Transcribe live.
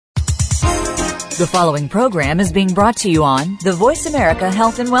The following program is being brought to you on the Voice America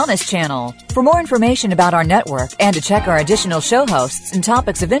Health and Wellness Channel. For more information about our network and to check our additional show hosts and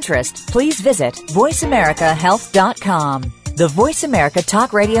topics of interest, please visit voiceamericahealth.com. The Voice America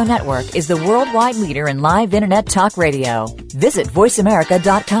Talk Radio Network is the worldwide leader in live Internet talk radio. Visit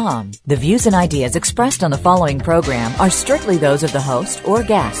voiceamerica.com. The views and ideas expressed on the following program are strictly those of the host or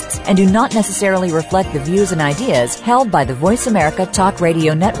guests and do not necessarily reflect the views and ideas held by the Voice America Talk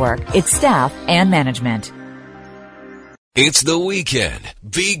Radio Network, its staff, and management. It's the weekend.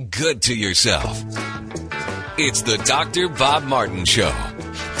 Be good to yourself. It's the Dr. Bob Martin Show.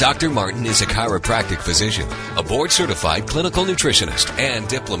 Dr. Martin is a chiropractic physician, a board-certified clinical nutritionist, and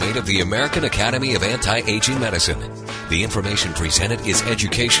diplomate of the American Academy of Anti-Aging Medicine. The information presented is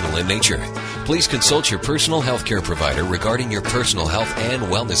educational in nature. Please consult your personal health care provider regarding your personal health and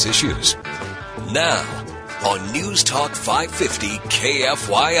wellness issues. Now, on News Talk 550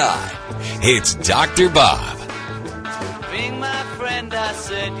 KFYI, it's Dr. Bob. Ring my friend, I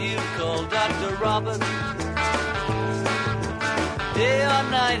said you call Dr. Robert. Day or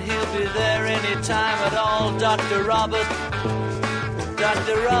night, he'll be there anytime at all. Dr. Robert,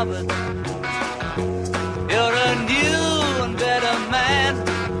 Dr. Robert. You're a new and better man.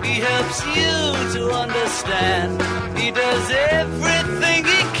 He helps you to understand. He does everything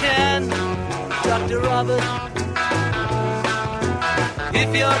he can. Dr. Robert.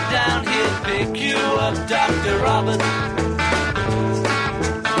 If you're down, he'll pick you up. Dr. Robert.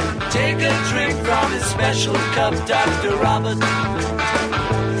 Take a drink from his special cup. Dr. Robert.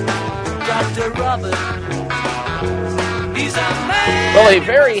 Dr. Robert, he's a man. Well, a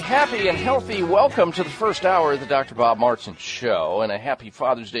very happy and healthy welcome to the first hour of the Dr. Bob Martin Show, and a happy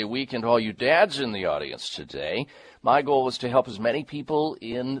Father's Day weekend to all you dads in the audience today. My goal is to help as many people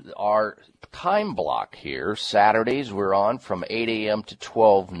in our time block here. Saturdays we're on from 8 a.m. to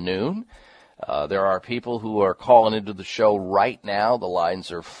 12 noon. There are people who are calling into the show right now. The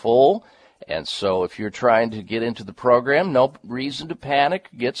lines are full. And so if you're trying to get into the program, no reason to panic,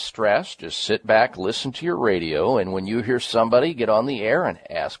 get stressed. Just sit back, listen to your radio, and when you hear somebody get on the air and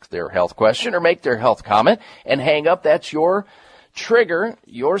ask their health question or make their health comment and hang up, that's your trigger,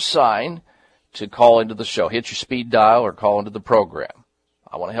 your sign to call into the show. Hit your speed dial or call into the program.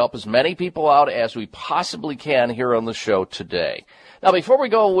 I want to help as many people out as we possibly can here on the show today. Now, before we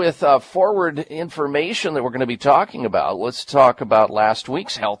go with forward information that we're going to be talking about, let's talk about last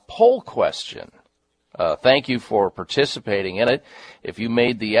week's health poll question. Thank you for participating in it. If you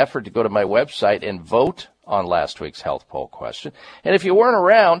made the effort to go to my website and vote on last week's health poll question, and if you weren't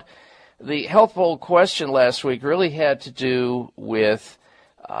around, the health poll question last week really had to do with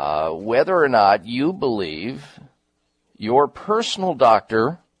whether or not you believe your personal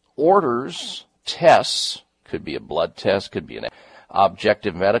doctor orders tests, could be a blood test, could be an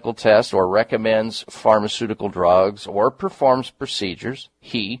objective medical test, or recommends pharmaceutical drugs or performs procedures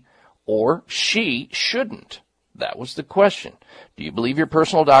he or she shouldn't. That was the question. Do you believe your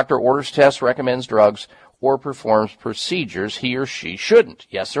personal doctor orders tests, recommends drugs, or performs procedures he or she shouldn't?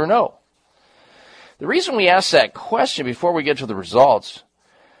 Yes or no? The reason we ask that question before we get to the results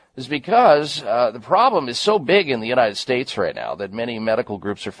is because the problem is so big in the United States right now that many medical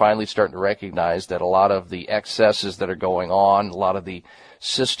groups are finally starting to recognize that a lot of the excesses that are going on, a lot of the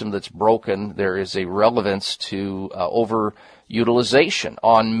system that's broken, there is a relevance to overutilization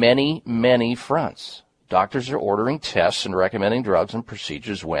on many, many fronts. Doctors are ordering tests and recommending drugs and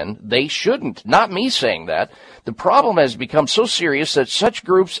procedures when they shouldn't. Not me saying that. The problem has become so serious that such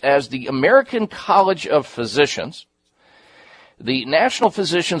groups as the American College of Physicians, the National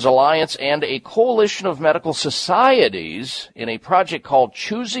Physicians Alliance, and a coalition of medical societies in a project called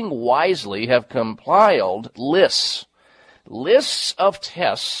Choosing Wisely have compiled lists of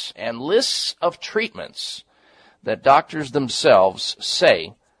tests and lists of treatments that doctors themselves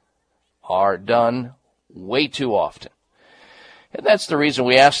say are done way too often. And that's the reason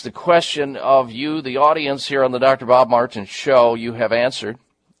we asked the question of you, the audience here on the Dr. Bob Martin Show. You have answered,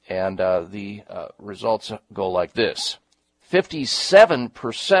 and the results go like this.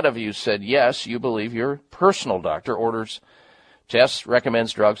 57% of you said yes, you believe your personal doctor orders tests,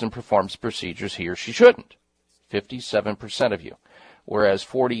 recommends drugs, and performs procedures he or she shouldn't. 57% of you. Whereas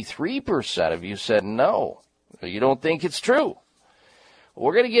 43% of you said no, you don't think it's true.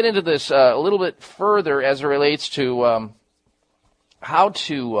 We're going to get into this a little bit further as it relates to how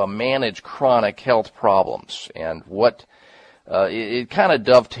to manage chronic health problems and what it kind of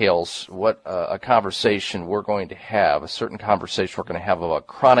dovetails what a conversation we're going to have, a certain conversation we're going to have about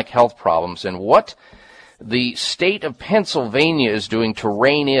chronic health problems and what the state of Pennsylvania is doing to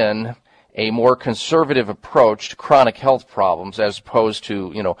rein in a more conservative approach to chronic health problems as opposed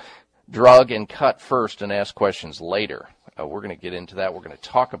to, drug and cut first and ask questions later. We're going to get into that. We're going to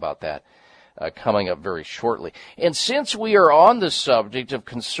talk about that coming up very shortly. And since we are on the subject of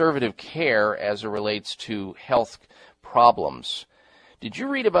conservative care as it relates to health problems, did you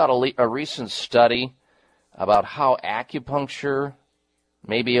read about a recent study about how acupuncture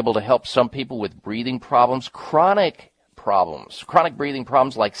may be able to help some people with breathing problems, chronic breathing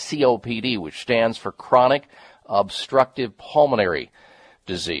problems like COPD, which stands for chronic obstructive pulmonary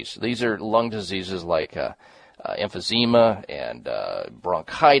disease? These are lung diseases like emphysema and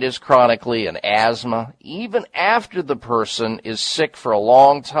bronchitis chronically and asthma. Even after the person is sick for a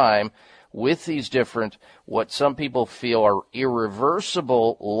long time with these different, what some people feel are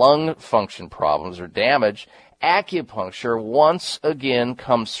irreversible lung function problems or damage, acupuncture once again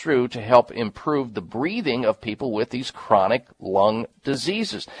comes through to help improve the breathing of people with these chronic lung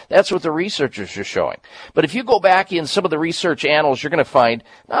diseases. That's what the researchers are showing. But if you go back in some of the research annals, you're going to find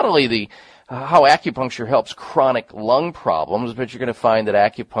not only how acupuncture helps chronic lung problems, but you're going to find that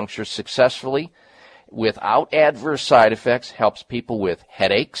acupuncture successfully, without adverse side effects, helps people with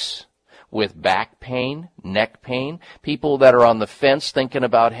headaches, with back pain, neck pain, people that are on the fence thinking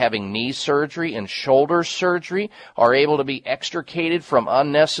about having knee surgery and shoulder surgery are able to be extricated from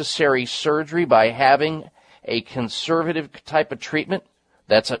unnecessary surgery by having a conservative type of treatment.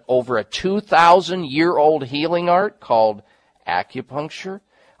 That's over a 2,000-year-old healing art called acupuncture.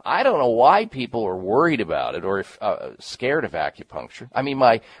 I don't know why people are worried about it or scared of acupuncture. I mean,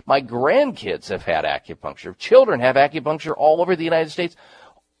 my grandkids have had acupuncture. Children have acupuncture all over the United States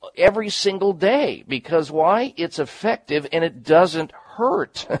every single day. Because why? It's effective and it doesn't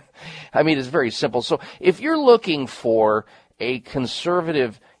hurt. I mean, it's very simple. So if you're looking for a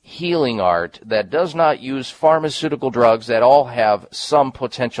conservative healing art that does not use pharmaceutical drugs that all have some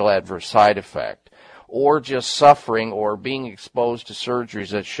potential adverse side effect, or just suffering or being exposed to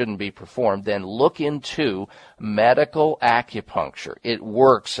surgeries that shouldn't be performed, then look into medical acupuncture. It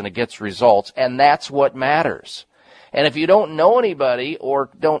works and it gets results, and that's what matters. And if you don't know anybody or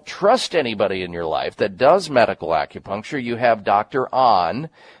don't trust anybody in your life that does medical acupuncture, you have Dr. Ahn,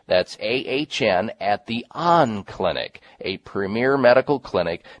 that's A-H-N, at the Ahn Clinic, a premier medical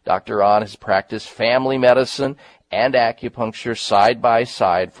clinic. Dr. Ahn has practiced family medicine and acupuncture side by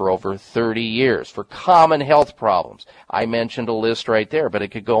side for over 30 years for common health problems. I mentioned a list right there, but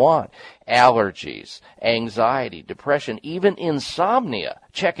it could go on. Allergies, anxiety, depression, even insomnia.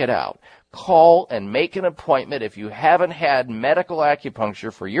 Check it out. Call and make an appointment. If you haven't had medical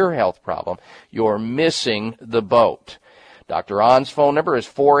acupuncture for your health problem, you're missing the boat. Dr. Ahn's phone number is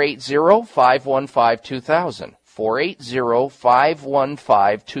 480-515-2000.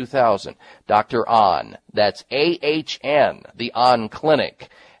 480-515-2000. Dr. Ahn, that's A-H-N, the Ahn Clinic,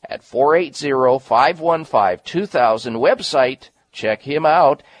 at 480-515-2000. Website, check him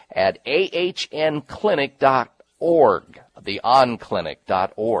out at ahnclinic.org,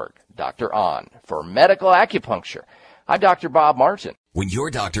 theahnclinic.org. Dr. Ahn, for medical acupuncture. I'm Dr. Bob Martin. When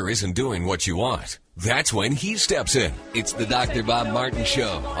your doctor isn't doing what you want, that's when he steps in. It's the Dr. Bob Martin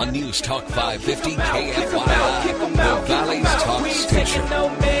Show on News Talk 550 KFYI, the Valley's talk station.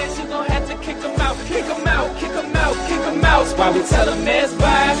 That's why we tell them there's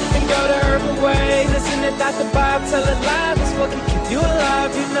by and go the herb away. Listen to Dr. Bob tell it live. It's what can keep you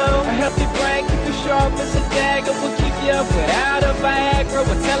alive, you know. A healthy brain, keep you sharp as a dagger. We'll keep you up without a Viagra.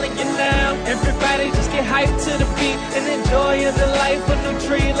 We're telling you now. Everybody just get hyped to the beat and enjoy the life of no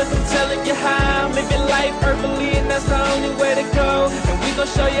tree. Look, I'm telling you how. Live your life herbally, and that's the only way to go. And we gonna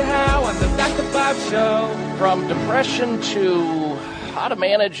show you how on the Dr. Bob Show. From depression to how to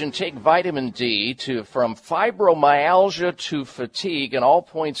manage and take vitamin D, from fibromyalgia to fatigue and all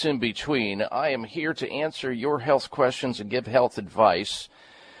points in between, I am here to answer your health questions and give health advice.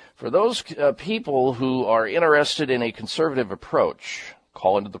 For those people who are interested in a conservative approach,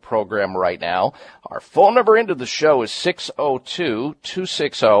 call into the program right now. Our phone number into the show is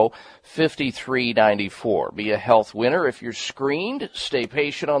 602-260-5394. Be a health winner. If you're screened, stay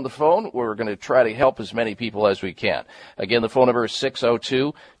patient on the phone. We're going to try to help as many people as we can. Again, the phone number is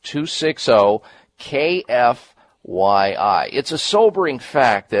 602-260-KFYI. It's a sobering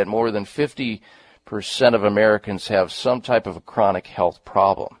fact that more than 50% of Americans have some type of a chronic health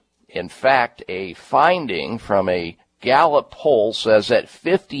problem. In fact, a finding from a Gallup poll says that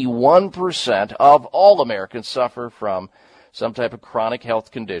 51% of all Americans suffer from some type of chronic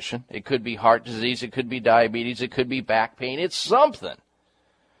health condition. It could be heart disease, it could be diabetes, it could be back pain. It's something.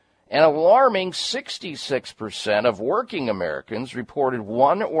 An alarming 66% of working Americans reported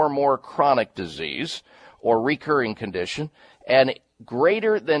one or more chronic disease or recurring condition, and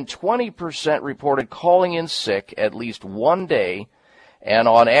greater than 20% reported calling in sick at least one day and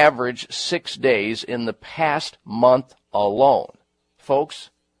on average 6 days in the past month alone. Folks,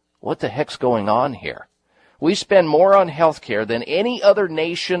 what the heck's going on here? We spend more on health care than any other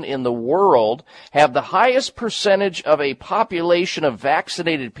nation in the world, have the highest percentage of a population of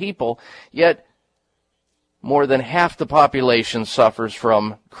vaccinated people, yet more than half the population suffers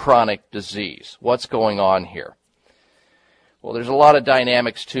from chronic disease. What's going on here? Well, there's a lot of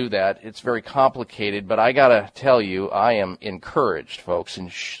dynamics to that. It's very complicated, but I got to tell you, I am encouraged, folks,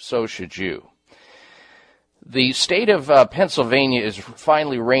 and so should you. The state of Pennsylvania is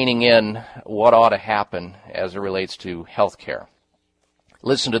finally reining in what ought to happen as it relates to health care.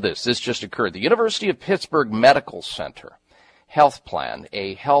 Listen to this. This just occurred. The University of Pittsburgh Medical Center Health Plan,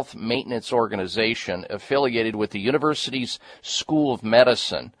 a health maintenance organization affiliated with the university's School of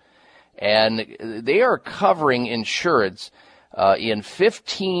Medicine, and they are covering insureds in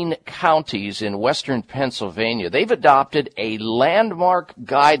 15 counties in western Pennsylvania. They've adopted a landmark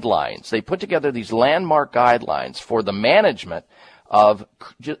guidelines. They put together these landmark guidelines for the management of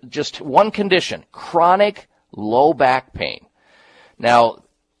just one condition, chronic low back pain. Now,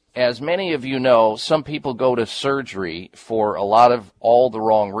 as many of you know, some people go to surgery for a lot of all the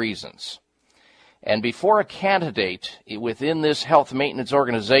wrong reasons. And before a candidate within this health maintenance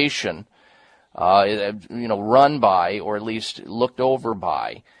organization run by, or at least looked over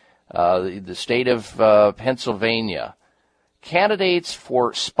by, the state of Pennsylvania, candidates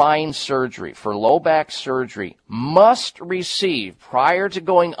for spine surgery, for low back surgery, must receive, prior to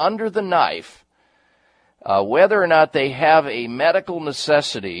going under the knife, whether or not they have a medical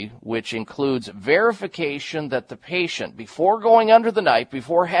necessity, which includes verification that the patient, before going under the knife,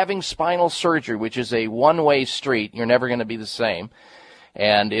 before having spinal surgery, which is a one-way street, you're never going to be the same,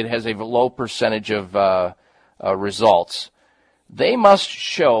 and it has a low percentage of results. They must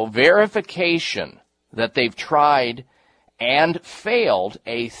show verification that they've tried and failed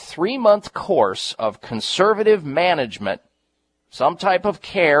a 3-month course of conservative management, some type of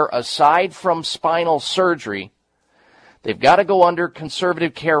care aside from spinal surgery. They've got to go under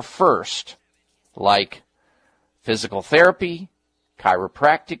conservative care first, like physical therapy,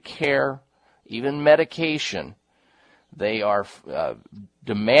 chiropractic care, even medication. They are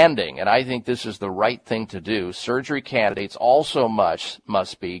demanding, and I think this is the right thing to do. Surgery candidates also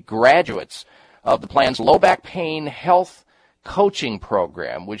must be graduates of the plan's low back pain health coaching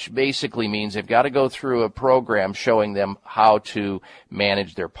program, which basically means they've got to go through a program showing them how to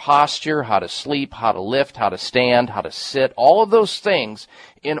manage their posture, how to sleep, how to lift, how to stand, how to sit, all of those things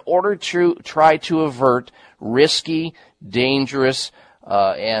in order to try to avert risky, dangerous,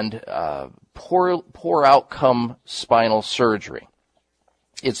 and poor outcome spinal surgery.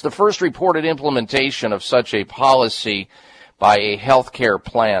 It's the first reported implementation of such a policy by a healthcare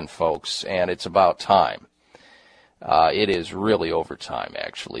plan, folks, and it's about time. It is really over time,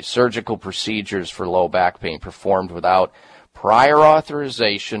 actually. Surgical procedures for low back pain performed without prior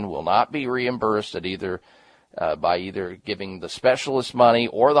authorization will not be reimbursed by either giving the specialist money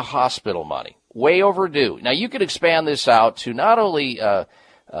or the hospital money. Way overdue. Now, you could expand this out to not only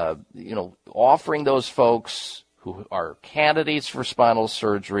offering those folks who are candidates for spinal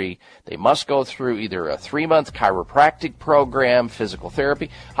surgery, they must go through either a 3-month chiropractic program, physical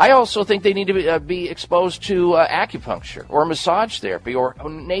therapy. I also think they need to be exposed to acupuncture or massage therapy or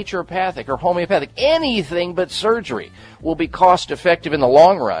naturopathic or homeopathic. Anything but surgery will be cost effective in the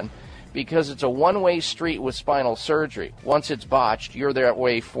long run, because it's a one-way street with spinal surgery. Once it's botched, you're that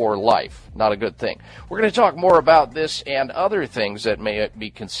way for life. Not a good thing. We're going to talk more about this and other things that may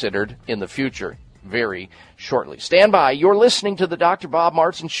be considered in the future very shortly. Stand by. You're listening to the Dr. Bob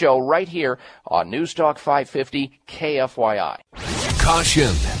Martin Show right here on News Talk 550 KFYI.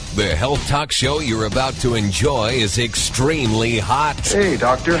 Caution. The health talk show you're about to enjoy is extremely hot. Hey,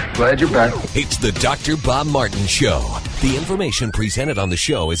 doctor. Glad you're back. It's the Dr. Bob Martin Show. The information presented on the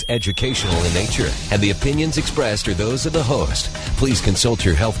show is educational in nature, and the opinions expressed are those of the host. Please consult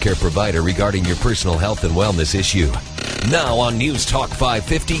your healthcare provider regarding your personal health and wellness issue. Now on News Talk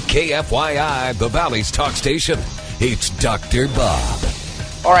 550 KFYI, the Valley's talk station, it's Dr. Bob.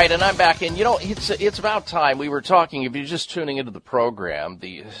 All right, and I'm back, and it's about time. We were talking, if you're just tuning into the program,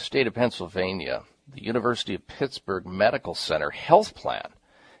 the state of Pennsylvania, the University of Pittsburgh Medical Center Health Plan,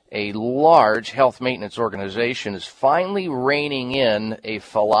 a large health maintenance organization, is finally reining in a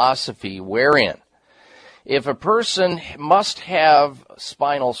philosophy wherein if a person must have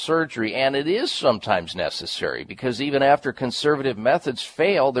spinal surgery, and it is sometimes necessary, because even after conservative methods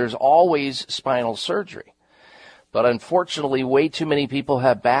fail, there's always spinal surgery. But unfortunately, way too many people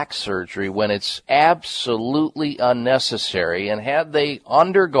have back surgery when it's absolutely unnecessary. And had they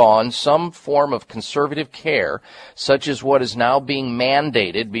undergone some form of conservative care, such as what is now being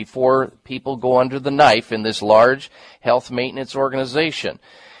mandated before people go under the knife in this large health maintenance organization,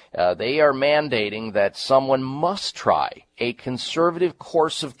 they are mandating that someone must try a conservative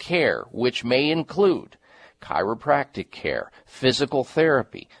course of care, which may include chiropractic care, physical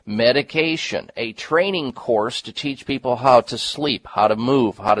therapy, medication, a training course to teach people how to sleep, how to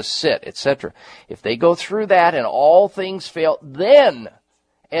move, how to sit, etc. If they go through that and all things fail, then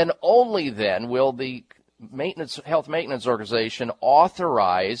and only then will the health maintenance organization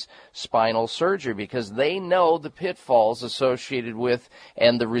authorize spinal surgery, because they know the pitfalls associated with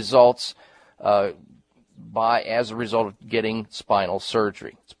and the results as a result of getting spinal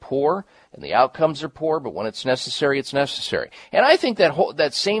surgery. It's poor, and the outcomes are poor, but when it's necessary, it's necessary. And I think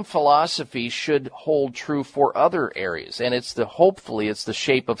that same philosophy should hold true for other areas, and hopefully it's the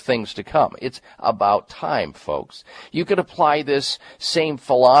shape of things to come. It's about time, folks. You could apply this same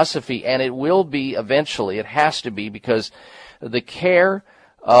philosophy, and it will be eventually, it has to be, because the care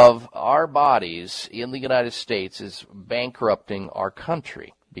of our bodies in the United States is bankrupting our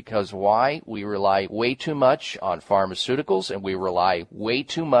country. Because why? We rely way too much on pharmaceuticals, and we rely way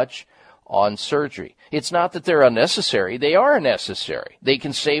too much on surgery. It's not that they're unnecessary. They are necessary. They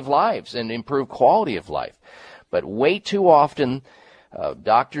can save lives and improve quality of life. But way too often,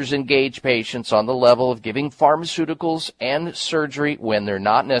 doctors engage patients on the level of giving pharmaceuticals and surgery when they're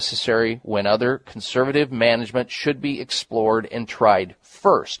not necessary, when other conservative management should be explored and tried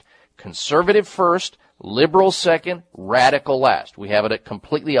first. Conservative first, liberal second, radical last. We have it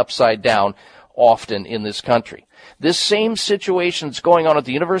completely upside down often in this country. This same situation is going on at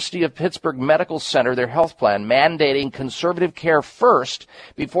the University of Pittsburgh Medical Center, their health plan, mandating conservative care first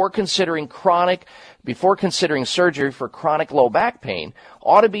before considering surgery for chronic low back pain,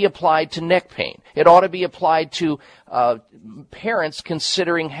 ought to be applied to neck pain. It ought to be applied to parents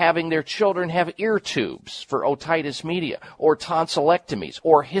considering having their children have ear tubes for otitis media, or tonsillectomies,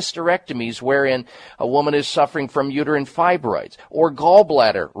 or hysterectomies wherein a woman is suffering from uterine fibroids, or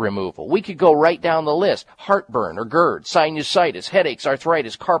gallbladder removal. We could go right down the list. Heartburn or GERD, sinusitis, headaches,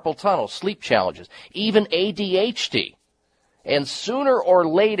 arthritis, carpal tunnel, sleep challenges, even ADHD. And sooner or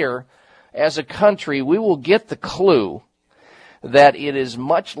later, as a country, we will get the clue that it is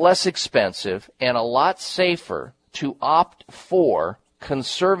much less expensive and a lot safer to opt for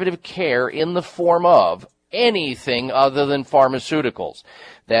conservative care in the form of anything other than pharmaceuticals.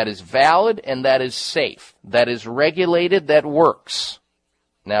 That is valid and that is safe, that is regulated, that works.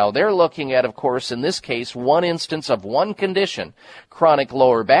 Now, they're looking at, of course, in this case, one instance of one condition, chronic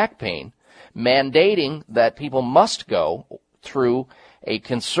lower back pain, mandating that people must go through a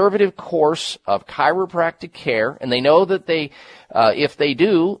conservative course of chiropractic care, and they know that if they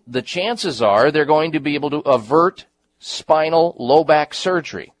do, the chances are they're going to be able to avert spinal low back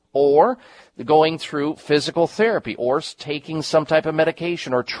surgery, or going through physical therapy, or taking some type of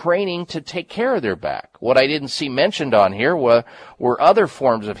medication or training to take care of their back. What I didn't see mentioned on here were other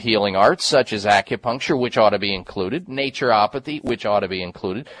forms of healing arts, such as acupuncture, which ought to be included, naturopathy, which ought to be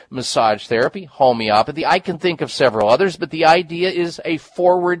included, massage therapy, homeopathy. I can think of several others, but the idea is a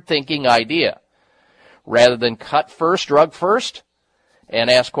forward-thinking idea. Rather than cut first, drug first, and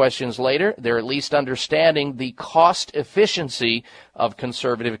ask questions later, they're at least understanding the cost efficiency of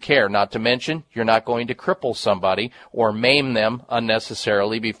conservative care. Not to mention, you're not going to cripple somebody or maim them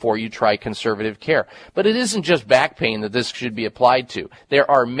unnecessarily before you try conservative care. But it isn't just back pain that this should be applied to.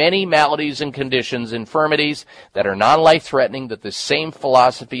 There are many maladies and conditions, infirmities that are non-life-threatening that the same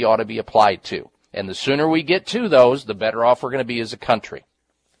philosophy ought to be applied to. And the sooner we get to those, the better off we're going to be as a country.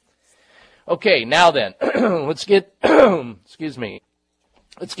 Okay, now then, let's get,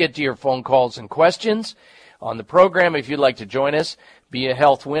 Let's get to your phone calls and questions on the program. If you'd like to join us, be a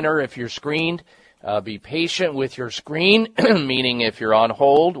health winner if you're screened. Be patient with your screen, meaning if you're on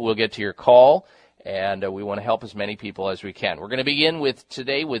hold, we'll get to your call, and we want to help as many people as we can. We're going to begin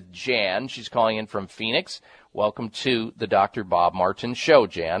today with Jan. She's calling in from Phoenix. Welcome to the Dr. Bob Martin Show,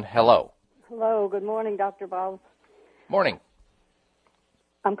 Jan. Hello. Hello. Good morning, Dr. Bob. Morning.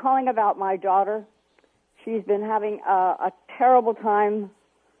 I'm calling about my daughter. She's been having a terrible time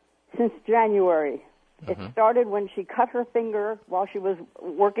since January. It started when she cut her finger while she was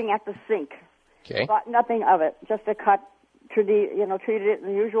working at the sink. Okay. Thought nothing of it, just a cut, treated it in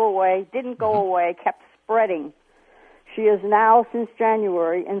the usual way, didn't go away, kept spreading. She is now, since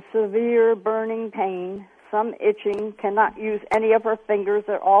January, in severe burning pain, some itching, cannot use any of her fingers,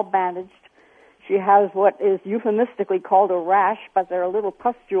 they're all bandaged. She has what is euphemistically called a rash, but they're little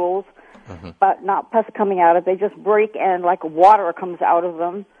pustules but not pus coming out of it. They just break and like water comes out of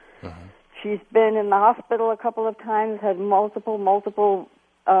them. She's been in the hospital a couple of times, had multiple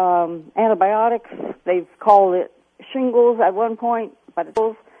antibiotics. They've called it shingles at one point, but it's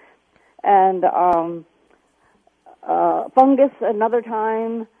and fungus another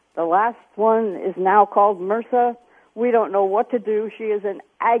time. The last one is now called MRSA. We don't know what to do. She is in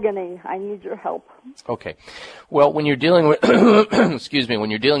agony. I need your help. Okay. Well, when you're dealing with, when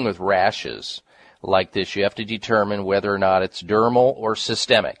you're dealing with rashes like this, you have to determine whether or not it's dermal or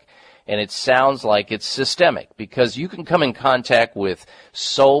systemic. And it sounds like it's systemic because you can come in contact with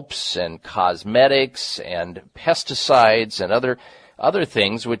soaps and cosmetics and pesticides and other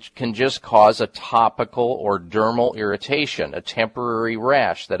things which can just cause a topical or dermal irritation, a temporary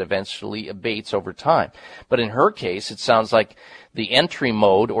rash that eventually abates over time. But in her case, it sounds like the entry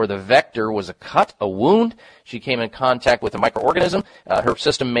mode or the vector was a cut, a wound. She came in contact with a microorganism. Her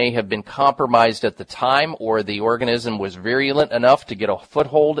system may have been compromised at the time, or the organism was virulent enough to get a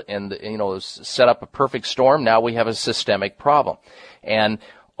foothold and, set up a perfect storm. Now we have a systemic problem. And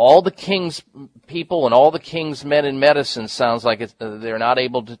all the king's people and all the king's men in medicine sounds like they're not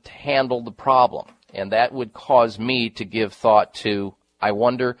able to handle the problem. And that would cause me to give thought to, I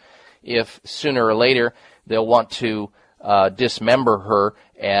wonder if sooner or later they'll want to dismember her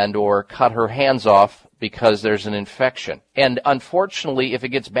and or cut her hands off because there's an infection. And unfortunately, if it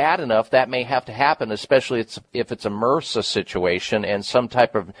gets bad enough, that may have to happen, especially if it's a MRSA situation and some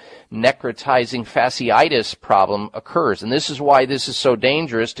type of necrotizing fasciitis problem occurs. And this is why this is so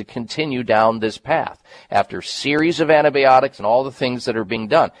dangerous to continue down this path after a series of antibiotics and all the things that are being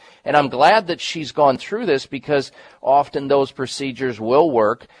done. And I'm glad that she's gone through this because often those procedures will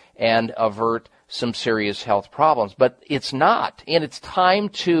work and avert some serious health problems. But it's not, and it's time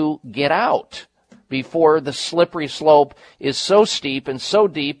to get out before the slippery slope is so steep and so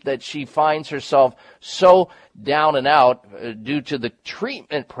deep that she finds herself so down and out due to the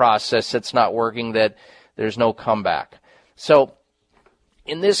treatment process that's not working that there's no comeback. So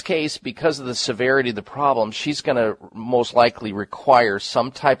in this case, because of the severity of the problem, she's going to most likely require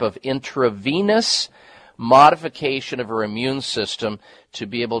some type of intravenous modification of her immune system to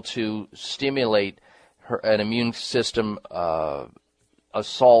be able to stimulate an immune system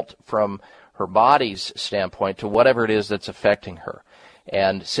assault from her body's standpoint to whatever it is that's affecting her.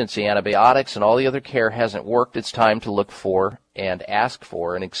 And since the antibiotics and all the other care hasn't worked, it's time to look for and ask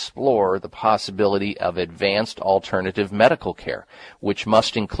for and explore the possibility of advanced alternative medical care, which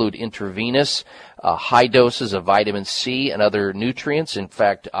must include intravenous high doses of vitamin C and other nutrients. In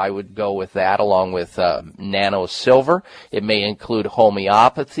fact, I would go with that along with nano silver. It may include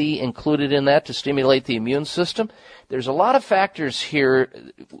homeopathy included in that to stimulate the immune system. There's a lot of factors here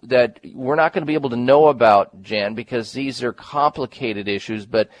that we're not going to be able to know about, Jan, because these are complicated issues,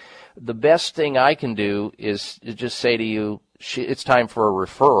 but the best thing I can do is to just say to you, it's time for a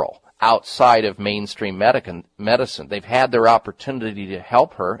referral outside of mainstream medicine. They've had their opportunity to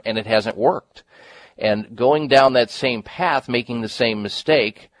help her, and it hasn't worked. And going down that same path, making the same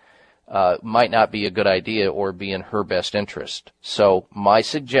mistake, might not be a good idea or be in her best interest. So my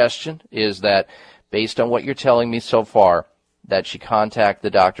suggestion is that, based on what you're telling me so far, that she contact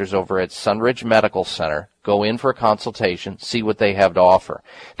the doctors over at Sunridge Medical Center, go in for a consultation, see what they have to offer.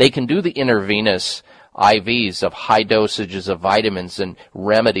 They can do the intravenous IVs of high dosages of vitamins and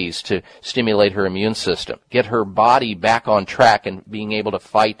remedies to stimulate her immune system, get her body back on track and being able to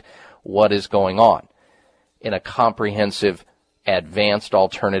fight what is going on in a comprehensive, advanced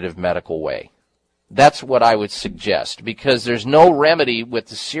alternative medical way. That's what I would suggest, because there's no remedy with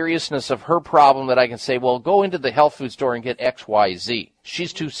the seriousness of her problem that I can say, well, go into the health food store and get X, Y, Z.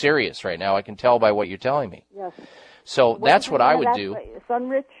 She's too serious right now. I can tell by what you're telling me. Yes. So that's what I would do.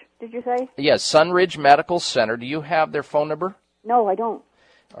 Sunridge, did you say? Yes, Sunridge Medical Center. Do you have their phone number? No, I don't.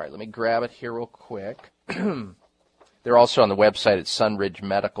 All right, let me grab it here real quick. They're also on the website at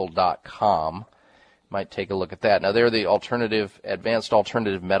sunridgemedical.com. Might take a look at that. Now, they're the advanced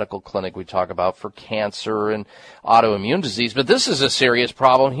alternative medical clinic we talk about for cancer and autoimmune disease, but this is a serious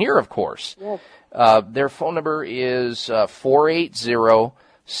problem here, of course. Yes. Their phone number is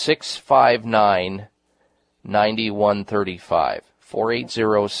 480-659-9135.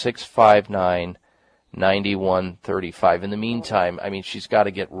 480-659-9135. In the meantime, I mean, she's got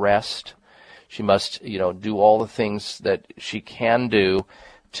to get rest. She must, do all the things that she can do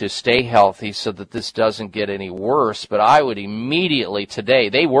to stay healthy so that this doesn't get any worse. But I would immediately today,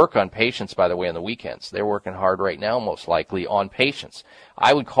 they work on patients, by the way, on the weekends. They're working hard right now, most likely, on patients.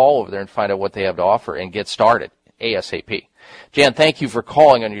 I would call over there and find out what they have to offer and get started ASAP. Jan, thank you for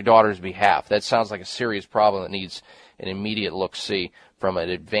calling on your daughter's behalf. That sounds like a serious problem that needs an immediate look-see from an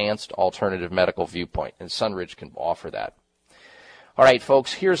advanced alternative medical viewpoint, and Sunridge can offer that. All right,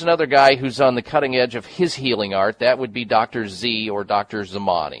 folks, here's another guy who's on the cutting edge of his healing art. That would be Dr. Z, or Dr.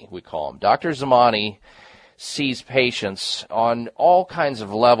 Zamani, we call him. Dr. Zamani sees patients on all kinds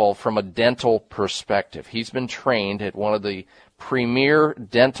of level from a dental perspective. He's been trained at one of the premier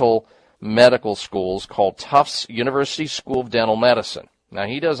dental medical schools called Tufts University School of Dental Medicine. Now,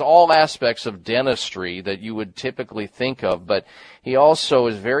 he does all aspects of dentistry that you would typically think of, but he also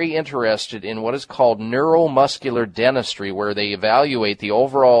is very interested in what is called neuromuscular dentistry, where they evaluate the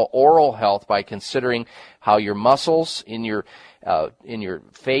overall oral health by considering how your muscles in your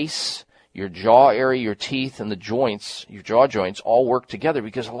face, your jaw area, your teeth, and the joints, your jaw joints, all work together.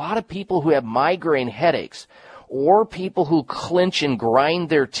 Because a lot of people who have migraine headaches, or people who clench and grind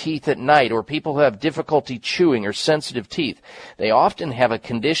their teeth at night, or people who have difficulty chewing or sensitive teeth, they often have a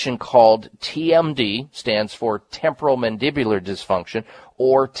condition called TMD, stands for temporal mandibular dysfunction,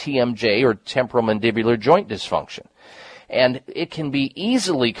 or TMJ, or temporal mandibular joint dysfunction. And it can be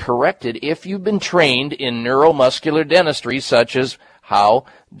easily corrected if you've been trained in neuromuscular dentistry, such as how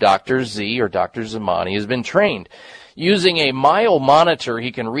Dr. Z, or Dr. Zamani, has been trained. Using a myo monitor,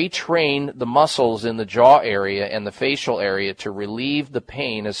 he can retrain the muscles in the jaw area and the facial area to relieve the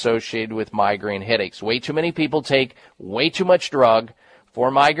pain associated with migraine headaches. Way too many people take way too much drug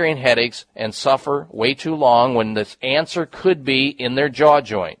for migraine headaches and suffer way too long when the answer could be in their jaw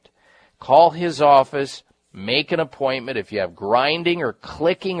joint. Call his office, make an appointment if you have grinding or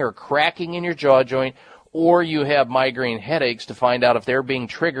clicking or cracking in your jaw joint, or you have migraine headaches, to find out if they're being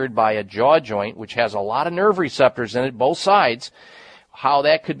triggered by a jaw joint, which has a lot of nerve receptors in it, both sides, how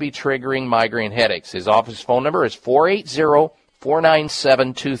that could be triggering migraine headaches. His office phone number is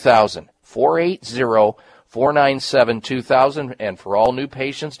 480-497-2000, 480-497-2000. And for all new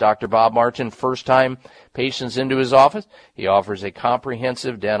patients, Dr. Bob Martin, first-time patients into his office, he offers a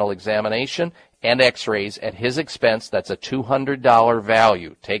comprehensive dental examination and x-rays at his expense. That's a $200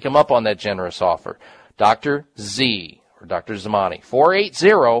 value. Take him up on that generous offer. Dr. Z, or Dr. Zamani,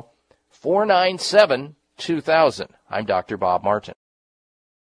 480-497-2000. I'm Dr. Bob Martin.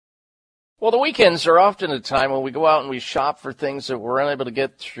 Well, the weekends are often a time when we go out and we shop for things that we're unable to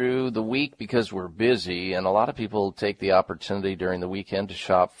get through the week because we're busy, and a lot of people take the opportunity during the weekend to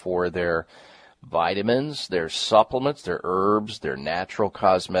shop for their vitamins, their supplements, their herbs, their natural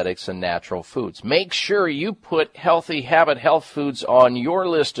cosmetics, and natural foods. Make sure you put Healthy Habit Health Foods on your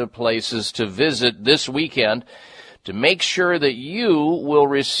list of places to visit this weekend to make sure that you will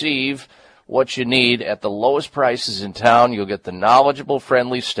receive what you need at the lowest prices in town. You'll get the knowledgeable,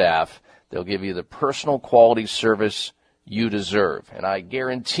 friendly staff. They'll give you the personal quality service you deserve. And I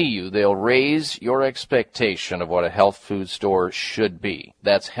guarantee you they'll raise your expectation of what a health food store should be.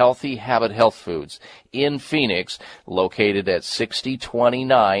 That's Healthy Habit Health Foods in Phoenix, located at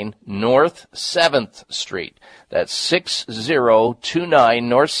 6029 North 7th Street. That's 6029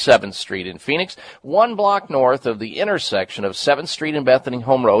 North 7th Street in Phoenix, 1 block north of the intersection of 7th Street and Bethany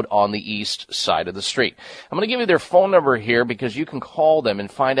Home Road on the east side of the street. I'm going to give you their phone number here because you can call them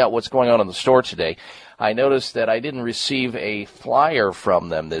and find out what's going on in the store today. I noticed that I didn't receive a flyer from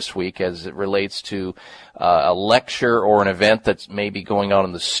them this week as it relates to a lecture or an event that's maybe going on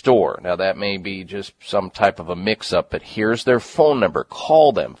in the store. Now, that may be just some type of a mix-up, but here's their phone number.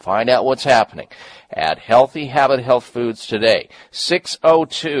 Call them. Find out what's happening at Healthy Habit Health Foods today.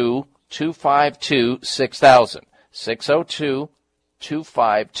 602-252-6000.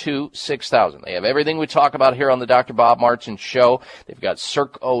 602-252-6000. They have everything we talk about here on the Dr. Bob Martin Show. They've got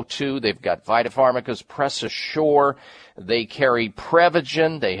Circ O2. They've got Vitapharmaca's Press Assure. They carry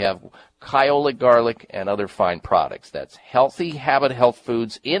Prevagen. They have Kyolic Garlic and other fine products. That's Healthy Habit Health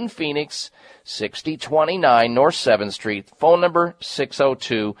Foods in Phoenix, 6029 North 7th Street. Phone number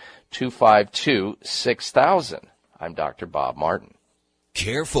 602-252-6000. I'm Dr. Bob Martin.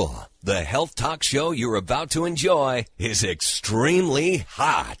 Careful. The health talk show you're about to enjoy is extremely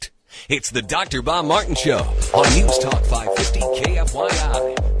hot. It's the Dr. Bob Martin Show on News Talk 550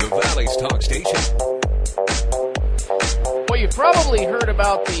 KFYI, the Valley's talk station. Well, you've probably heard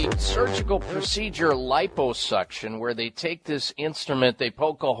about the surgical procedure liposuction, where they take this instrument, they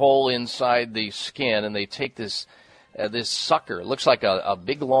poke a hole inside the skin, and they take this sucker. It looks like a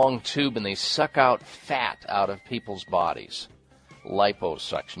big long tube, and they suck out fat out of people's bodies.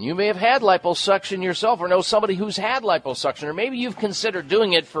 Liposuction. You may have had liposuction yourself or know somebody who's had liposuction, or maybe you've considered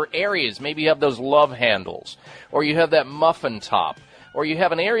doing it for areas. Maybe you have those love handles, or you have that muffin top, or you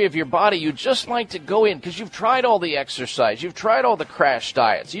have an area of your body you just like to go in because you've tried all the exercise, you've tried all the crash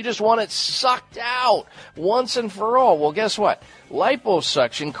diets, you just want it sucked out once and for all. Well, guess what?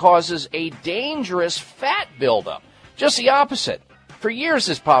 Liposuction causes a dangerous fat buildup. Just the opposite. For years,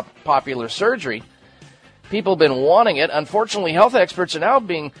 this popular surgery, people have been wanting it. Unfortunately, health experts are now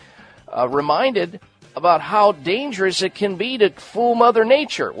being reminded about how dangerous it can be to fool Mother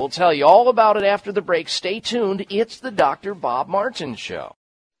Nature. We'll tell you all about it after the break. Stay tuned. It's the Dr. Bob Martin Show.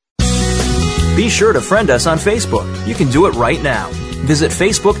 Be sure to friend us on Facebook. You can do it right now. Visit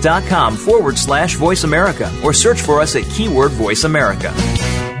Facebook.com/Voice America or search for us at keyword Voice America.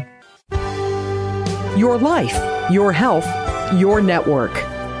 Your life, your health, your network.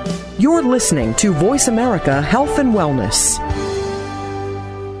 You're listening to Voice America Health and Wellness.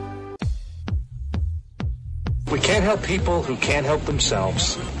 We can't help people who can't help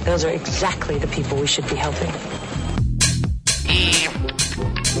themselves. Those are exactly the people we should be helping.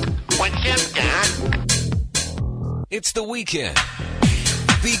 What's up, Doc? It's the weekend.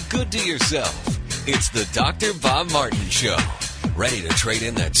 Be good to yourself. It's the Dr. Bob Martin Show. Ready to trade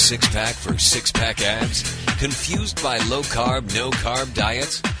in that six-pack for six-pack abs? Confused by low-carb, no-carb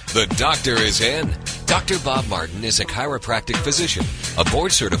diets? The doctor is in. Dr. Bob Martin is a chiropractic physician, a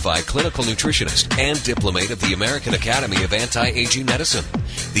board-certified clinical nutritionist, and diplomate of the American Academy of Anti-Aging Medicine.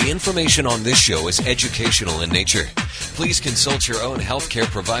 The information on this show is educational in nature. Please consult your own healthcare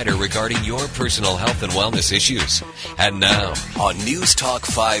provider regarding your personal health and wellness issues. And now, on News Talk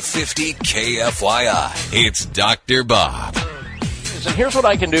 550 KFYI, it's Dr. Bob. And here's what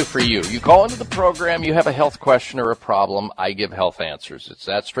I can do for you. You call into the program, you have a health question or a problem, I give health answers. It's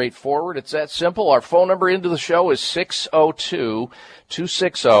that straightforward. It's that simple. Our phone number into the show is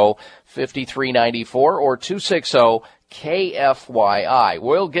 602-260-5394 or 260-KFYI.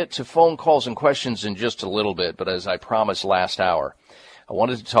 We'll get to phone calls and questions in just a little bit, but as I promised last hour, I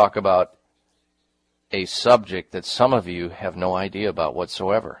wanted to talk about a subject that some of you have no idea about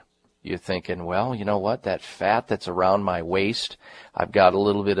whatsoever. You're thinking, well, you know what, that fat that's around my waist, I've got a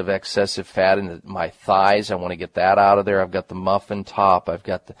little bit of excessive fat in my thighs. I want to get that out of there. I've got the muffin top. I've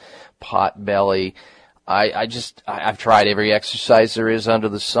got the pot belly. I've tried every exercise there is under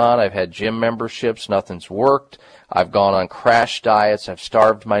the sun. I've had gym memberships. Nothing's worked. I've gone on crash diets. I've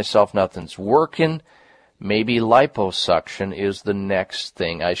starved myself. Nothing's working. Maybe liposuction is the next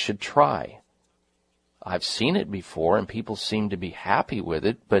thing I should try. I've seen it before, and people seem to be happy with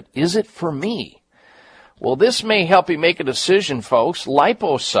it, but is it for me? Well, this may help you make a decision, folks.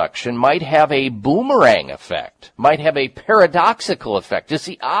 Liposuction might have a boomerang effect, might have a paradoxical effect. It's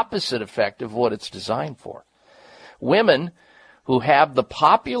the opposite effect of what it's designed for. Women who have the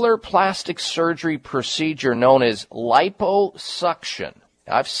popular plastic surgery procedure known as liposuction.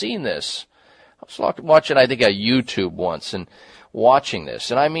 I've seen this. I was watching, I think, a YouTube once, and watching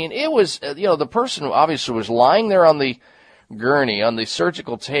this. And I mean, it was, the person obviously was lying there on the gurney, on the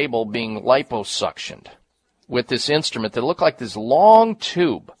surgical table, being liposuctioned with this instrument that looked like this long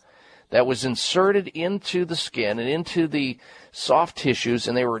tube that was inserted into the skin and into the soft tissues,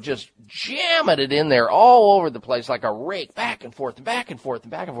 and they were just jamming it in there all over the place like a rake, back and forth and back and forth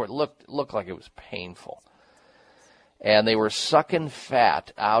and back and forth. It looked like it was painful. And they were sucking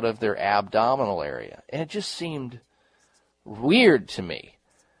fat out of their abdominal area. And it just seemed weird to me.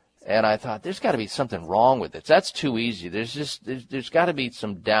 And I thought, there's got to be something wrong with this. That's too easy. There's got to be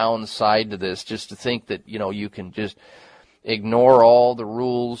some downside to this, just to think that, you can just ignore all the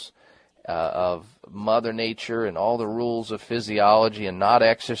rules of Mother Nature and all the rules of physiology and not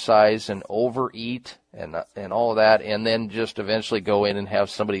exercise and overeat and all of that, and then just eventually go in and have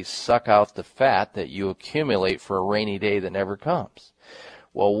somebody suck out the fat that you accumulate for a rainy day that never comes.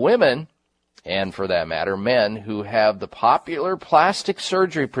 Well, women, and for that matter, men who have the popular plastic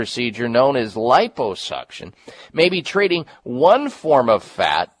surgery procedure known as liposuction may be trading one form of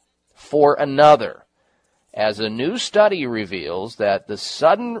fat for another, as a new study reveals that the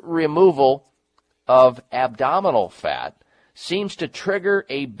sudden removal of abdominal fat seems to trigger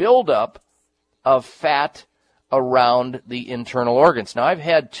a buildup of fat around the internal organs. Now, I've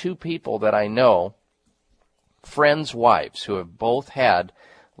had two people that I know, friends' wives, who have both had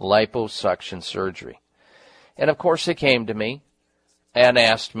liposuction surgery. And of course they came to me and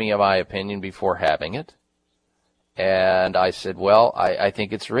asked me my opinion before having it. And I said, well, I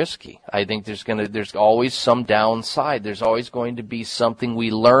think it's risky. I think there's always some downside. There's always going to be something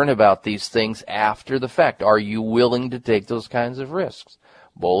we learn about these things after the fact. Are you willing to take those kinds of risks?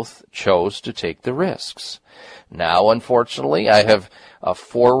 Both chose to take the risks. Now, unfortunately, I have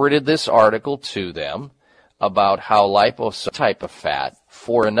forwarded this article to them about how liposuction type of fat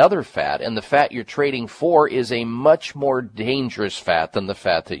for another fat, and the fat you're trading for is a much more dangerous fat than the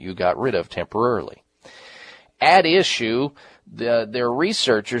fat that you got rid of temporarily. At issue, their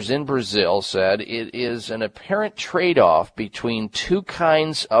researchers in Brazil said it is an apparent trade-off between two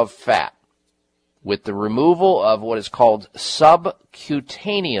kinds of fat. with the removal of what is called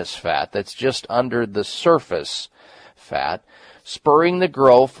subcutaneous fat, that's just under the surface fat, spurring the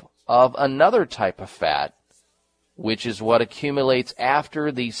growth of another type of fat, which is what accumulates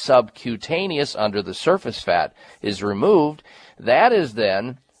after the subcutaneous, under the surface fat, is removed. That is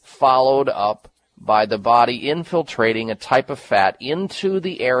then followed up by the body infiltrating a type of fat into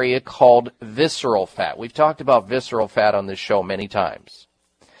the area called visceral fat. We've talked about visceral fat on this show many times.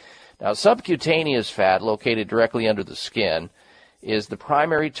 Now, subcutaneous fat, located directly under the skin, is the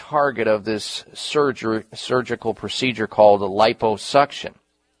primary target of this surgical procedure called liposuction.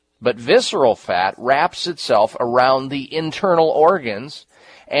 But visceral fat wraps itself around the internal organs,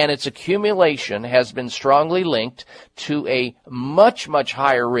 and its accumulation has been strongly linked to a much, much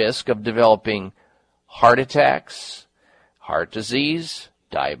higher risk of developing heart attacks, heart disease,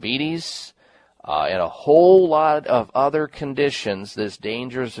 diabetes, and a whole lot of other conditions this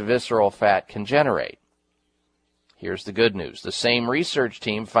dangerous visceral fat can generate. Here's the good news. The same research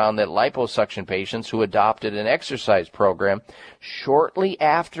team found that liposuction patients who adopted an exercise program shortly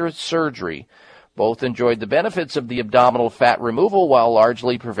after surgery both enjoyed the benefits of the abdominal fat removal while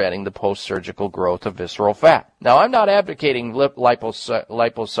largely preventing the post-surgical growth of visceral fat. Now, I'm not advocating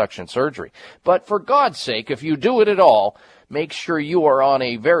liposuction surgery, but for God's sake, if you do it at all, make sure you are on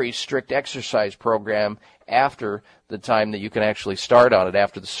a very strict exercise program after the time that you can actually start on it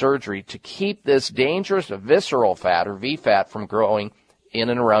after the surgery to keep this dangerous visceral fat or V-fat from growing in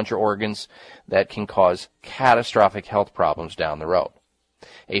and around your organs that can cause catastrophic health problems down the road.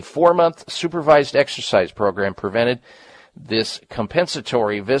 A 4-month supervised exercise program prevented this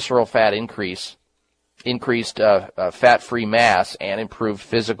compensatory visceral fat increased fat-free mass, and improved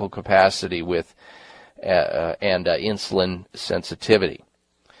physical capacity with and insulin sensitivity.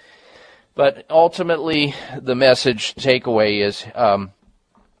 But ultimately, the message takeaway is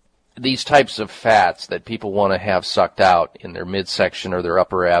these types of fats that people want to have sucked out in their midsection or their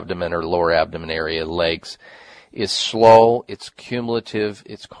upper abdomen or lower abdomen area, legs, is slow, it's cumulative,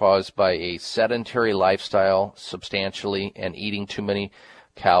 it's caused by a sedentary lifestyle substantially and eating too many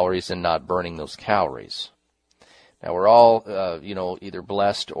calories and not burning those calories. Now, we're all, either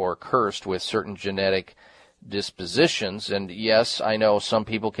blessed or cursed with certain genetic dispositions, and yes, I know some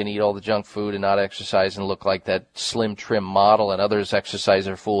people can eat all the junk food and not exercise and look like that slim, trim model, and others exercise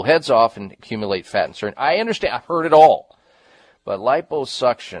their fool heads off and accumulate fat and certain. I understand, I've heard it all. But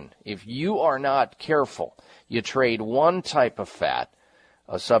liposuction, if you are not careful, you trade one type of fat,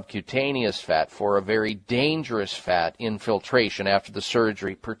 a subcutaneous fat, for a very dangerous fat infiltration after the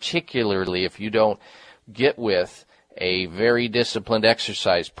surgery, particularly if you don't get with a very disciplined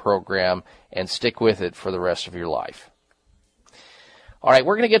exercise program and stick with it for the rest of your life. All right,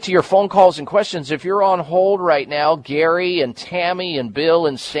 we're going to get to your phone calls and questions. If you're on hold right now, Gary and Tammy and Bill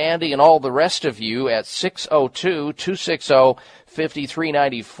and Sandy and all the rest of you at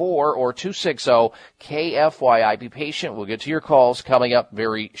 602-260-5394 or 260-KFYI. Be patient. We'll get to your calls coming up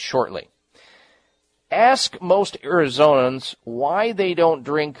very shortly. Ask most Arizonans why they don't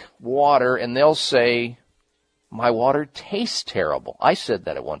drink water, and they'll say, my water tastes terrible. I said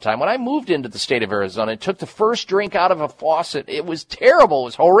that at one time. When I moved into the state of Arizona and took the first drink out of a faucet, it was terrible. It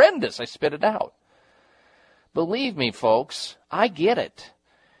was horrendous. I spit it out. Believe me, folks, I get it.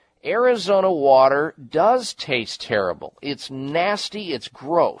 Arizona water does taste terrible. It's nasty. It's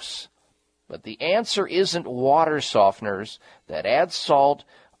gross. But the answer isn't water softeners that add salt,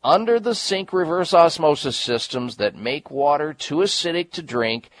 under-the-sink reverse osmosis systems that make water too acidic to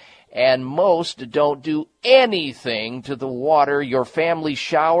drink, and most don't do anything to the water your family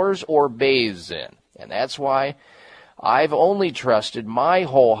showers or bathes in. And that's why I've only trusted my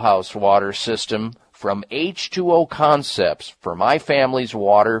whole house water system from H2O Concepts for my family's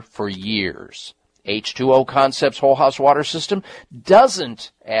water for years. H2O Concepts whole house water system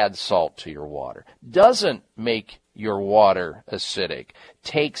doesn't add salt to your water, doesn't make your water acidic,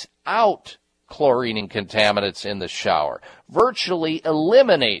 takes out chlorine and contaminants in the shower, virtually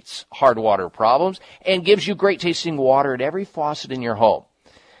eliminates hard water problems, and gives you great tasting water at every faucet in your home.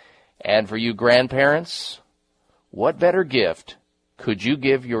 And for you grandparents, what better gift could you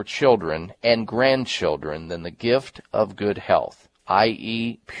give your children and grandchildren than the gift of good health,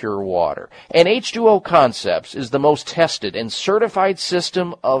 i.e. pure water? And H2O Concepts is the most tested and certified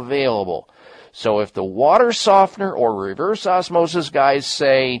system available. So if the water softener or reverse osmosis guys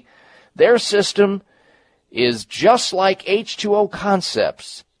say their system is just like H2O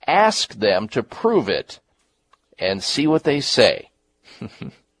Concepts, ask them to prove it and see what they say.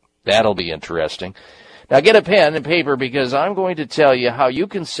 That'll be interesting. Now get a pen and paper, because I'm going to tell you how you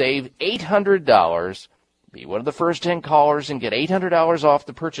can save $800. Be one of the first 10 callers and get $800 off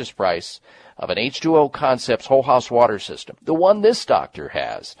the purchase price of an H2O Concepts whole house water system, the one this doctor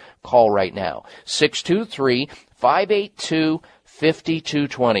has. Call right now,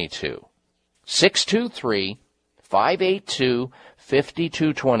 623-582-5222.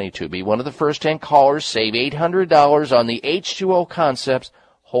 623-582-5222. Be one of the first 10 callers. Save $800 on the H2O Concepts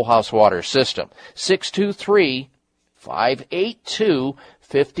whole house water system.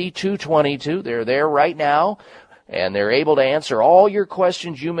 623-582-5222. They're there right now, and they're able to answer all your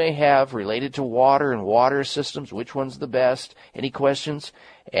questions you may have related to water and water systems, which one's the best, any questions,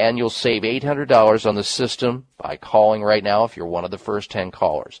 and you'll save $800 on the system by calling right now if you're one of the first 10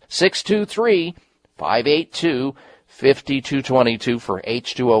 callers. 623-582-5222 for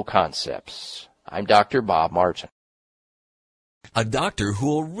H2O Concepts. I'm Dr. Bob Martin. A doctor who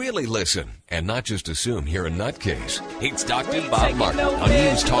will really listen and not just assume you're a nutcase. It's Dr. Bob Martin on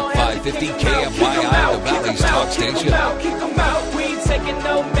News Talk 550 KFYI, the Valley's talk station. Kick 'em out. We ain't taking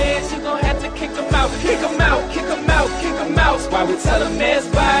no meds. You gon' have to kick 'em out. Kick 'em out. Kick 'em out. Kick 'em out. That's why we tell them meds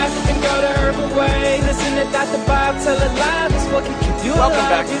bye and go the herb away. Listen to Dr. Bob tell a lie. That's what can keep you alive. Welcome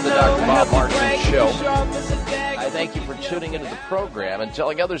back to the Dr. Bob Martin Show. I thank you for tuning into the program and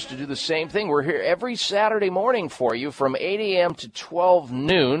telling others to do the same thing. We're here every Saturday morning for you from 8 a.m. to 12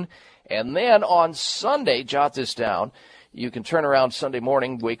 noon. And then on Sunday, jot this down, you can turn around Sunday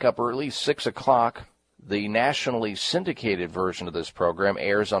morning, wake up early, 6 o'clock. The nationally syndicated version of this program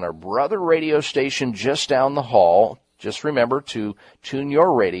airs on our brother radio station just down the hall. Just remember to tune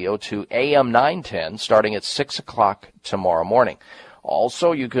your radio to AM 910 starting at 6 o'clock tomorrow morning.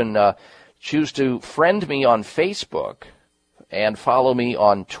 Also, you can choose to friend me on Facebook and follow me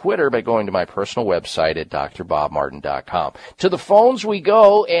on Twitter by going to my personal website at drbobmartin.com. To the phones we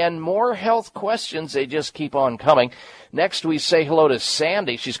go, and more health questions. They just keep on coming. Next, we say hello to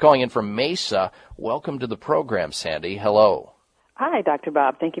Sandy. She's calling in from Mesa. Welcome to the program, Sandy. Hello. Hi, Dr.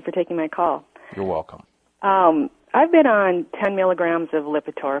 Bob. Thank you for taking my call. You're welcome. I've been on 10 milligrams of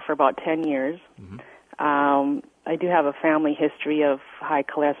Lipitor for about 10 years. Mm-hmm. I do have a family history of high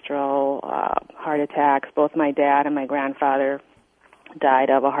cholesterol, heart attacks. Both my dad and my grandfather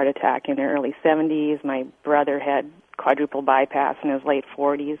died of a heart attack in their early 70s. My brother had quadruple bypass in his late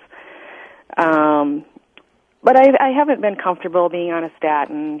 40s. But I haven't been comfortable being on a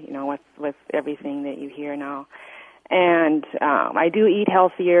statin, with everything that you hear now. And I do eat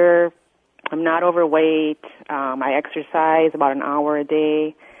healthier. I'm not overweight. I exercise about an hour a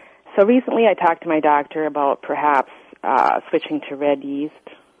day. So recently I talked to my doctor about perhaps switching to red yeast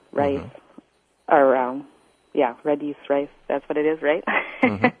rice, or red yeast rice. That's what it is, right?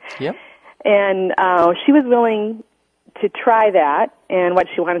 Mm-hmm. Yep. And she was willing to try that, and what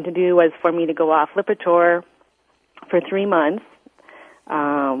she wanted to do was for me to go off Lipitor for 3 months,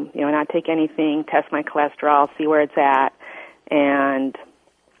 not take anything, test my cholesterol, see where it's at, and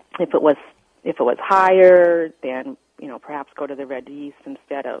if it was higher, then perhaps go to the red yeast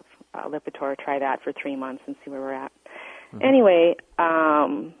instead of Lipitor, try that for 3 months and see where we're at. Mm-hmm. Anyway,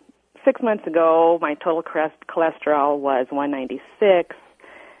 6 months ago, my total cholesterol was 196.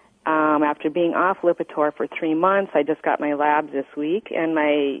 After being off Lipitor for 3 months, I just got my labs this week, and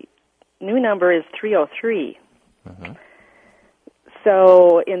my new number is 303. Mm-hmm.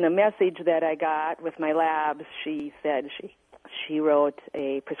 So in the message that I got with my labs, she said she wrote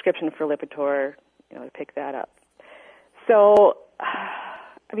a prescription for Lipitor, to pick that up. So,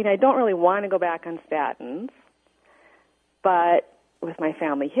 I don't really want to go back on statins, but with my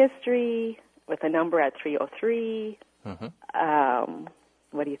family history, with a number at 303,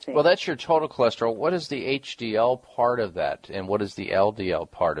 what do you think? Well, that's your total cholesterol. What is the HDL part of that, and what is the LDL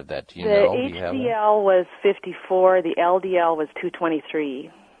part of that? Do you know? The HDL was 54. The LDL was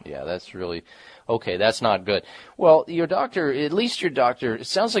 223. Yeah, that's really, okay, that's not good. Well, your doctor, it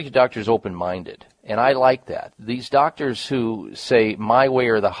sounds like your doctor's open-minded, and I like that. These doctors who say my way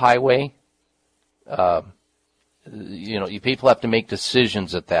or the highway, people have to make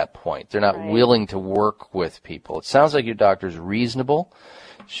decisions at that point. They're not willing to work with people. It sounds like your doctor's reasonable,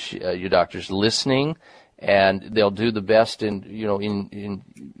 your doctor's listening, and they'll do the best on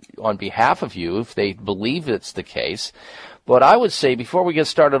behalf of you if they believe it's the case. But I would say before we get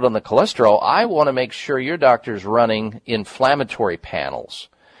started on the cholesterol, I want to make sure your doctor's running inflammatory panels.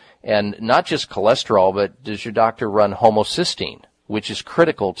 And not just cholesterol, but does your doctor run homocysteine, which is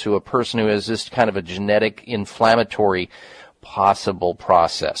critical to a person who has this kind of a genetic inflammatory possible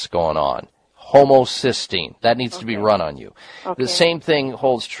process going on. homocysteine. That needs to be run on you. Okay. The same thing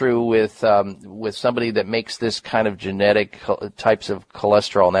holds true with somebody that makes this kind of genetic types of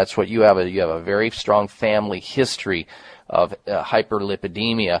cholesterol, and that's what you have. You have a very strong family history of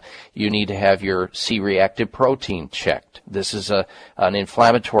hyperlipidemia. You need to have your C-reactive protein checked. This is an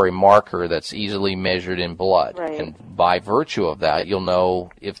inflammatory marker that's easily measured in blood. Right. And by virtue of that, you'll know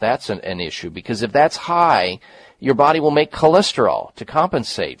if that's an issue. Because if that's high, your body will make cholesterol to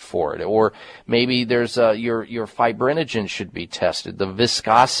compensate for it. Or maybe there's your fibrinogen should be tested, the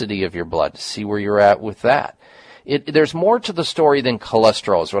viscosity of your blood, to see where you're at with that. There's more to the story than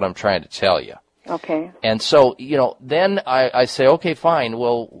cholesterol is what I'm trying to tell you. Okay. And so, then I say, okay, fine.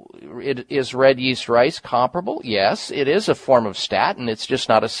 Well, is red yeast rice comparable? Yes, it is a form of statin. It's just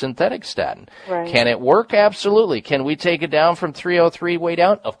not a synthetic statin. Right. Can it work? Absolutely. Can we take it down from 303 way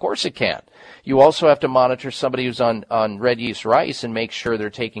down? Of course it can. You also have to monitor somebody who's on red yeast rice and make sure they're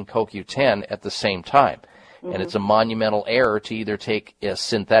taking CoQ10 at the same time. Mm-hmm. And it's a monumental error to either take a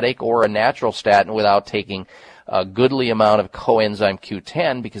synthetic or a natural statin without taking a goodly amount of coenzyme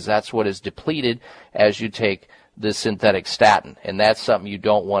Q10, because that's what is depleted as you take the synthetic statin. And that's something you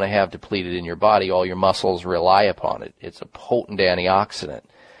don't want to have depleted in your body. All your muscles rely upon it. It's a potent antioxidant.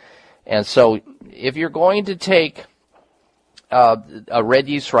 And so if you're going to take a red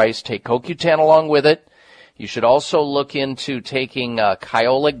yeast rice, take CoQ10 along with it. You should also look into taking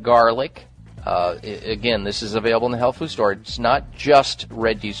Kyolic garlic. Again, this is available in the health food store. It's not just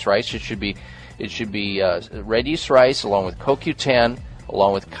red yeast rice. It should be red yeast rice along with CoQ10,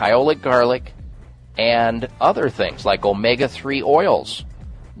 along with Kyolic garlic, and other things like omega-3 oils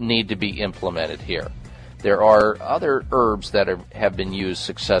need to be implemented here. There are other herbs that have been used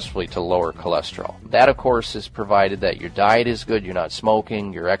successfully to lower cholesterol. That, of course, is provided that your diet is good, you're not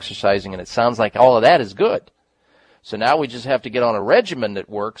smoking, you're exercising, and it sounds like all of that is good. So now we just have to get on a regimen that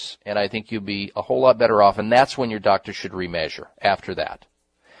works, and I think you'll be a whole lot better off, and that's when your doctor should remeasure after that.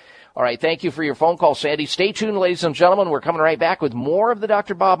 All right, thank you for your phone call, Sandy. Stay tuned, ladies and gentlemen. We're coming right back with more of the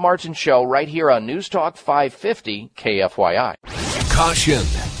Dr. Bob Martin Show right here on News Talk 550 KFYI. Caution.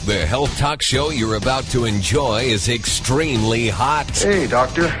 The health talk show you're about to enjoy is extremely hot. Hey,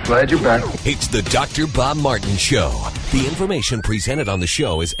 doctor. Glad you're back. It's the Dr. Bob Martin Show. The information presented on the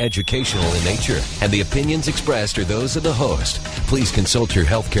show is educational in nature, and the opinions expressed are those of the host. Please consult your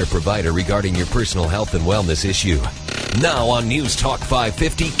healthcare provider regarding your personal health and wellness issue. Now on News Talk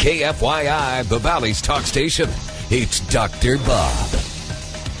 550 KFYI, the Valley's talk station, it's Dr. Bob.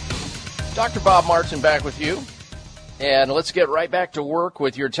 Dr. Bob Martin back with you. And let's get right back to work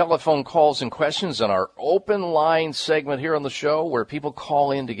with your telephone calls and questions on our open line segment here on the show, where people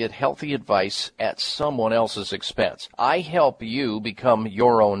call in to get healthy advice at someone else's expense. I help you become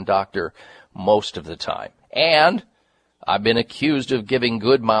your own doctor most of the time. And I've been accused of giving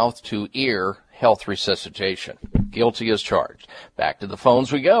good mouth to ear health resuscitation. Guilty as charged. Back to the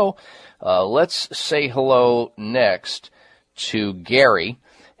phones we go. Let's say hello next to Gary.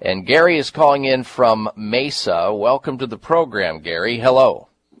 And Gary is calling in from Mesa. Welcome to the program, Gary. Hello.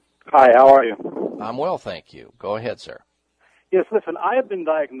 Hi, how are you? I'm well, thank you. Go ahead, sir. Yes, listen, I have been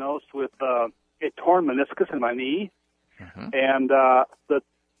diagnosed with a torn meniscus in my knee, and the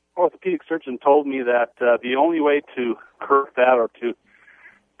orthopedic surgeon told me that the only way to correct that or to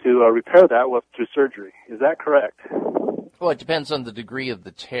repair that was through surgery. Is that correct? Well, it depends on the degree of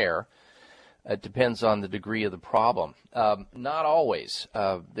the tear. It depends on the degree of the problem. Not always.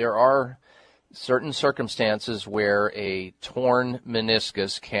 There are certain circumstances where a torn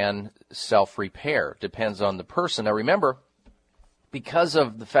meniscus can self-repair. Depends on the person. Now remember, because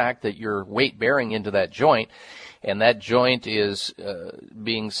of the fact that you're weight-bearing into that joint, and that joint is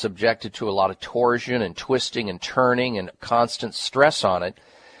being subjected to a lot of torsion and twisting and turning and constant stress on it,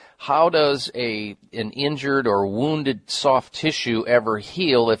 how does an injured or wounded soft tissue ever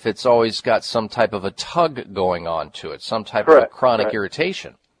heal if it's always got some type of a tug going on to it, some type of chronic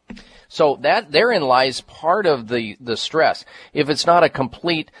irritation? So that therein lies part of the stress. If it's not a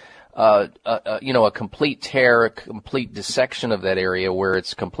complete, a complete tear, a complete dissection of that area where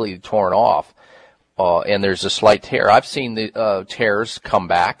it's completely torn off, and there's a slight tear. I've seen the tears come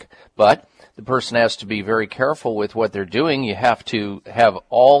back, but the person has to be very careful with what they're doing. You have to have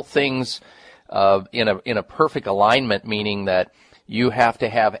all things in a perfect alignment, meaning that you have to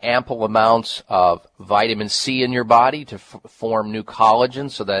have ample amounts of vitamin C in your body to form new collagen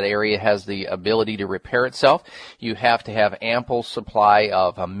so that area has the ability to repair itself. You have to have ample supply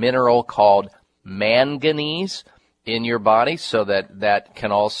of a mineral called manganese in your body so that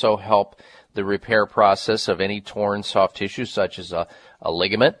can also help the repair process of any torn soft tissue such as a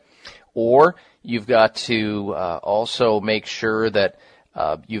ligament. Or you've got to also make sure that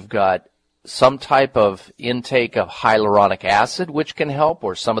you've got some type of intake of hyaluronic acid, which can help,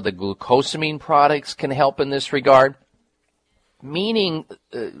 or some of the glucosamine products can help in this regard. Meaning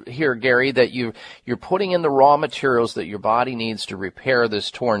here, Gary, that you're putting in the raw materials that your body needs to repair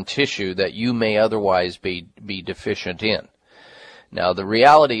this torn tissue that you may otherwise be deficient in. Now, the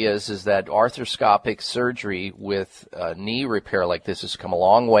reality is that arthroscopic surgery with knee repair like this has come a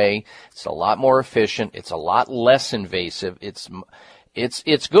long way. It's a lot more efficient. It's a lot less invasive.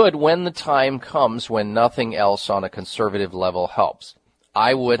 It's good when the time comes when nothing else on a conservative level helps.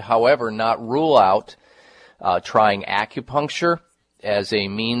 I would, however, not rule out trying acupuncture as a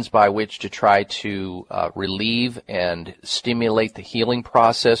means by which to try to relieve and stimulate the healing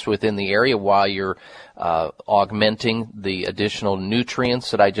process within the area while you're augmenting the additional nutrients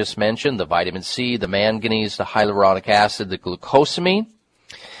that I just mentioned, the vitamin C, the manganese, the hyaluronic acid, the glucosamine.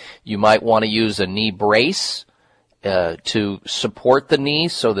 You might want to use a knee brace to support the knee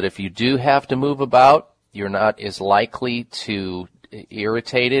so that if you do have to move about, you're not as likely to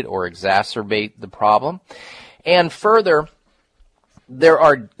irritate it or exacerbate the problem. And further, there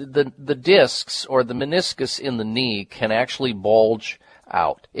are the discs or the meniscus in the knee can actually bulge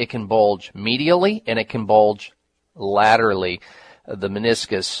out. It can bulge medially and it can bulge laterally, the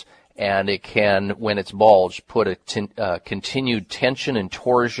meniscus, and it can, when it's bulged, put a continued tension and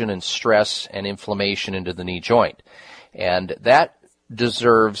torsion and stress and inflammation into the knee joint. And that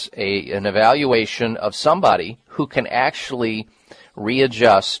deserves an evaluation of somebody who can actually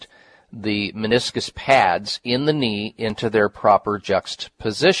readjust the meniscus pads in the knee into their proper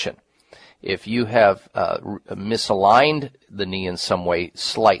juxtaposition. If you have misaligned the knee in some way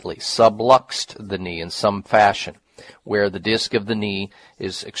slightly, subluxed the knee in some fashion, where the disc of the knee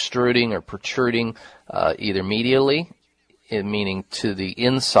is extruding or protruding either medially, meaning to the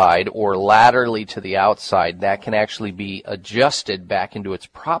inside, or laterally to the outside, that can actually be adjusted back into its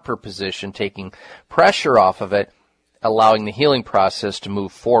proper position, taking pressure off of it, allowing the healing process to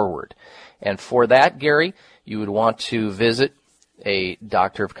move forward. And for that, Gary, you would want to visit a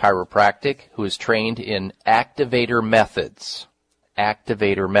doctor of chiropractic who is trained in activator methods.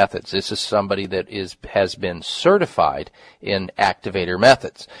 Activator methods. This is somebody that has been certified in activator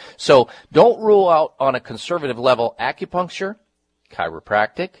methods. So don't rule out on a conservative level acupuncture,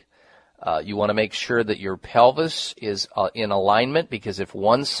 chiropractic. You want to make sure that your pelvis is in alignment, because if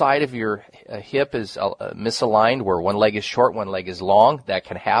one side of your hip is misaligned, where one leg is short, one leg is long, that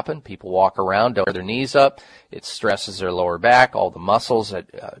can happen. People walk around, don't have their knees up. It stresses their lower back. All the muscles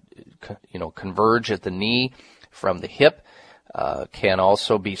that converge at the knee from the hip can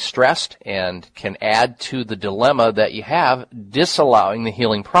also be stressed and can add to the dilemma that you have, disallowing the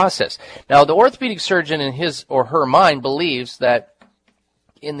healing process. Now, the orthopedic surgeon in his or her mind believes that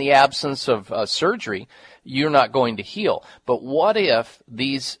in the absence of surgery, you're not going to heal. But what if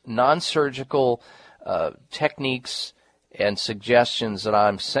these non-surgical techniques and suggestions that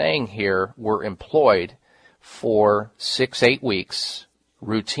I'm saying here were employed for 6-8 weeks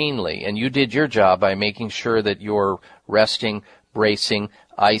routinely, and you did your job by making sure that you're resting, bracing,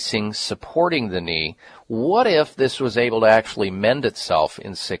 icing, supporting the knee? What if this was able to actually mend itself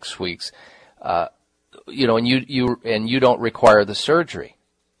in 6 weeks, and you don't require the surgery?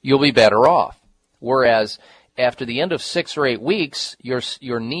 You'll be better off. Whereas after the end of 6 or 8 weeks,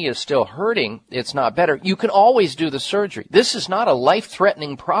 your knee is still hurting, it's not better, you can always do the surgery. This is not a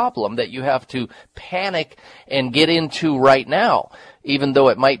life-threatening problem that you have to panic and get into right now, even though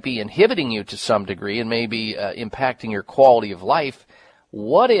it might be inhibiting you to some degree and maybe impacting your quality of life.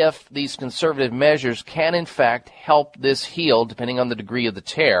 What if these conservative measures can, in fact, help this heal, depending on the degree of the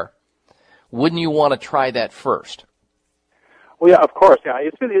tear? Wouldn't you want to try that first? Well, yeah, of course. Yeah,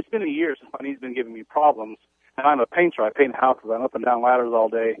 it's been a year since my knee's been giving me problems, and I'm a painter. I paint houses. I'm up and down ladders all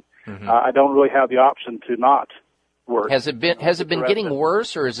day. Mm-hmm. I don't really have the option to not work. Has it been getting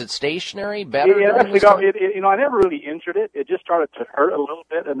worse, or is it stationary? Better? Yeah, I never really injured it. It just started to hurt a little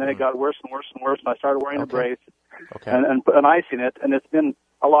bit, and then it got worse and worse and worse. And I started wearing a brace and icing it, and it's been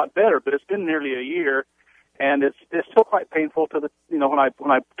a lot better. But it's been nearly a year, and it's still quite painful to the when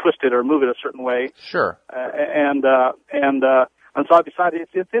I twist it or move it a certain way. Sure. And so I decided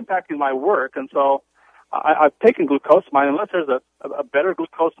it's impacting my work, and so I've taken glucosamine. Unless there's a better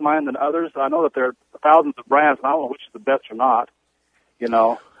glucosamine than others, I know that there are thousands of brands, and I don't know which is the best or not.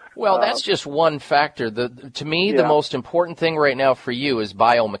 Well, that's just one factor. To me, the most important thing right now for you is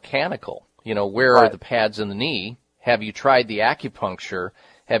biomechanical. Where are the pads in the knee? Have you tried the acupuncture?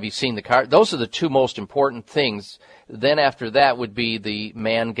 Have you seen the those are the two most important things Then after that would be the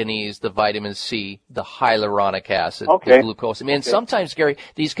manganese, the vitamin C, the hyaluronic acid, Okay. the glucose. I mean, sometimes, Gary,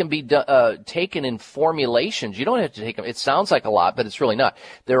 these can be taken in formulations. You don't have to take them. It sounds like a lot, but it's really not.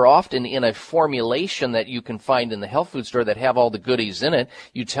 They're often in a formulation that you can find in the health food store that have all the goodies in it.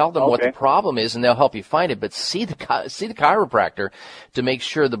 You tell them what the problem is, and they'll help you find it. But see the chiropractor to make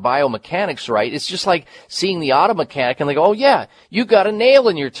sure the biomechanics are right. It's just like seeing the auto mechanic, and they go, oh, yeah, you got a nail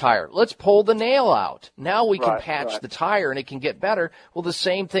in your tire. Let's pull the nail out. Now we can patch the tire and it can get better. Well, the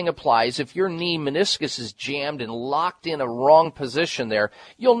same thing applies. If your knee meniscus is jammed and locked in a wrong position there,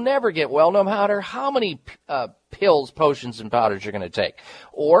 you'll never get well no matter how many pills, potions, and powders you're going to take.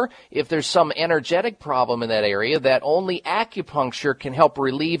 Or if there's some energetic problem in that area that only acupuncture can help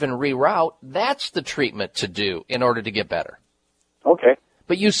relieve and reroute, that's the treatment to do in order to get better. Okay.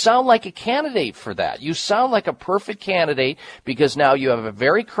 But you sound like a candidate for that. You sound like a perfect candidate because now you have a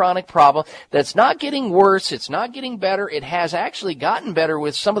very chronic problem that's not getting worse. It's not getting better. It has actually gotten better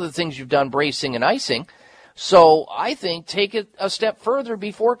with some of the things you've done, bracing and icing. So I think take it a step further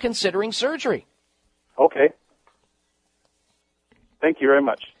before considering surgery. Okay. Thank you very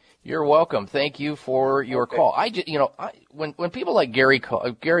much. You're welcome. Thank you for your call. When people like Gary call,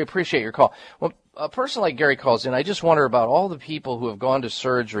 Gary, appreciate your call. When a person like Gary calls in, I just wonder about all the people who have gone to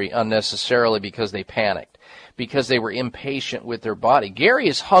surgery unnecessarily because they panicked, because they were impatient with their body. Gary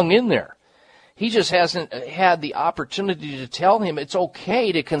has hung in there. He just hasn't had the opportunity to tell him it's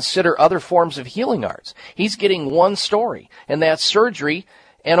okay to consider other forms of healing arts. He's getting one story, and that's surgery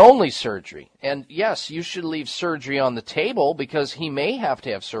and only surgery. And yes, you should leave surgery on the table because he may have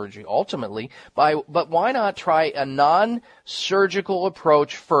to have surgery ultimately. But why not try a non-surgical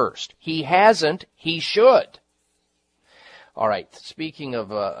approach first? He hasn't. He should. All right. Speaking of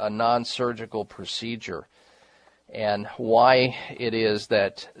a non-surgical procedure and why it is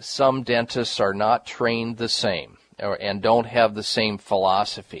that some dentists are not trained the same and don't have the same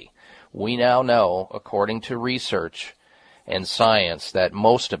philosophy, we now know, according to research and science, that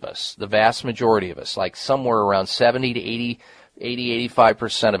most of us, the vast majority of us, like somewhere around 70 to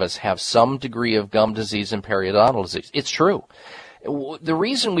 85% of us have some degree of gum disease and periodontal disease. It's true. The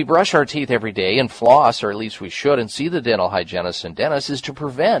reason we brush our teeth every day and floss, or at least we should, and see the dental hygienist and dentist is to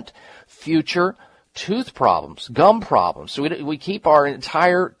prevent future tooth problems, gum problems. So we keep our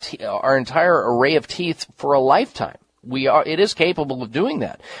entire array of teeth for a lifetime. It is capable of doing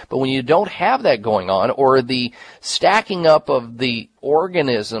that. But when you don't have that going on, or the stacking up of the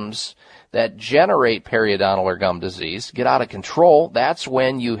organisms that generate periodontal or gum disease get out of control, that's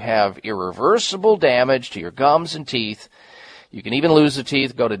when you have irreversible damage to your gums and teeth. You can even lose the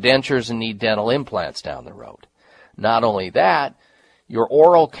teeth, go to dentures, and need dental implants down the road. Not only that, your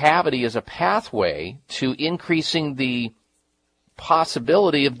oral cavity is a pathway to increasing the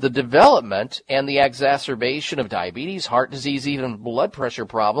possibility of the development and the exacerbation of diabetes, heart disease, even blood pressure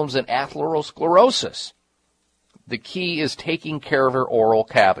problems, and atherosclerosis. The key is taking care of your oral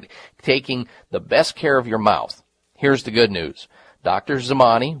cavity, taking the best care of your mouth. Here's the good news. Dr.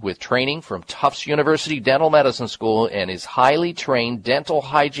 Zamani, with training from Tufts University Dental Medicine School and his highly trained dental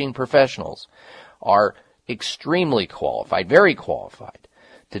hygiene professionals, are extremely qualified, very qualified,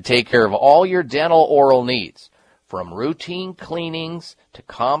 to take care of all your dental oral needs, from routine cleanings to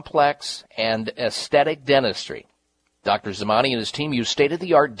complex and aesthetic dentistry. Dr. Zamani and his team use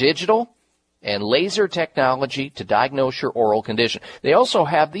state-of-the-art digital and laser technology to diagnose your oral condition. They also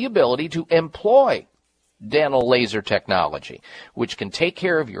have the ability to employ dental laser technology, which can take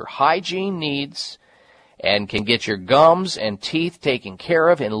care of your hygiene needs and can get your gums and teeth taken care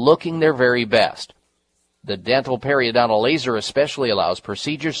of and looking their very best. The dental periodontal laser especially allows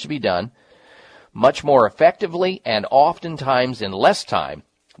procedures to be done much more effectively and oftentimes in less time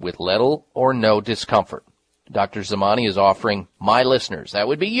with little or no discomfort. Dr. Zamani is offering my listeners, that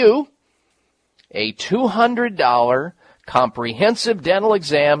would be you, a $200 comprehensive dental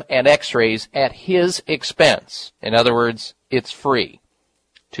exam and x-rays at his expense. In other words, it's free.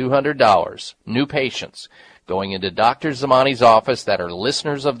 $200. New patients going into Dr. Zamani's office that are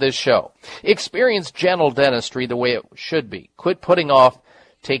listeners of this show. Experience gentle dentistry the way it should be. Quit putting off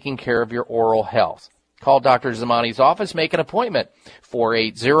taking care of your oral health. Call Dr. Zamani's office. Make an appointment.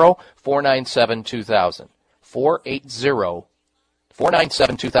 480-497-2000.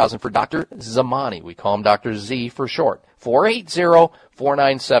 480-497-2000 for Dr. Zamani. We call him Dr. Z for short.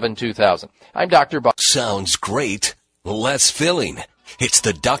 480-497-2000. I'm Dr. Bob. Sounds great. Less filling. It's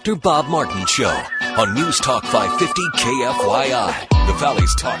the Dr. Bob Martin Show on News Talk 550 KFYI, the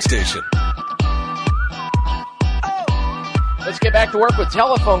Valley's talk station. Let's get back to work with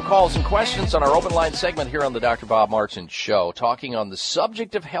telephone calls and questions on our open line segment here on the Dr. Bob Martin Show, talking on the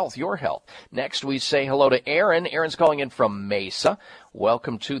subject of health, your health. Next, we say hello to Aaron. Aaron's calling in from Mesa.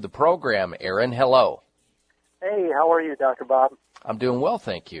 Welcome to the program, Aaron. Hello. Hey, how are you, Dr. Bob? I'm doing well,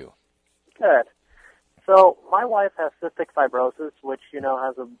 thank you. Good. So my wife has cystic fibrosis, which,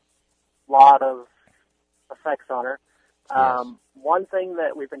 has a lot of effects on her. Yes. One thing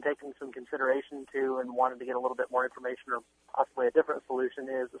that we've been taking some consideration to and wanted to get a little bit more information or possibly a different solution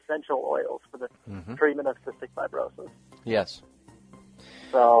is essential oils for the treatment of cystic fibrosis. Yes.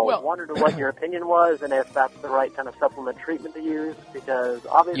 So I wondered what your opinion was and if that's the right kind of supplement treatment to use, because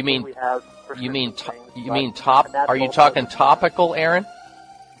obviously we have Are you talking topical, Aaron?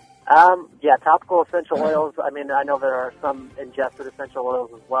 Yeah, topical essential oils. I mean, I know there are some ingested essential oils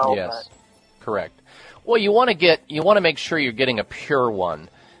as well. Yes, correct. Well, you want to make sure you're getting a pure one,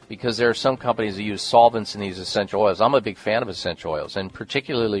 because there are some companies that use solvents in these essential oils. I'm a big fan of essential oils, and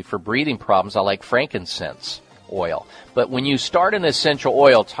particularly for breathing problems, I like frankincense oil. But when you start an essential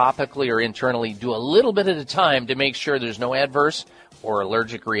oil topically or internally, do a little bit at a time to make sure there's no adverse or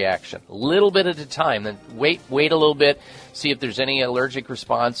allergic reaction. A little bit at a time. Then wait a little bit, see if there's any allergic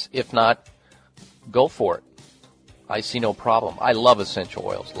response. If not, go for it. I see no problem. I love essential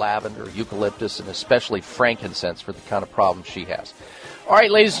oils, lavender, eucalyptus, and especially frankincense for the kind of problem she has. All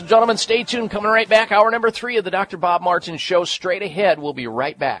right, ladies and gentlemen, stay tuned. Coming right back, hour number 3 of the Dr. Bob Martin Show. Straight ahead, we'll be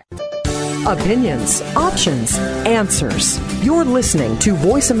right back. Opinions, options, answers. You're listening to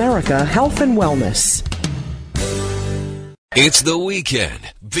Voice America Health and Wellness. It's the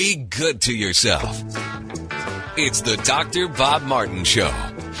weekend. Be good to yourself. It's the Dr. Bob Martin Show.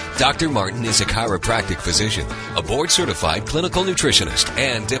 Dr. Martin is a chiropractic physician, a board-certified clinical nutritionist,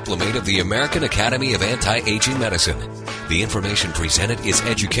 and diplomate of the American Academy of Anti-Aging Medicine. The information presented is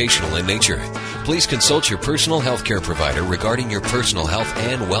educational in nature. Please consult your personal health care provider regarding your personal health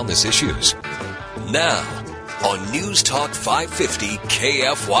and wellness issues. Now, on News Talk 550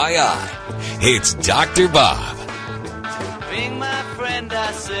 KFYI, it's Dr. Bob. Ring my friend,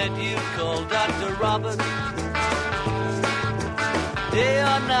 I said you called Dr. Robert. Day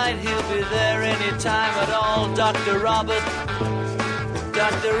or night, he'll be there anytime at all. Dr. Robert,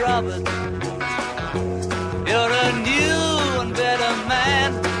 Dr. Robert. You're a new and better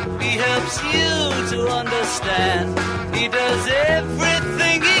man. He helps you to understand. He does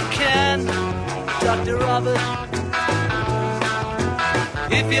everything he can. Dr. Robert.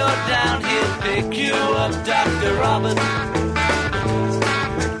 If you're down, he'll pick you up. Dr. Robert.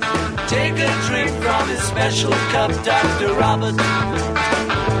 Take a drink from his special cup, Dr. Robert.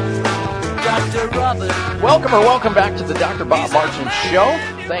 Dr. Robert. Welcome back to the Dr. Bob Martin Show.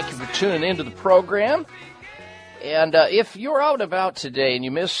 Thank you for tuning into the program. And if you're out and about today and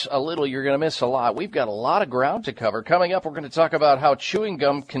you miss a little, you're going to miss a lot. We've got a lot of ground to cover. Coming up, we're going to talk about how chewing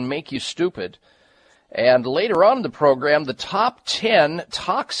gum can make you stupid. And later on in the program, the top 10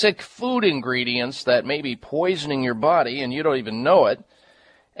 toxic food ingredients that may be poisoning your body and you don't even know it.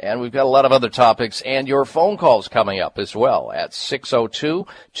 And we've got a lot of other topics and your phone calls coming up as well at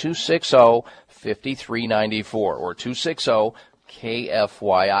 602-260-5394 or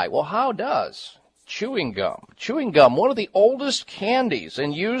 260-KFYI. Well, how does chewing gum, one of the oldest candies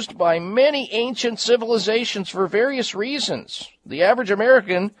and used by many ancient civilizations for various reasons. The average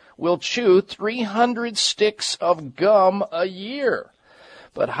American will chew 300 sticks of gum a year.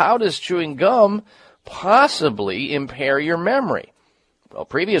 But how does chewing gum possibly impair your memory? Well,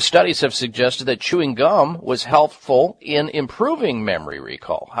 previous studies have suggested that chewing gum was helpful in improving memory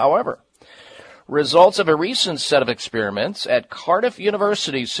recall. However, results of a recent set of experiments at Cardiff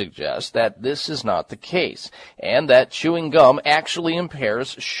University suggest that this is not the case, and that chewing gum actually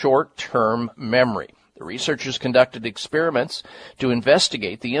impairs short-term memory. The researchers conducted experiments to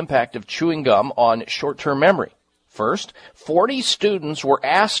investigate the impact of chewing gum on short-term memory. First, 40 students were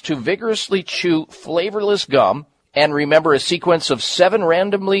asked to vigorously chew flavorless gum and remember a sequence of 7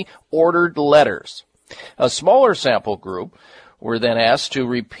 randomly ordered letters. A smaller sample group were then asked to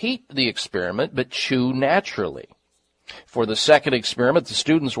repeat the experiment but chew naturally. For the second experiment, the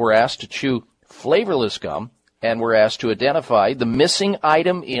students were asked to chew flavorless gum and were asked to identify the missing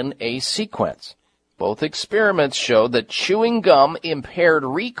item in a sequence. Both experiments showed that chewing gum impaired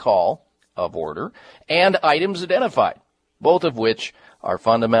recall of order and items identified, both of which are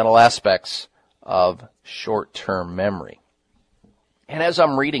fundamental aspects of short-term memory. And as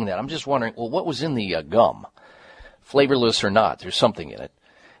I'm reading that, I'm just wondering, well, what was in the gum? Flavorless or not, there's something in it.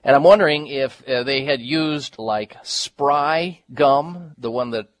 And I'm wondering if they had used like spry gum, the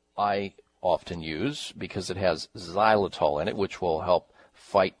one that I often use because it has xylitol in it, which will help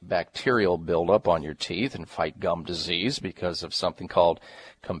fight bacterial buildup on your teeth and fight gum disease because of something called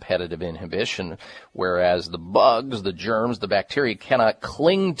competitive inhibition, whereas the bugs, the germs, the bacteria cannot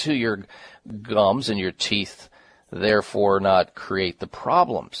cling to your gums and your teeth, therefore not create the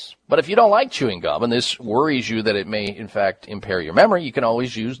problems. But if you don't like chewing gum and this worries you that it may, in fact, impair your memory, you can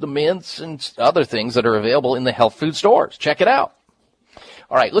always use the mints and other things that are available in the health food stores. Check it out.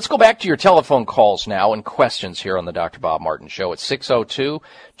 All right, let's go back to your telephone calls now and questions here on the Dr. Bob Martin Show at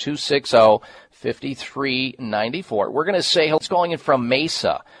 602-260-5394. We're going to say, who's calling in from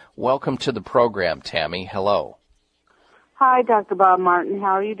Mesa. Welcome to the program, Tammy. Hello. Hi, Dr. Bob Martin.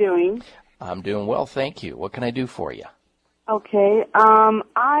 How are you doing? I'm doing well, thank you. What can I do for you? Okay.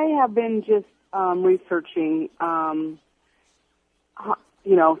 I have been just researching,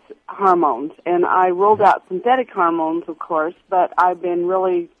 hormones, and I rolled out synthetic hormones, of course, but I've been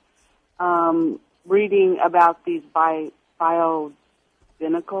really reading about these bioidentical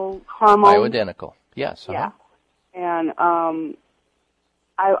hormones. Bioidentical, yes. Yeah. And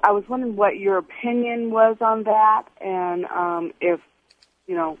I was wondering what your opinion was on that, and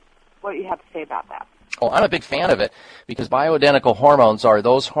what you have to say about that. Oh, I'm a big fan of it because bioidentical hormones are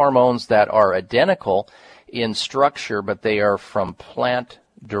those hormones that are identical in structure, but they are from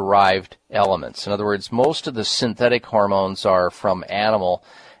plant-derived elements. In other words, most of the synthetic hormones are from animal,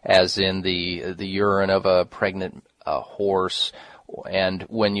 as in the urine of a pregnant horse. And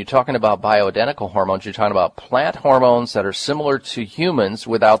when you're talking about bioidentical hormones, you're talking about plant hormones that are similar to humans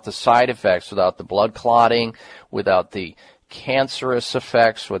without the side effects, without the blood clotting, without the cancerous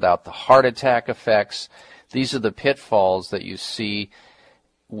effects, without the heart attack effects. These are the pitfalls that you see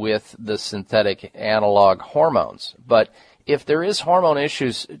with the synthetic analog hormones. But if there is hormone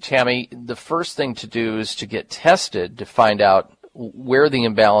issues, Tammy, the first thing to do is to get tested to find out where the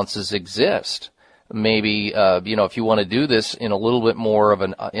imbalances exist. Maybe, if you want to do this in a little bit more of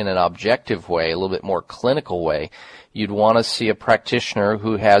in an objective way, a little bit more clinical way, you'd want to see a practitioner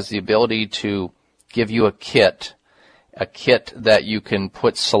who has the ability to give you a kit that you can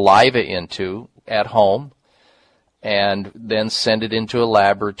put saliva into at home and then send it into a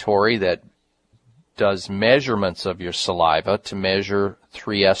laboratory that does measurements of your saliva to measure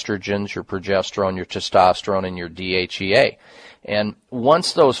 3 estrogens, your progesterone, your testosterone, and your DHEA. And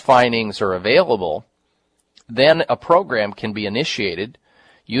once those findings are available, then a program can be initiated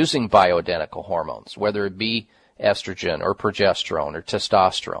using bioidentical hormones, whether it be estrogen or progesterone or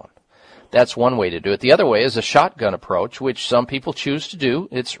testosterone. That's one way to do it. The other way is a shotgun approach, which some people choose to do.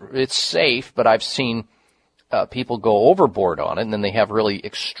 It's safe, but I've seen people go overboard on it, and then they have really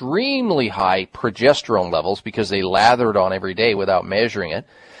extremely high progesterone levels because they lather it on every day without measuring it.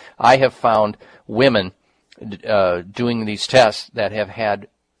 I have found women doing these tests that have had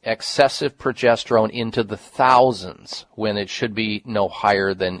excessive progesterone into the thousands when it should be no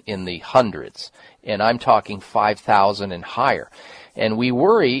higher than in the hundreds. And I'm talking 5,000 and higher. And we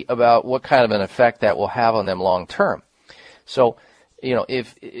worry about what kind of an effect that will have on them long term. So,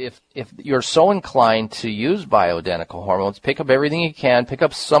 if you're so inclined to use bioidentical hormones, pick up everything you can, pick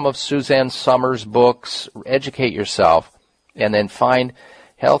up some of Suzanne Summers' books, educate yourself, and then find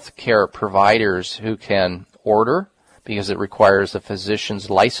healthcare providers who can order, because it requires a physician's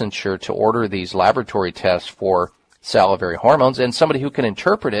licensure to order these laboratory tests for salivary hormones, and somebody who can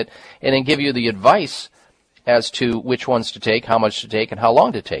interpret it and then give you the advice as to which ones to take, how much to take, and how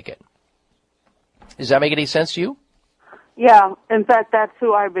long to take it. Does that make any sense to you? Yeah, in fact, that's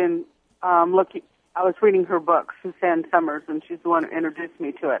who I've been looking. I was reading her book, Suzanne Summers, and she's the one who introduced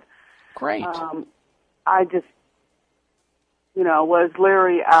me to it. Great. I just, was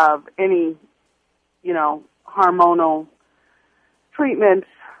leery of any, hormonal treatments,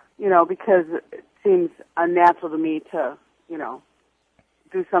 because it seems unnatural to me to,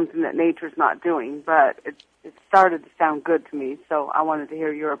 do something that nature's not doing. But it started to sound good to me, so I wanted to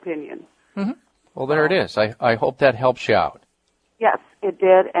hear your opinion. Mm-hmm. Well, there it is. I hope that helps you out. Yes, it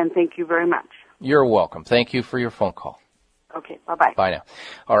did, and thank you very much. You're welcome. Thank you for your phone call. Okay, bye-bye. Bye now.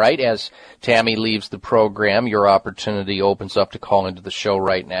 All right, as Tammy leaves the program, your opportunity opens up to call into the show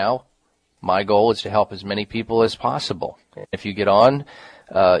right now. My goal is to help as many people as possible. If you get on,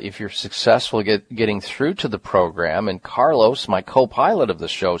 if you're successful getting through to the program, and Carlos, my co-pilot of the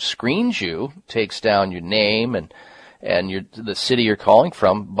show, screens you, takes down your name and the city you're calling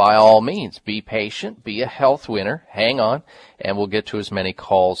from, by all means, be patient, be a health winner, hang on, and we'll get to as many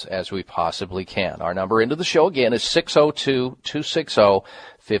calls as we possibly can. Our number into the show, again, is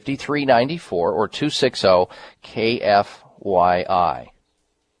 602-260-5394 or 260-KFYI.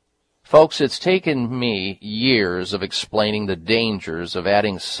 Folks, it's taken me years of explaining the dangers of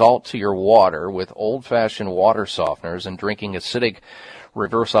adding salt to your water with old-fashioned water softeners and drinking acidic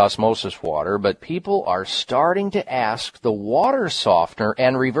reverse osmosis water, but people are starting to ask the water softener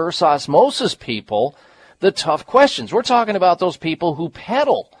and reverse osmosis people the tough questions. We're talking about those people who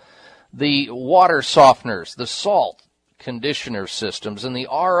peddle the water softeners, the salt conditioner systems, and the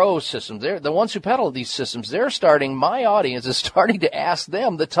RO systems. They're the ones who peddle these systems. My audience is starting to ask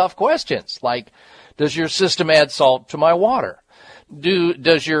them the tough questions, like, does your system add salt to my water?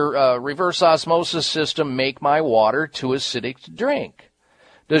 Does your reverse osmosis system make my water too acidic to drink?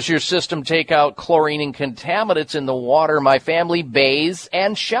 Does your system take out chlorine and contaminants in the water my family bathes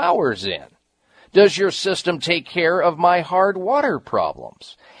and showers in? Does your system take care of my hard water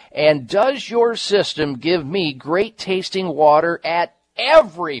problems? And does your system give me great tasting water at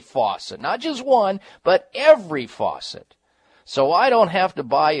every faucet? Not just one, but every faucet. So I don't have to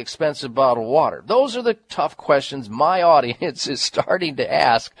buy expensive bottled water. Those are the tough questions my audience is starting to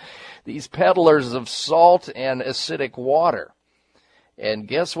ask these peddlers of salt and acidic water. And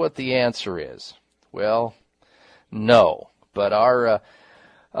guess what the answer is? Well, no. But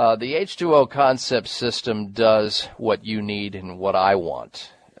the H2O Concept system does what you need and what I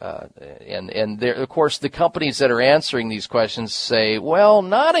want. And there, of course, the companies that are answering these questions say, well,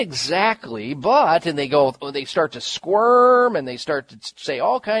 not exactly, but, and they start to squirm and they start to say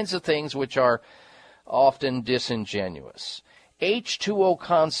all kinds of things which are often disingenuous. H2O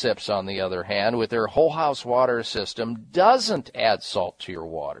Concepts, on the other hand, with their whole house water system, doesn't add salt to your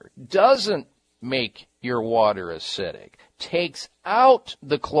water, doesn't make your water acidic, takes out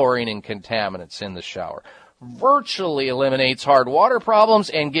the chlorine and contaminants in the shower, virtually eliminates hard water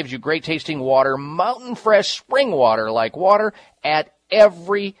problems, and gives you great tasting water, mountain fresh spring water like water at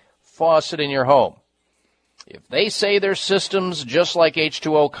every faucet in your home. If they say their system's just like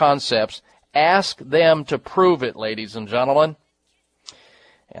H2O Concepts, ask them to prove it, ladies and gentlemen.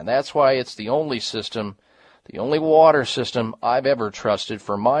 And that's why it's the only system, the only water system I've ever trusted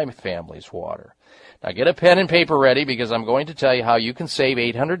for my family's water. Now get a pen and paper ready, because I'm going to tell you how you can save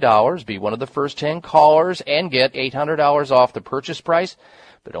 $800, be one of the first 10 callers, and get $800 off the purchase price,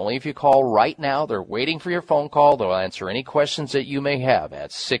 but only if you call right now. They're waiting for your phone call. They'll answer any questions that you may have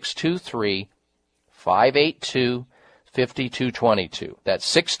at 623-582-5222.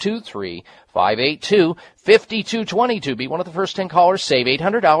 That's 623-582-5222. Be one of the first 10 callers. Save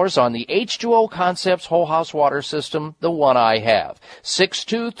 $800 on the H2O Concepts whole house water system, the one I have.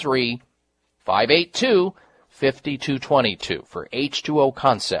 623-582-5222 for H2O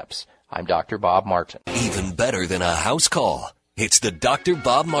Concepts. I'm Dr. Bob Martin. Even better than a house call. It's the Dr.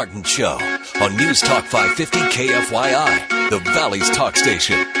 Bob Martin Show on News Talk 550 KFYI, the Valley's talk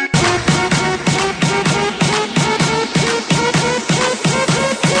station.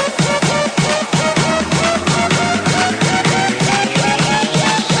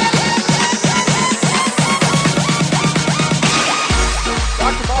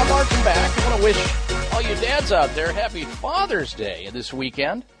 Dr. Bob Martin back. I want to wish all you dads out there happy Father's Day this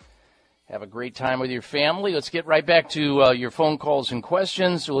weekend. Have a great time with your family. Let's get right back to your phone calls and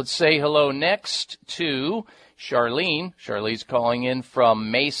questions. Let's say hello next to Charlene. Charlene's calling in from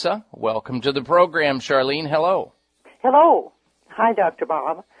Mesa. Welcome to the program, Charlene. Hello. Hello. Hi, Dr.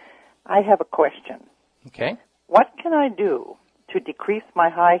 Bob. I have a question. Okay. What can I do to decrease my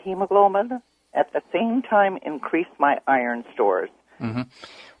high hemoglobin, at the same time increase my iron stores? Mm-hmm.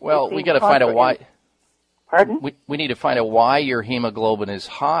 Well, we got to find out why. Pardon? We need to find out why your hemoglobin is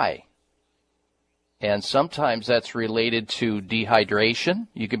high. And sometimes that's related to dehydration.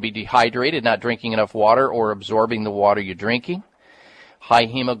 You can be dehydrated, not drinking enough water, or absorbing the water you're drinking. High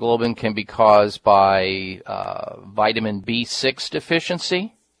hemoglobin can be caused by vitamin B6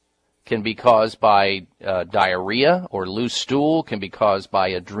 deficiency, can be caused by diarrhea or loose stool, can be caused by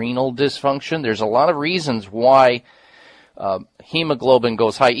adrenal dysfunction. There's a lot of reasons why hemoglobin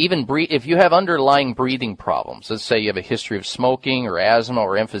goes high. Even if you have underlying breathing problems, let's say you have a history of smoking or asthma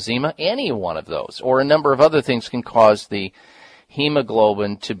or emphysema, any one of those, or a number of other things can cause the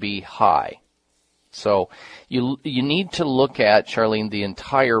hemoglobin to be high. So you need to look at, Charlene, the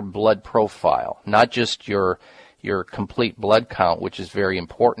entire blood profile, not just your complete blood count, which is very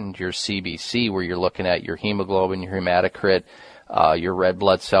important, your CBC, where you're looking at your hemoglobin, your hematocrit, your red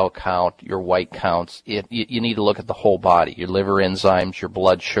blood cell count, your white counts. You need to look at the whole body, your liver enzymes, your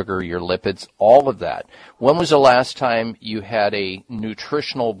blood sugar, your lipids, all of that. When was the last time you had a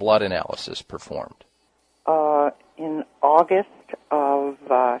nutritional blood analysis performed? In August of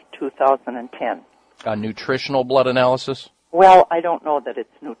 2010. A nutritional blood analysis? Well, I don't know that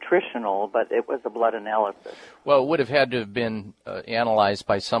it's nutritional, but it was a blood analysis. Well, it would have had to have been analyzed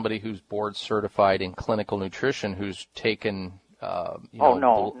by somebody who's board certified in clinical nutrition, who's taken... No.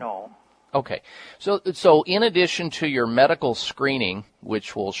 Okay. So in addition to your medical screening,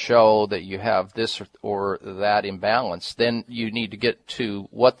 which will show that you have this or that imbalance, then you need to get to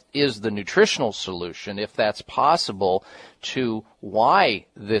what is the nutritional solution, if that's possible, to why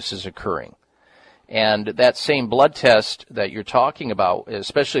this is occurring. And that same blood test that you're talking about,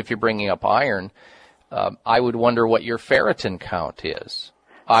 especially if you're bringing up iron, I would wonder what your ferritin count is.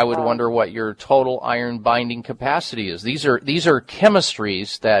 I would wonder what your total iron binding capacity is. These are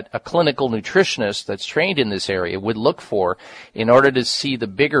chemistries that a clinical nutritionist that's trained in this area would look for in order to see the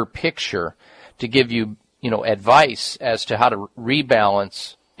bigger picture, to give you, advice as to how to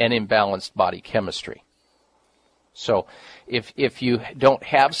rebalance an imbalanced body chemistry. So if you don't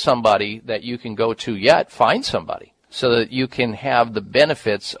have somebody that you can go to yet, find somebody so that you can have the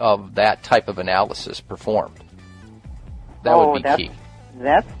benefits of that type of analysis performed. That would be key.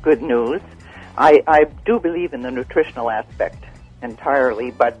 That's good news. I do believe in the nutritional aspect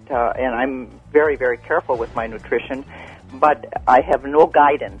entirely, but and I'm very, very careful with my nutrition, but I have no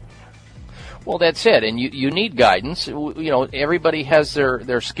guidance. Well, that's it, and you need guidance. Everybody has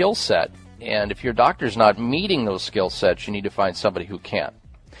their skill set, and if your doctor's not meeting those skill sets, you need to find somebody who can.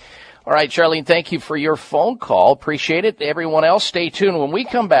 All right, Charlene, thank you for your phone call. Appreciate it. Everyone else, stay tuned. When we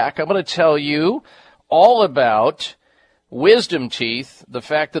come back, I'm going to tell you all about wisdom teeth, the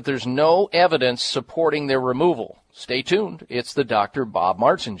fact that there's no evidence supporting their removal. Stay tuned. It's the Dr. Bob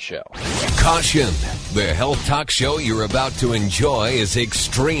Martin Show. Caution. The health talk show you're about to enjoy is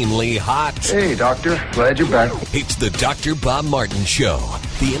extremely hot. Hey, doctor. Glad you're back. It's the Dr. Bob Martin Show.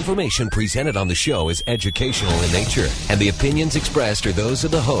 The information presented on the show is educational in nature, and the opinions expressed are those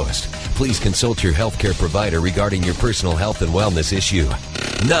of the host. Please consult your healthcare provider regarding your personal health and wellness issue.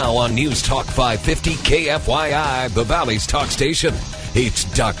 Now on News Talk 550 KFYI, the Valley's talk station, it's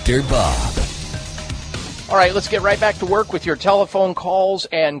Dr. Bob. All right, let's get right back to work with your telephone calls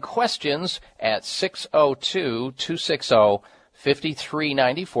and questions at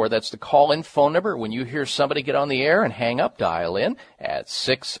 602-260-5394. That's the call-in phone number. When you hear somebody get on the air and hang up, dial in at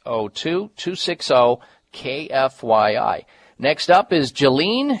 602-260-KFYI. Next up is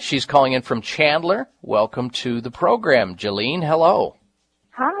Jolene. She's calling in from Chandler. Welcome to the program, Jolene. Hello.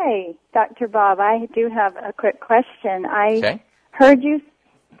 Hi, Dr. Bob. I do have a quick question. I heard you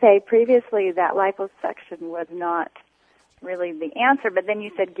say previously that liposuction was not really the answer, but then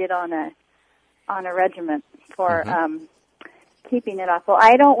you said get on a regimen for keeping it off. Well,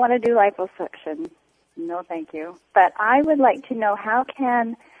 I don't want to do liposuction. No, thank you. But I would like to know, how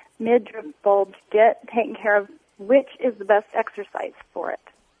can midriff bulge get taken care of? Which is the best exercise for it?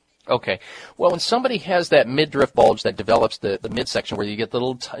 Okay. Well, when somebody has that midriff bulge that develops the midsection where you get the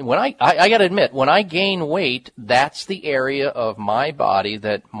little when I got to admit, when I gain weight, that's the area of my body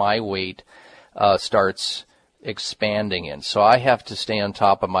that my weight starts expanding in. So I have to stay on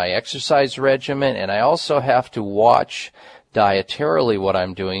top of my exercise regimen, and I also have to watch dietarily what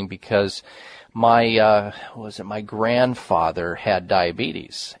I'm doing, because my grandfather had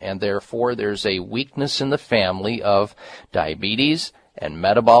diabetes, and therefore there's a weakness in the family of diabetes and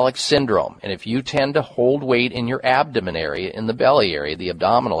metabolic syndrome. And if you tend to hold weight in your abdomen area, in the belly area, the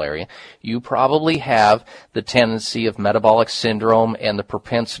abdominal area, you probably have the tendency of metabolic syndrome and the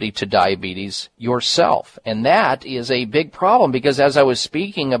propensity to diabetes yourself. And that is a big problem, because as I was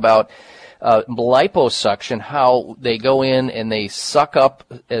speaking about liposuction, how they go in and they suck up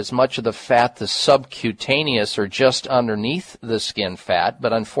as much of the fat, the subcutaneous or just underneath the skin fat.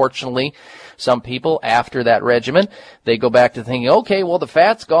 But unfortunately, some people, after that regimen, they go back to thinking, okay, well, the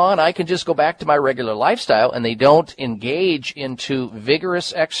fat's gone, I can just go back to my regular lifestyle, and they don't engage into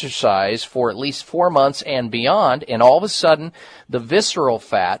vigorous exercise for at least 4 months and beyond, and all of a sudden, the visceral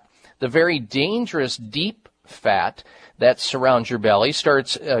fat, the very dangerous deep fat that surrounds your belly,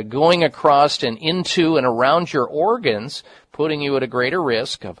 starts going across and into and around your organs, putting you at a greater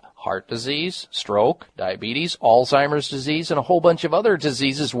risk of heart disease, stroke, diabetes, Alzheimer's disease, and a whole bunch of other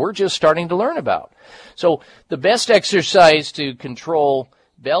diseases we're just starting to learn about. So the best exercise to control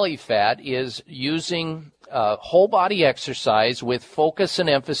belly fat is using whole body exercise with focus and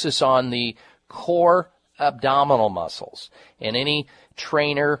emphasis on the core abdominal muscles. And any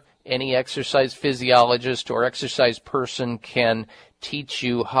trainer, any exercise physiologist or exercise person can teach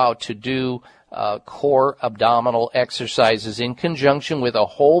you how to do core abdominal exercises in conjunction with a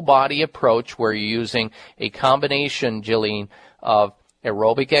whole body approach, where you're using a combination, Jillian, of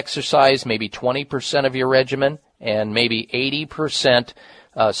aerobic exercise, maybe 20% of your regimen, and maybe 80%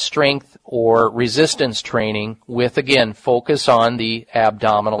 strength or resistance training with, again, focus on the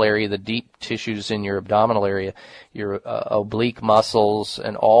abdominal area, the deep tissues in your abdominal area, your oblique muscles,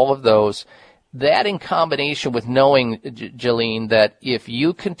 and all of those. that in combination with knowing, Jalene, that if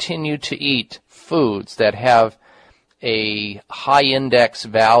you continue to eat foods that have a high index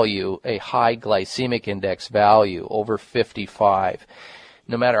value, a high glycemic index value over 55,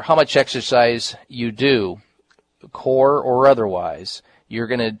 no matter how much exercise you do, core or otherwise, you're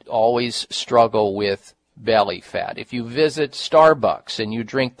going to always struggle with belly fat. If you visit Starbucks and you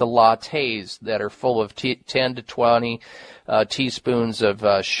drink the lattes that are full of 10 to 20 teaspoons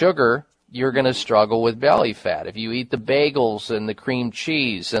of sugar, you're going to struggle with belly fat. If you eat the bagels and the cream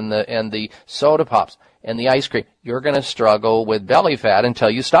cheese and the soda pops and the ice cream, you're going to struggle with belly fat until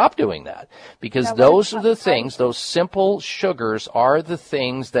you stop doing that. Because those are the things, those simple sugars are the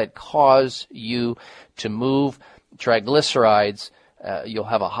things that cause you to move triglycerides. You'll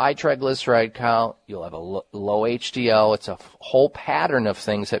have a high triglyceride count. You'll have a low HDL. It's a whole pattern of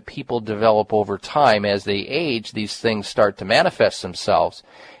things that people develop over time. As they age, these things start to manifest themselves.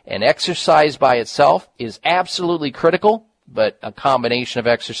 And exercise by itself is absolutely critical, but a combination of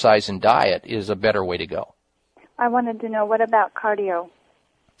exercise and diet is a better way to go. I wanted to know, what about cardio?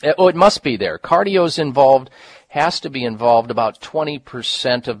 It must be there. Cardio's involved, has to be involved. About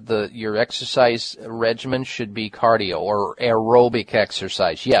 20% of your exercise regimen should be cardio or aerobic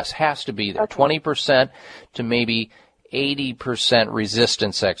exercise. Yes, has to be there. Okay. 20% to maybe 80%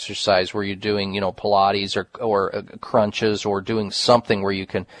 resistance exercise, where you're doing, Pilates or crunches, or doing something where you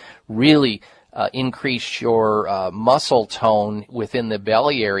can really increase your muscle tone within the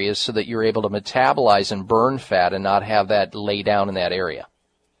belly areas so that you're able to metabolize and burn fat and not have that lay down in that area.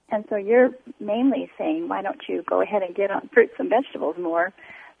 And so you're mainly saying, why don't you go ahead and get on fruits and vegetables more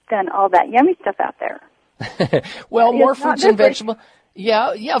than all that yummy stuff out there? Well, more fruits and vegetables.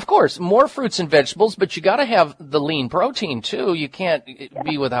 Yeah, of course. More fruits and vegetables, but you got to have the lean protein too. You can't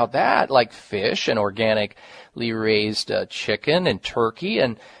be without that, like fish and organically raised chicken and turkey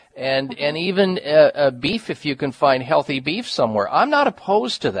and even beef, if you can find healthy beef somewhere. I'm not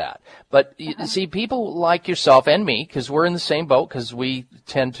opposed to that. But you see, people like yourself and me, because we're in the same boat, because we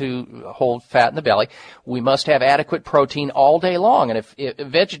tend to hold fat in the belly, we must have adequate protein all day long. And if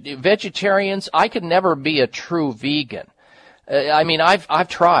vegetarians, I could never be a true vegan. I mean, I've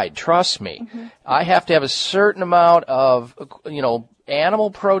tried, trust me. Mm-hmm. I have to have a certain amount of, animal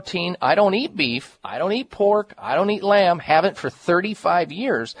protein. I don't eat beef. I don't eat pork. I don't eat lamb. Haven't for 35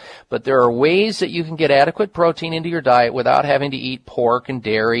 years. But there are ways that you can get adequate protein into your diet without having to eat pork and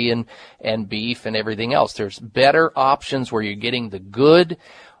dairy and beef and everything else. There's better options where you're getting the good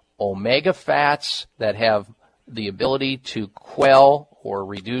omega fats that have the ability to quell or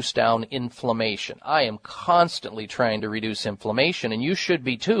reduce down inflammation. I am constantly trying to reduce inflammation, and you should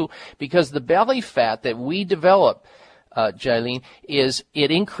be too, because the belly fat that we develop, Jailene,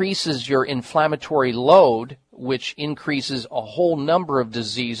 it increases your inflammatory load, which increases a whole number of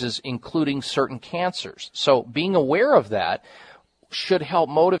diseases, including certain cancers. So being aware of that should help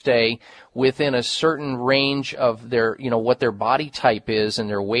motivate within a certain range of their, what their body type is and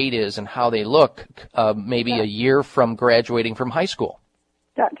their weight is and how they look, maybe a year from graduating from high school.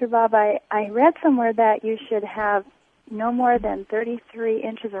 Dr. Bob, I read somewhere that you should have no more than 33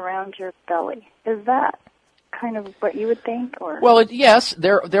 inches around your belly. Is that kind of what you would think? Or? Well, yes,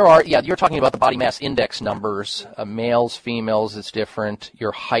 there are. Yeah, you're talking about the body mass index numbers. Males, females, it's different.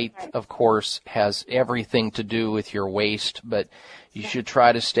 Your height, right, of course, has everything to do with your waist, but you should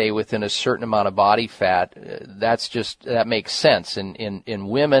try to stay within a certain amount of body fat. That makes sense. In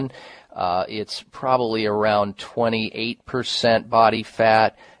women, it's probably around 28% body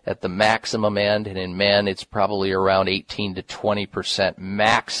fat at the maximum end, and in men, it's probably around 18 to 20%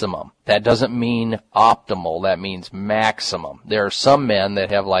 maximum. That doesn't mean optimal. That means maximum. There are some men that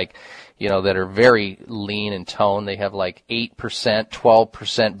have that are very lean and toned. They have 8%,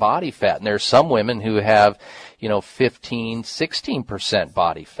 12% body fat. And there are some women who have, 15, 16%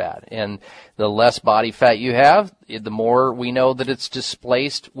 body fat. And the less body fat you have, the more we know that it's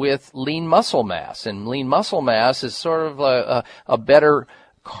displaced with lean muscle mass. And lean muscle mass is sort of a better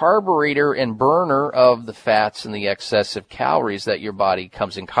carburetor and burner of the fats and the excessive calories that your body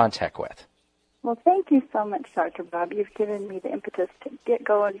comes in contact with. Well, thank you so much, Dr. Bob. You've given me the impetus to get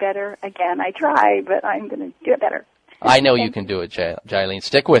going better. Again, I try, but I'm going to do it better. I know you can do it, Jailene.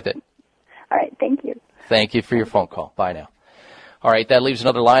 Stick with it. All right, thank you. Thank you for your phone call. Bye now. All right, that leaves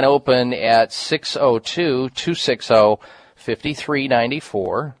another line open at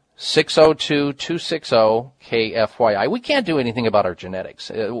 602-260-5394. 602-260-KFYI. We can't do anything about our genetics.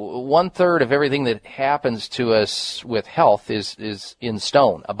 1/3 of everything that happens to us with health is in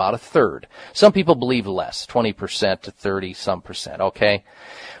stone, about 1/3. Some people believe less, 20% to 30-some%, okay?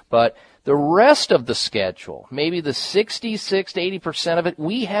 But The rest of the schedule, maybe the 66 to 80% of it,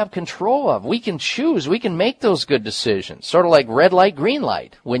 we have control of. We can choose. We can make those good decisions. Sort of like red light, green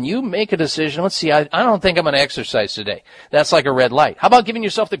light. When you make a decision, let's see, I don't think I'm going to exercise today. That's like a red light. How about giving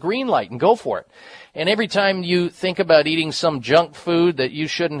yourself the green light and go for it? And every time you think about eating some junk food that you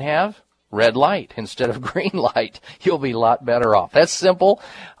shouldn't have, red light instead of green light. You'll be a lot better off. That's simple.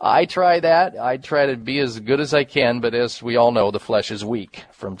 I try that. I try to be as good as I can, but as we all know, the flesh is weak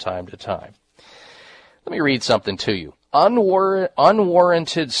from time to time. Let me read something to you.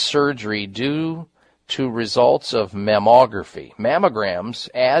 Unwarranted surgery due to results of mammography. Mammograms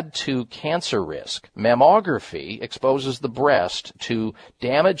add to cancer risk. Mammography exposes the breast to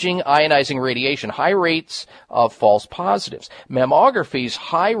damaging ionizing radiation, high rates of false positives. Mammography's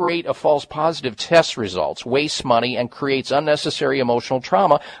high rate of false positive test results wastes money and creates unnecessary emotional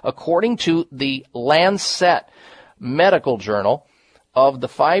trauma, according to the Lancet Medical Journal. Of the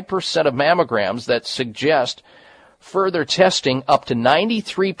 5% of mammograms that suggest further testing, up to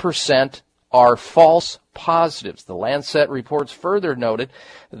 93% are false positives. The Lancet reports further noted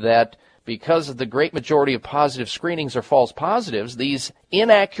that because of the great majority of positive screenings are false positives, these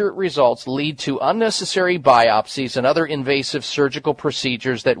inaccurate results lead to unnecessary biopsies and other invasive surgical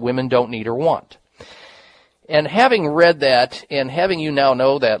procedures that women don't need or want. And having read that, and having you now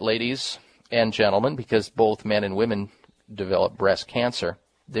know that, ladies and gentlemen, because both men and women develop breast cancer,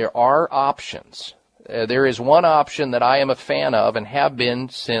 there are options. There is one option that I am a fan of and have been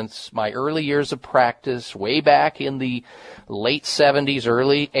since my early years of practice, way back in the late 70s,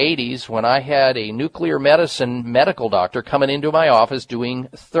 early 80s, when I had a nuclear medicine medical doctor coming into my office doing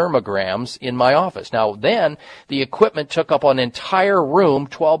thermograms in my office. Now, then, the equipment took up an entire room,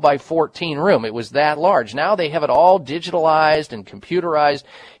 12 by 14 room. It was that large. Now they have it all digitalized and computerized.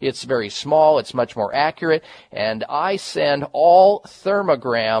 It's very small. It's much more accurate. And I send all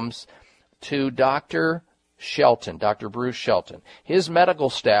thermograms to Dr. Shelton, Dr. Bruce Shelton. His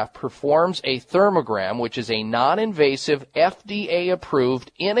medical staff performs a thermogram, which is a non-invasive,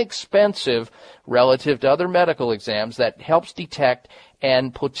 FDA-approved, inexpensive, relative to other medical exams, that helps detect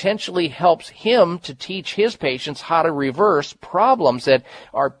and potentially helps him to teach his patients how to reverse problems that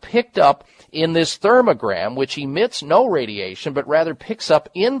are picked up in this thermogram, which emits no radiation, but rather picks up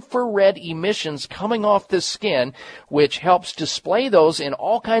infrared emissions coming off the skin, which helps display those in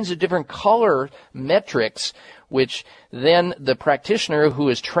all kinds of different color metrics, which then the practitioner who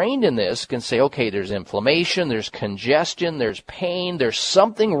is trained in this can say, okay, there's inflammation, there's congestion, there's pain, there's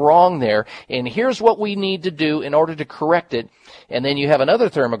something wrong there, and here's what we need to do in order to correct it. And then you have another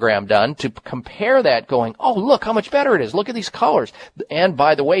thermogram done to compare that, going, oh, look how much better it is. Look at these colors. And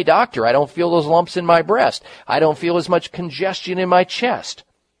by the way, doctor, I don't feel those lumps in my breast. I don't feel as much congestion in my chest.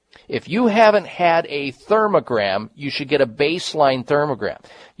 If you haven't had a thermogram, you should get a baseline thermogram.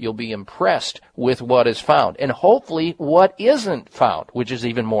 You'll be impressed with what is found, and hopefully what isn't found, which is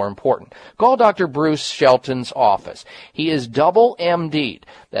even more important. Call Dr. Bruce Shelton's office. He is double MD'd.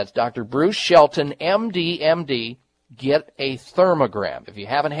 That's Dr. Bruce Shelton, MD. Get a thermogram. If you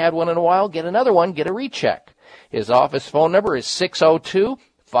haven't had one in a while, get another one. Get a recheck. His office phone number is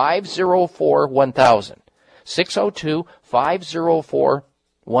 602-504-1000.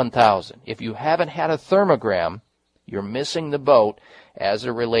 602-504-1000. If you haven't had a thermogram, you're missing the boat as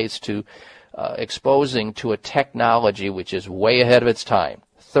it relates to exposing to a technology which is way ahead of its time.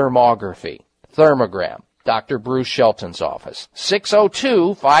 Thermography. Thermogram. Dr. Bruce Shelton's office.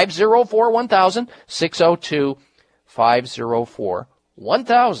 602-504-1000.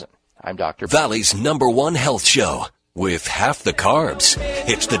 602-504-1000. I'm Dr. Valley's #1 health show with half the carbs.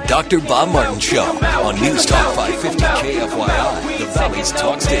 It's the Dr. Bob Martin Show on News Talk 550 KFYI, the Valley's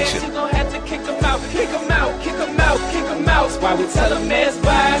talk station. Why we tell them there's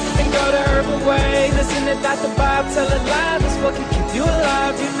bye and go the herbal way. Listen to Dr. Bob tell a lie. That's what can keep you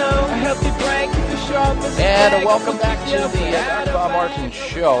alive, you know. A healthy brain, keep you sharp as a And welcome back to the Dr. Bob Martin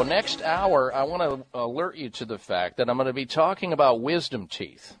Show. Next hour, I want to alert you to the fact that I'm going to be talking about wisdom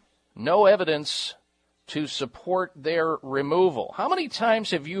teeth. No evidence to support their removal. How many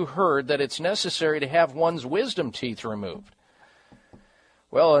times have you heard that it's necessary to have one's wisdom teeth removed?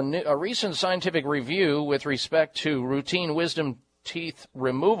 Well, a recent scientific review with respect to routine wisdom teeth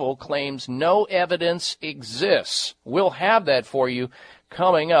removal claims no evidence exists. We'll have that for you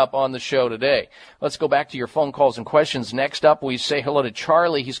coming up on the show today. Let's go back to your phone calls and questions. Next up, we say hello to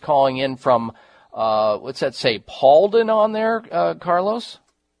Charlie. He's calling in from, what's that say, Paulden on there, Carlos?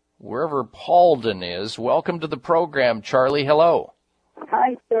 Wherever Paulden is. Welcome to the program, Charlie. Hello.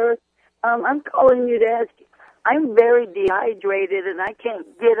 Hi, sir. I'm calling you to ask you. I'm very dehydrated and I can't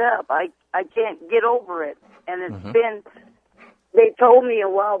get up. I can't get over it. And it's been they told me a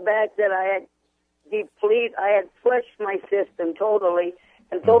while back that I had flushed my system totally,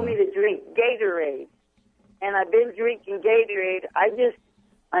 and told me to drink Gatorade. And I've been drinking Gatorade. I'm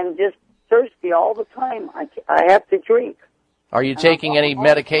just thirsty all the time. I have to drink. Are you taking any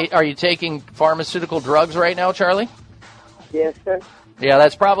medication? Are you taking pharmaceutical drugs right now, Charlie? Yes, sir. Yeah,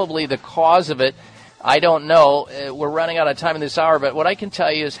 that's probably the cause of it. I don't know. We're running out of time in this hour, but what I can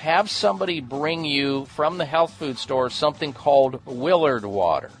tell you is have somebody bring you from the health food store something called Willard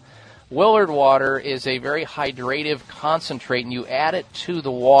water. Willard water is a very hydrative concentrate, and you add it to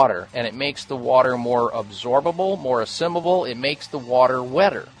the water, and it makes the water more absorbable, more assimilable. It makes the water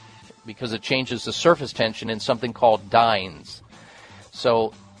wetter because it changes the surface tension in something called dynes.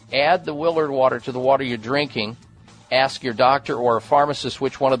 So add the Willard water to the water you're drinking. Ask your doctor or a pharmacist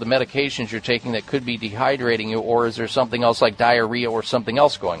which one of the medications you're taking that could be dehydrating you, or is there something else like diarrhea or something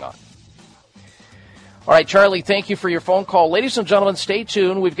else going on. All right, Charlie, thank you for your phone call. Ladies and gentlemen, stay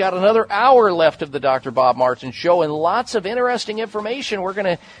tuned. We've got another hour left of the Dr. Bob Martin Show and lots of interesting information we're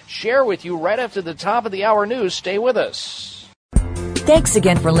going to share with you right after the top of the hour news. Stay with us. Thanks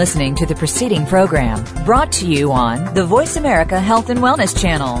again for listening to the preceding program, brought to you on the Voice America Health and Wellness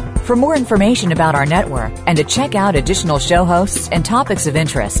Channel. For more information about our network and to check out additional show hosts and topics of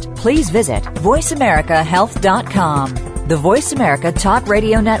interest, please visit voiceamericahealth.com. The Voice America Talk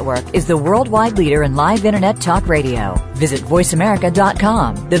Radio Network is the worldwide leader in live Internet talk radio. Visit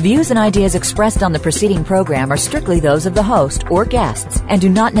voiceamerica.com. The views and ideas expressed on the preceding program are strictly those of the host or guests and do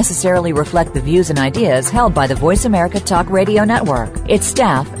not necessarily reflect the views and ideas held by the Voice America Talk Radio Network, its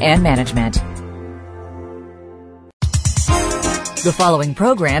staff, and management. The following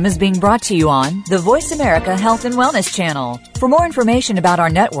program is being brought to you on the Voice America Health and Wellness Channel. For more information about our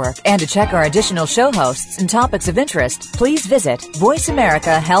network and to check our additional show hosts and topics of interest, please visit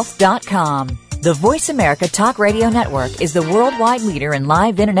voiceamericahealth.com. The Voice America Talk Radio Network is the worldwide leader in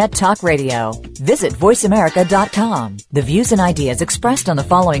live Internet talk radio. Visit voiceamerica.com. The views and ideas expressed on the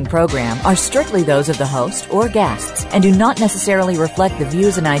following program are strictly those of the host or guests and do not necessarily reflect the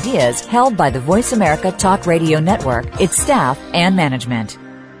views and ideas held by the Voice America Talk Radio Network, its staff, and management.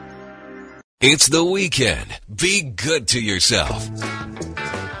 It's the weekend. Be good to yourself.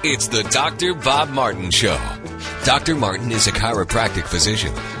 It's the Dr. Bob Martin Show. Dr. Martin is a chiropractic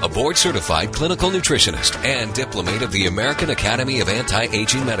physician, a board-certified clinical nutritionist, and diplomate of the American Academy of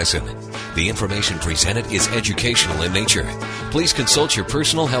Anti-Aging Medicine. The information presented is educational in nature. Please consult your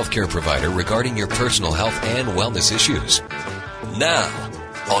personal health care provider regarding your personal health and wellness issues. Now,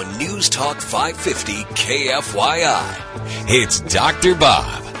 on News Talk 550 KFYI, it's Dr.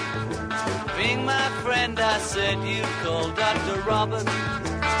 Bob. Being my friend, I said you'd call Dr. Robert.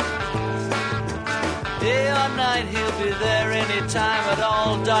 Day or night, he'll be there anytime at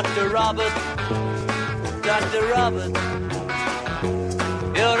all. Dr. Robert, Dr. Robert,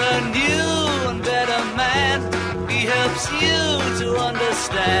 you're a new and better man. He helps you to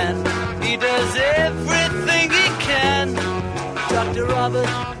understand. He does everything he can. Dr. Robert,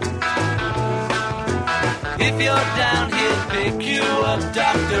 if you're down, he'll pick you up.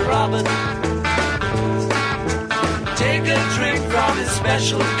 Dr. Robert, take a drink from his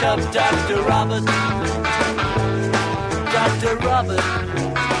special cup. Dr. Robert, Dr. Robert,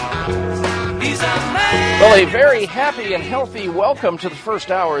 he's a man. Well, a very happy and healthy welcome to the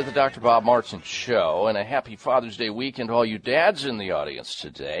first hour of the Dr. Bob Martin Show, and a happy Father's Day weekend to all you dads in the audience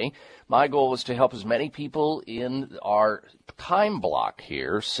today. My goal was to help as many people in our time block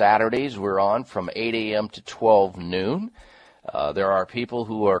here. Saturdays we're on from 8 a.m. to 12 noon. There are people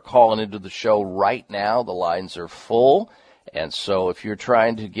who are calling into the show right now. The lines are full. And so if you're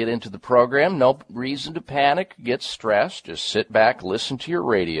trying to get into the program, no reason to panic, get stressed. Just sit back, listen to your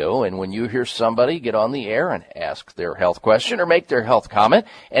radio, and when you hear somebody get on the air and ask their health question or make their health comment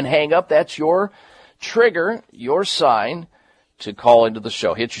and hang up, that's your trigger, your sign to call into the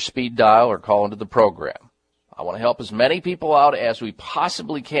show. Hit your speed dial or call into the program. I want to help as many people out as we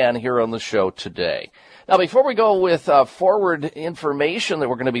possibly can here on the show today. Now, before we go with forward information that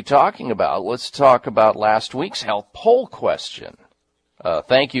we're going to be talking about, let's talk about last week's health poll question.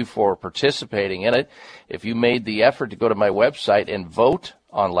 Thank you for participating in it. If you made the effort to go to my website and vote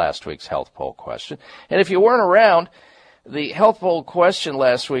on last week's health poll question, and if you weren't around, the health poll question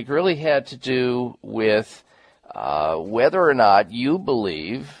last week really had to do with whether or not you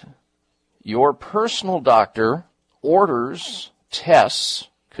believe your personal doctor orders tests,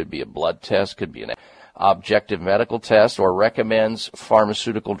 could be a blood test, could be an objective medical test, or recommends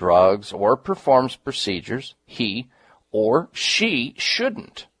pharmaceutical drugs or performs procedures he or she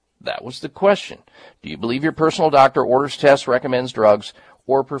shouldn't. That was the question. Do you believe your personal doctor orders tests, recommends drugs,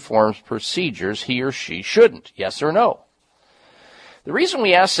 or performs procedures he or she shouldn't? Yes or no? The reason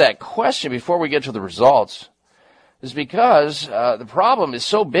we ask that question before we get to the results is because the problem is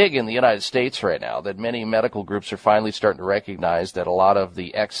so big in the United States right now that many medical groups are finally starting to recognize that a lot of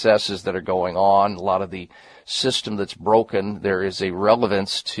the excesses that are going on, a lot of the system that's broken, there is a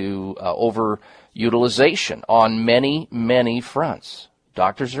relevance to overutilization on many, many fronts.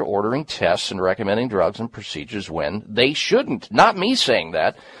 Doctors are ordering tests and recommending drugs and procedures when they shouldn't. Not me saying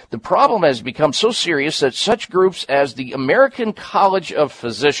that. The problem has become so serious that such groups as the American College of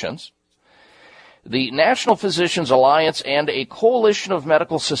Physicians, the National Physicians Alliance, and a coalition of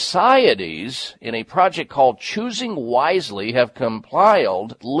medical societies in a project called Choosing Wisely have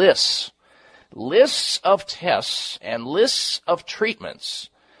compiled lists of tests and lists of treatments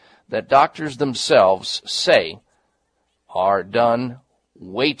that doctors themselves say are done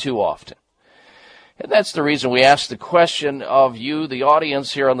way too often. And that's the reason we asked the question of you, the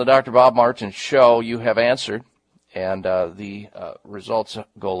audience here on the Dr. Bob Martin Show. You have answered, and the results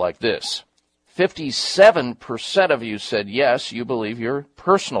go like this. 57% of you said yes, you believe your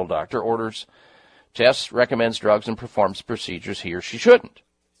personal doctor orders tests, recommends drugs, and performs procedures he or she shouldn't.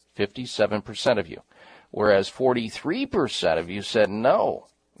 57% of you. Whereas 43% of you said no,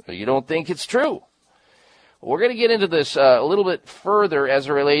 you don't think it's true. We're going to get into this a little bit further as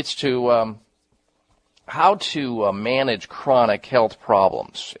it relates to how to manage chronic health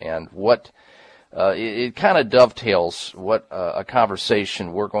problems and what it kind of dovetails what a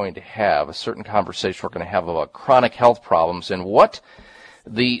conversation we're going to have, a certain conversation we're going to have about chronic health problems and what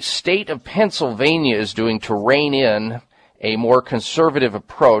the state of Pennsylvania is doing to rein in a more conservative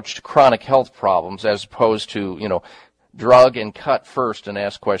approach to chronic health problems as opposed to, drug and cut first and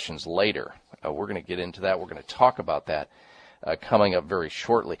ask questions later. We're going to get into that. We're going to talk about that coming up very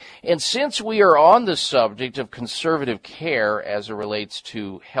shortly. And since we are on the subject of conservative care as it relates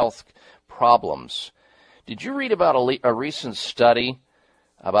to health problems, did you read about a recent study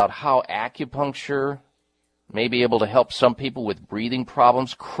about how acupuncture may be able to help some people with breathing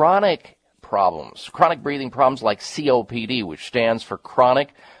problems, chronic breathing problems like COPD, which stands for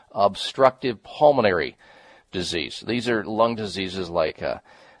chronic obstructive pulmonary disease. These are lung diseases like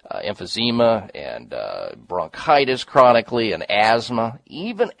emphysema and bronchitis chronically and asthma.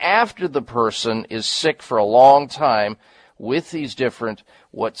 Even after the person is sick for a long time with these different,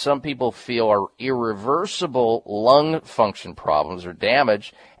 what some people feel are irreversible lung function problems or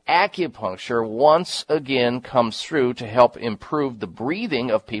damage, acupuncture once again comes through to help improve the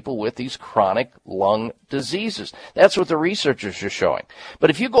breathing of people with these chronic lung diseases. That's what the researchers are showing. But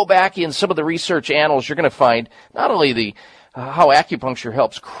if you go back in some of the research annals, you're going to find not only how acupuncture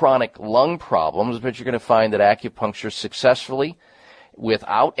helps chronic lung problems, but you're going to find that acupuncture successfully,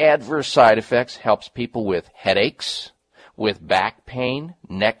 without adverse side effects, helps people with headaches, with back pain,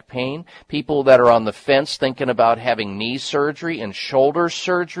 neck pain. People that are on the fence thinking about having knee surgery and shoulder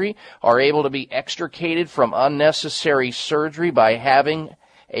surgery are able to be extricated from unnecessary surgery by having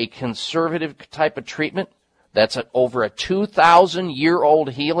a conservative type of treatment. That's over a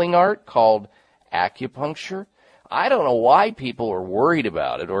 2,000-year-old healing art called acupuncture. I don't know why people are worried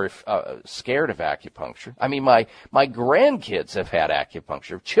about it or scared of acupuncture. I mean, my grandkids have had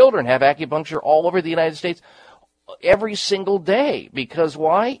acupuncture. Children have acupuncture all over the United States every single day. Because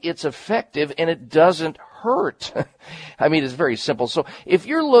why? It's effective and it doesn't hurt. I mean, it's very simple. So if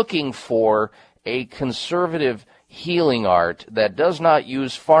you're looking for a conservative healing art that does not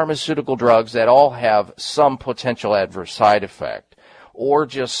use pharmaceutical drugs that all have some potential adverse side effect, or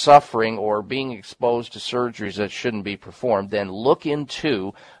just suffering or being exposed to surgeries that shouldn't be performed, then look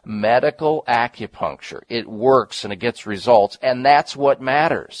into medical acupuncture. It works and it gets results, and that's what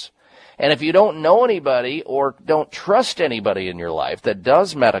matters. And if you don't know anybody or don't trust anybody in your life that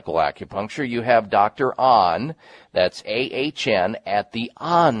does medical acupuncture, you have Dr. Ahn, that's A-H-N, at the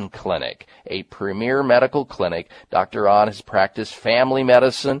Ahn Clinic, a premier medical clinic. Dr. Ahn has practiced family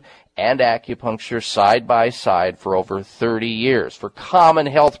medicine and acupuncture side by side for over 30 years for common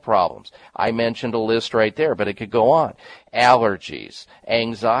health problems. I mentioned a list right there, but it could go on. Allergies,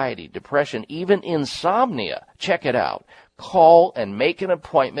 anxiety, depression, even insomnia. Check it out. Call and make an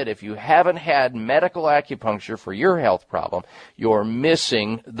appointment. If you haven't had medical acupuncture for your health problem, you're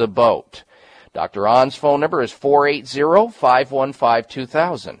missing the boat. Dr. Ahn's phone number is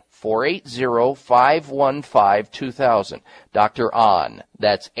 480-515-2000. 480-515-2000. Dr. Ahn,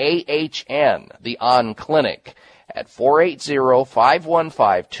 that's A-H-N, the Ahn Clinic, at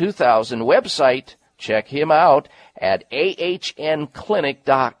 480-515-2000. Website, check him out at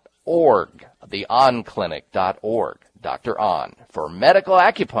ahnclinic.org, theahnclinic.org. Dr. Ahn, for medical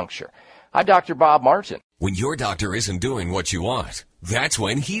acupuncture. I'm Dr. Bob Martin. When your doctor isn't doing what you want, That's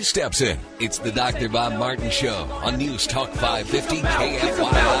when he steps in. It's the Dr. Bob Martin Show on News Talk 550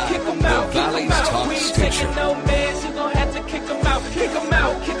 KFYI, the Valley's talk station. No meds, you gon' have to kick them out, kick them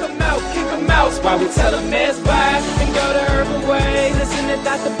out, kick them out, kick them out. While we tell them meds bye and go the herb away. Listen to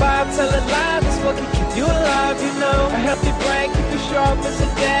Dr. Bob tell it live. It's what can keep you alive, you know. A healthy brain, keep you sharp as a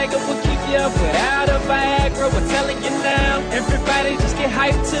dagger. Will keep you up without a Viagra. We're telling you now. Everybody just get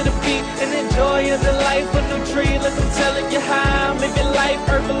hyped to the beat and enjoy the life of new tree. Look, I'm telling you how. Live your life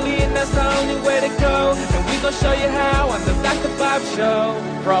herbally, and that's the only way to go. And we gon' show you how on the Dr. Bob Show.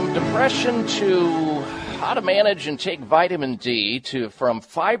 From depression to how to manage and take vitamin D, from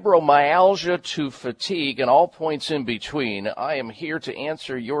fibromyalgia to fatigue and all points in between, I am here to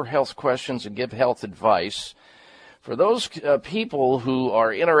answer your health questions and give health advice. For those people who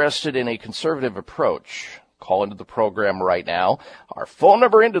are interested in a conservative approach, call into the program right now. Our phone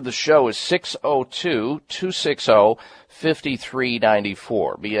number into the show is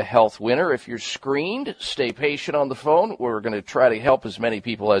 602-260-5394. Be a health winner. If you're screened, stay patient on the phone. We're going to try to help as many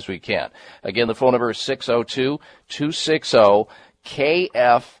people as we can. Again, the phone number is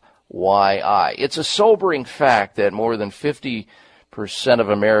 602-260-KFYI. It's a sobering fact that more than 50% of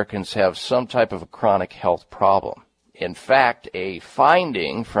Americans have some type of a chronic health problem. In fact, a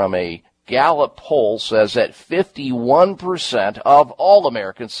finding from a Gallup poll says that 51% of all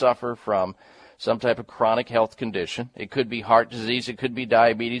Americans suffer from some type of chronic health condition. It could be heart disease, it could be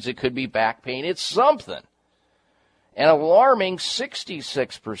diabetes, it could be back pain. It's something. An alarming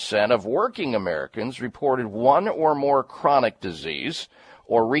 66% of working Americans reported one or more chronic disease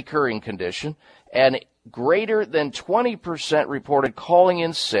or recurring condition, and greater than 20% reported calling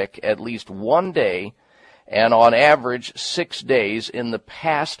in sick at least one day, and on average 6 days in the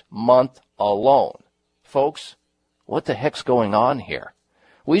past month alone. Folks, what the heck's going on here?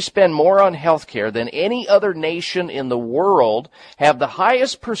 We spend more on health care than any other nation in the world, have the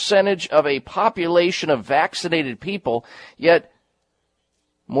highest percentage of a population of vaccinated people, yet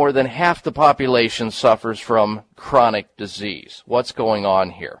more than half the population suffers from chronic disease. What's going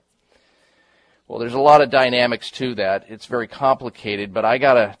on here? Well, there's a lot of dynamics to that. It's very complicated, but I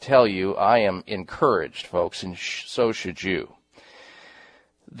got to tell you, I am encouraged, folks, and so should you.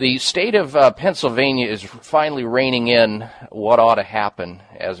 The state of Pennsylvania is finally reining in what ought to happen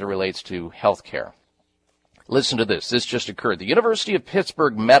as it relates to health care. Listen to this. This just occurred. The University of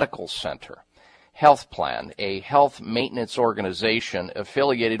Pittsburgh Medical Center Health Plan, a health maintenance organization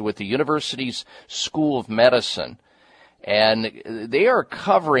affiliated with the university's School of Medicine, and they are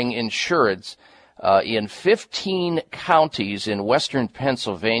covering insurance in 15 counties in western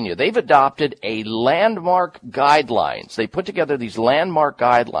Pennsylvania. They've adopted a landmark guidelines. They put together these landmark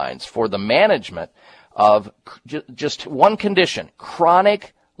guidelines for the management of just one condition,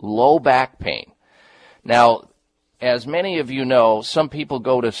 chronic low back pain. Now, as many of you know, some people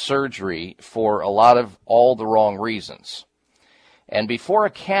go to surgery for all the wrong reasons. And before a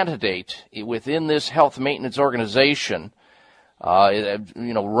candidate within this health maintenance organization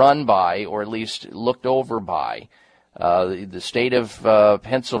run by, or at least looked over by, the state of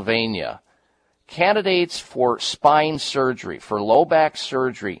Pennsylvania, candidates for spine surgery, for low back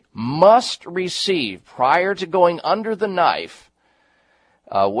surgery, must receive, prior to going under the knife,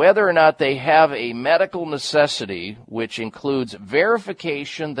 whether or not they have a medical necessity, which includes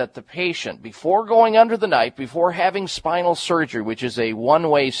verification that the patient, before going under the knife, before having spinal surgery, which is a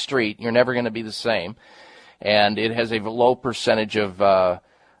one-way street, you're never going to be the same, and it has a low percentage of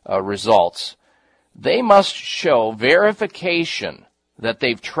results, they must show verification that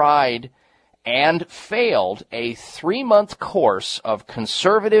they've tried and failed a 3-month course of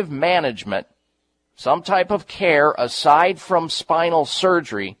conservative management, some type of care aside from spinal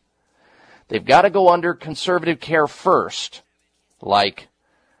surgery. They've got to go under conservative care first, like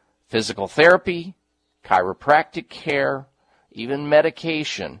physical therapy, chiropractic care, even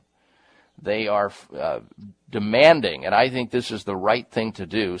medication. They are demanding, and I think this is the right thing to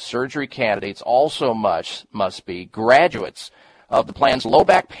do. Surgery candidates also must be graduates of the plan's low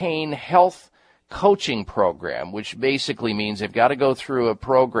back pain health coaching program, which basically means they've got to go through a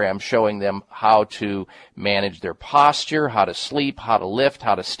program showing them how to manage their posture, how to sleep, how to lift,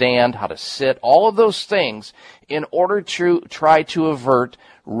 how to stand, how to sit, all of those things in order to try to avert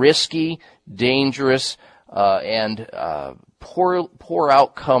risky, dangerous, and poor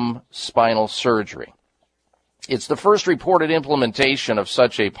outcome spinal surgery. It's the first reported implementation of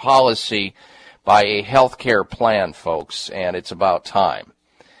such a policy by a healthcare plan, folks, and it's about time.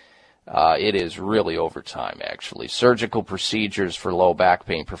 It is really over time, actually. Surgical procedures for low back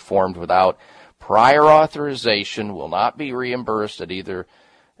pain performed without prior authorization will not be reimbursed at either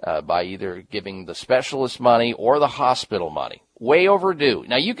by either giving the specialist money or the hospital money. Way overdue.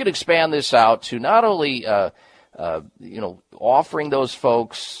 Now, you could expand this out to not only, offering those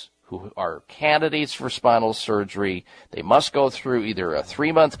folks who are candidates for spinal surgery, they must go through either a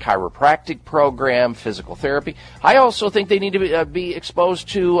 3-month chiropractic program, physical therapy. I also think they need to be exposed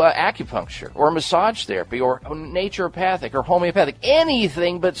to acupuncture or massage therapy or naturopathic or homeopathic.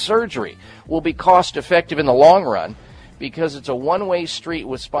 Anything but surgery will be cost effective in the long run, because it's a one-way street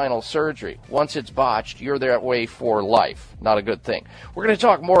with spinal surgery. Once it's botched, you're that way for life. Not a good thing. We're going to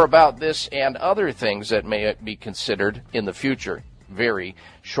talk more about this and other things that may be considered in the future very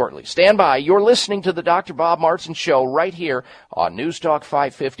shortly. Stand by. You're listening to the Dr. Bob Martin Show right here on News Talk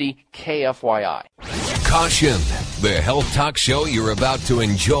 550 KFYI. Caution. The health talk show you're about to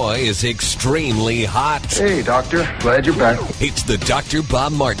enjoy is extremely hot. Hey, Doctor. Glad you're back. It's the Dr.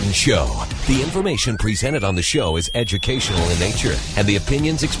 Bob Martin Show. The information presented on the show is educational in nature, and the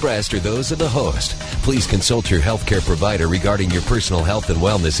opinions expressed are those of the host. Please consult your healthcare provider regarding your personal health and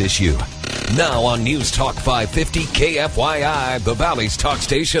wellness issue. Now on News Talk 550 KFYI, the Valley's talk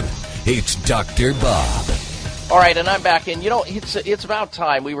station, it's Dr. Bob. All right, and I'm back, and it's about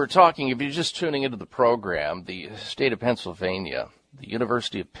time. We were talking, if you're just tuning into the program, the state of Pennsylvania, the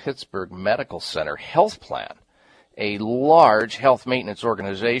University of Pittsburgh Medical Center Health Plan, a large health maintenance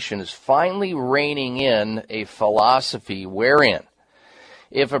organization, is finally reining in a philosophy wherein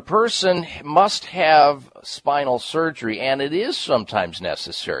if a person must have spinal surgery, and it is sometimes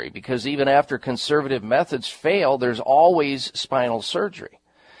necessary, because even after conservative methods fail, there's always spinal surgery.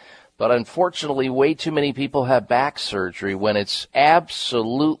 But unfortunately, way too many people have back surgery when it's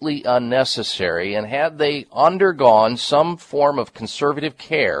absolutely unnecessary. And had they undergone some form of conservative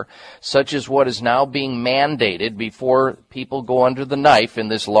care, such as what is now being mandated before people go under the knife in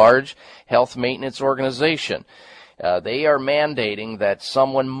this large health maintenance organization, they are mandating that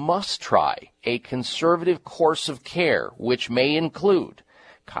someone must try a conservative course of care, which may include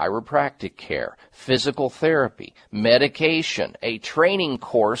chiropractic care, physical therapy, medication, a training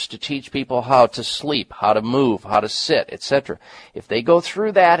course to teach people how to sleep, how to move, how to sit, etc. If they go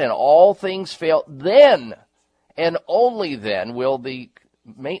through that and all things fail, then and only then will the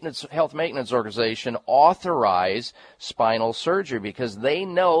health maintenance organization authorize spinal surgery, because they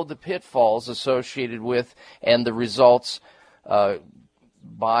know the pitfalls associated with and the results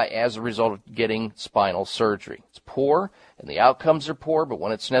as a result of getting spinal surgery. It's poor, and the outcomes are poor, but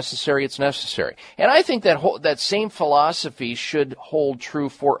when it's necessary, it's necessary. And I think that same philosophy should hold true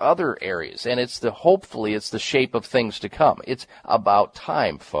for other areas, and hopefully it's the shape of things to come. It's about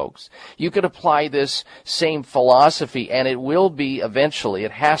time, folks. You could apply this same philosophy, and it will be eventually,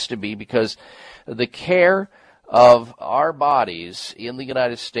 it has to be, because the care of our bodies in the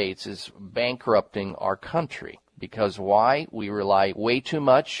United States is bankrupting our country. Because why? We rely way too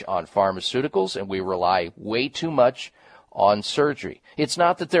much on pharmaceuticals, and we rely way too much on surgery. It's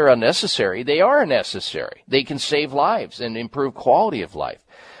not that they're unnecessary. They are necessary. They can save lives and improve quality of life.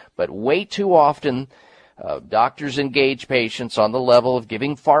 But way too often, doctors engage patients on the level of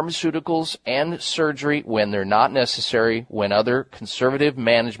giving pharmaceuticals and surgery when they're not necessary, when other conservative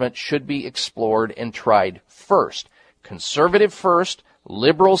management should be explored and tried first. Conservative first,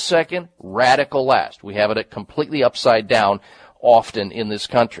 liberal second, radical last. We have it completely upside down often in this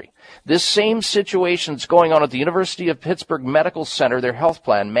country. This same situation is going on at the University of Pittsburgh Medical Center, their health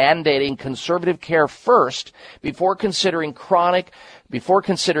plan, mandating conservative care first before considering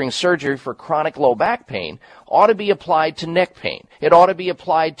surgery for chronic low back pain, ought to be applied to neck pain. It ought to be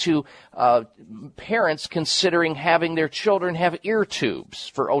applied to parents considering having their children have ear tubes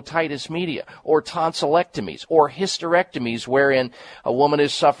for otitis media, or tonsillectomies, or hysterectomies wherein a woman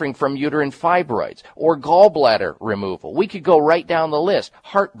is suffering from uterine fibroids, or gallbladder removal. We could go right down the list.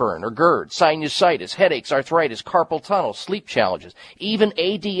 Heartburn or GERD, sinusitis, headaches, arthritis, carpal tunnel, sleep challenges, even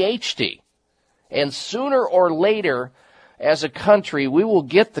ADHD. And sooner or later, as a country, we will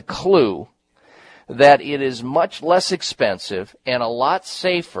get the clue that it is much less expensive and a lot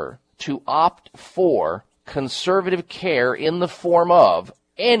safer to opt for conservative care in the form of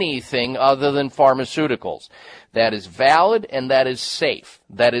anything other than pharmaceuticals. That is valid and that is safe,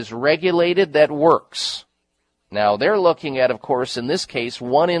 that is regulated, that works. Now, they're looking at, of course, in this case,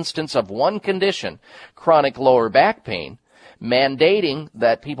 one instance of one condition, chronic lower back pain, mandating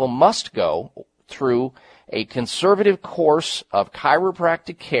that people must go through a conservative course of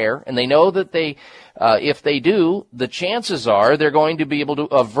chiropractic care, and they know that if they do, the chances are they're going to be able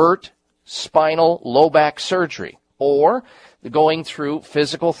to avert spinal low back surgery, or going through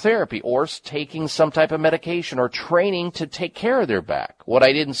physical therapy, or taking some type of medication or training to take care of their back. What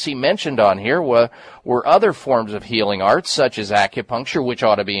I didn't see mentioned on here were other forms of healing arts, such as acupuncture, which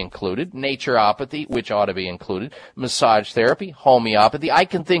ought to be included, naturopathy, which ought to be included, massage therapy, homeopathy. I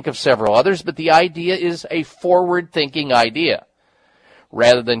can think of several others, but the idea is a forward-thinking idea.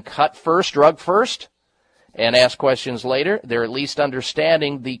 Rather than cut first, drug first, and ask questions later, they're at least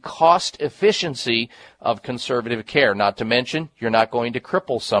understanding the cost efficiency of conservative care. Not to mention, you're not going to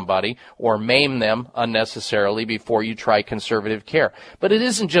cripple somebody or maim them unnecessarily before you try conservative care. But it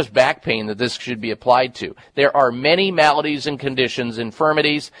isn't just back pain that this should be applied to. There are many maladies and conditions,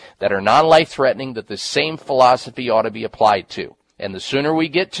 infirmities that are non-life-threatening that the same philosophy ought to be applied to. And the sooner we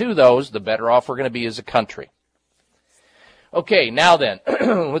get to those, the better off we're going to be as a country. Okay, now then,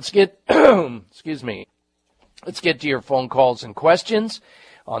 let's get, Let's get to your phone calls and questions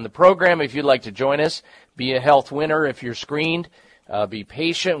on the program. If you'd like to join us, be a health winner if you're screened. Be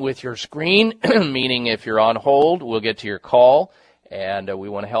patient with your screen, meaning if you're on hold, we'll get to your call, and we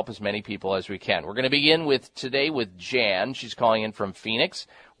want to help as many people as we can. We're going to begin today with Jan. She's calling in from Phoenix.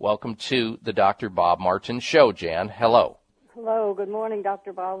 Welcome to the Dr. Bob Martin Show, Jan. Hello. Hello. Good morning,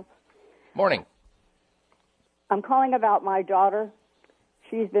 Dr. Bob. Morning. I'm calling about my daughter.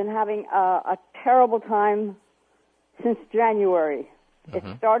 She's been having a terrible time since January. It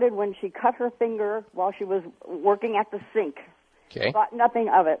started when she cut her finger while she was working at the sink. Okay. Thought nothing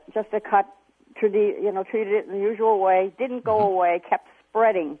of it, just a cut, treated it in the usual way, didn't go away, kept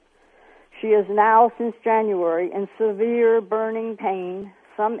spreading. She is now, since January, in severe burning pain,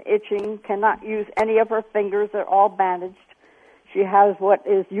 some itching, cannot use any of her fingers, they're all bandaged. She has what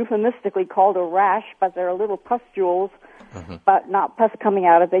is euphemistically called a rash, but they're little pustules, but not pus coming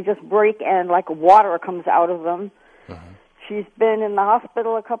out of it. They just break and like water comes out of them. She's been in the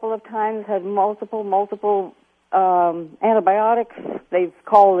hospital a couple of times, had multiple antibiotics. They've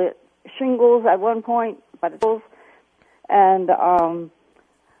called it shingles at one point, but it's and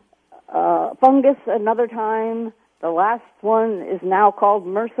fungus another time. The last one is now called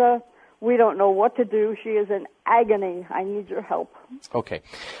MRSA. We don't know what to do. She is in agony. I need your help. Okay.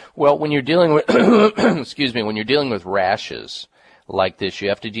 Well, when you're dealing with, when you're dealing with rashes like this, you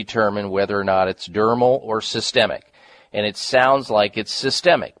have to determine whether or not it's dermal or systemic. And it sounds like it's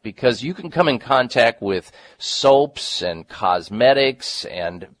systemic because you can come in contact with soaps and cosmetics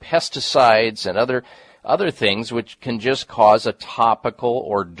and pesticides and other things which can just cause a topical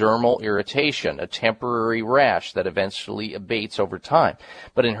or dermal irritation, a temporary rash that eventually abates over time.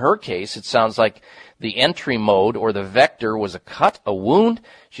 But in her case, it sounds like the entry mode or the vector was a cut, a wound.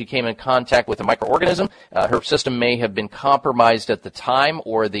 She came in contact with a microorganism. Her system may have been compromised at the time,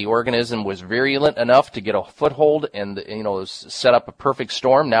 or the organism was virulent enough to get a foothold and, set up a perfect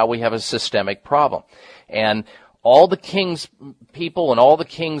storm. Now we have a systemic problem. And all the king's people and all the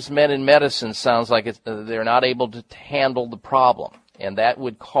king's men in medicine sounds like they're not able to handle the problem. And that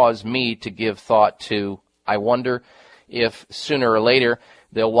would cause me to give thought to, I wonder if sooner or later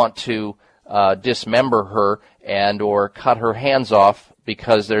they'll want to dismember her and or cut her hands off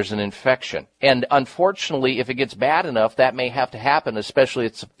because there's an infection. And unfortunately, if it gets bad enough, that may have to happen,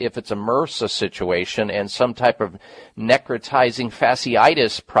 especially if it's a MRSA situation and some type of necrotizing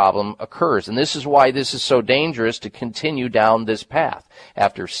fasciitis problem occurs. And this is why this is so dangerous to continue down this path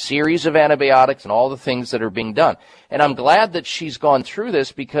after a series of antibiotics and all the things that are being done. And I'm glad that she's gone through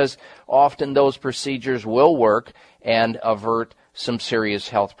this because often those procedures will work and avert some serious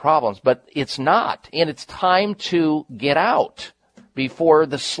health problems. But it's not, and it's time to get out before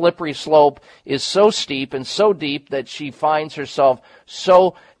the slippery slope is so steep and so deep that she finds herself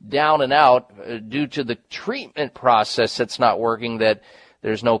so down and out due to the treatment process that's not working that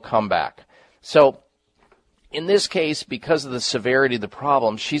there's no comeback. So in this case, because of the severity of the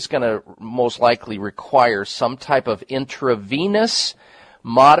problem, she's going to most likely require some type of intravenous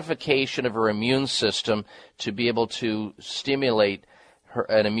modification of her immune system to be able to stimulate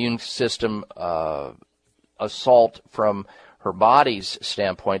an immune system assault from her body's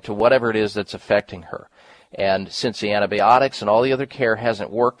standpoint to whatever it is that's affecting her. And since the antibiotics and all the other care hasn't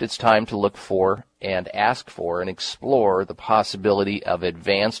worked, it's time to look for and ask for and explore the possibility of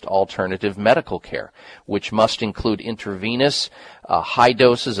advanced alternative medical care, which must include intravenous high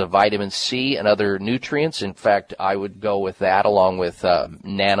doses of vitamin C and other nutrients. In fact, I would go with that along with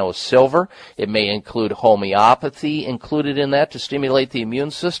nano silver. It may include homeopathy included in that to stimulate the immune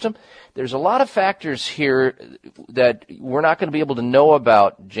system. There's a lot of factors here that we're not going to be able to know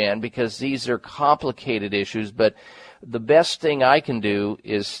about, Jan, because these are complicated issues, but the best thing I can do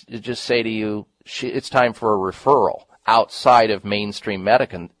is just say to you, it's time for a referral. outside of mainstream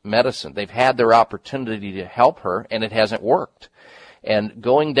medicine. They've had their opportunity to help her, and it hasn't worked. And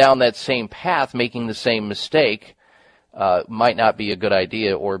going down that same path, making the same mistake, might not be a good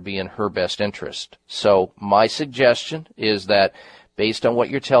idea or be in her best interest. So my suggestion is that, based on what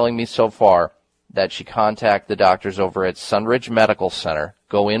you're telling me so far, that she contact the doctors over at Sunridge Medical Center,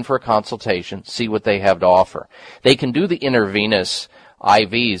 go in for a consultation, see what they have to offer. They can do the intravenous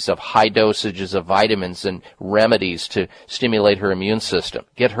IVs of high dosages of vitamins and remedies to stimulate her immune system,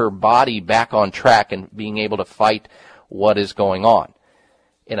 get her body back on track and being able to fight what is going on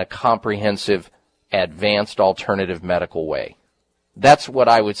in a comprehensive, advanced alternative medical way. That's what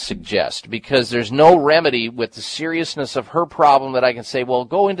I would suggest, because there's no remedy with the seriousness of her problem that I can say, well,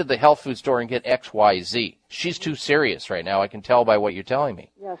 go into the health food store and get X, Y, Z. She's too serious right now. I can tell by what you're telling me.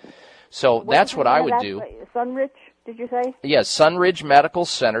 Yes. So that's what I would do. Sunridge, did you say? Yes, Sunridge Medical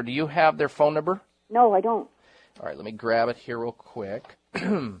Center. Do you have their phone number? No, I don't. All right, let me grab it here real quick.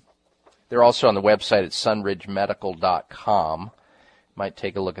 They're also on the website at sunridgemedical.com. Might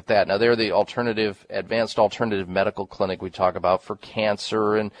take a look at that. Now, they're the advanced alternative medical clinic we talk about for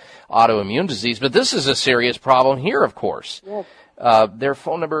cancer and autoimmune disease, but this is a serious problem here, of course. Yes. Their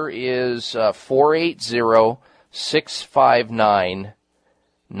phone number is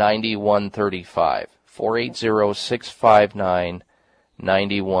 480-659-9135.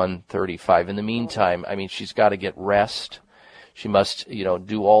 480-659-9135. In the meantime, I mean, she's got to get rest. She must,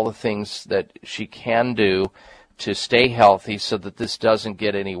 do all the things that she can do to stay healthy so that this doesn't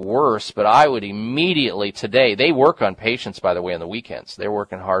get any worse. But I would immediately today, they work on patients, by the way, on the weekends. They're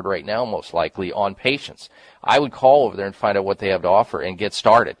working hard right now, most likely, on patients. I would call over there and find out what they have to offer and get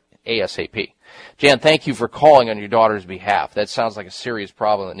started ASAP. Jan, thank you for calling on your daughter's behalf. That sounds like a serious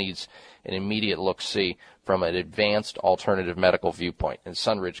problem that needs an immediate look-see from an advanced alternative medical viewpoint, and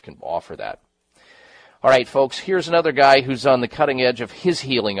Sunridge can offer that. All right, folks, here's another guy who's on the cutting edge of his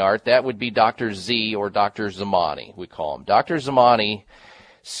healing art. That would be Dr. Z, or Dr. Zamani, we call him. Dr. Zamani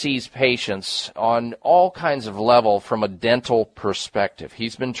sees patients on all kinds of level from a dental perspective.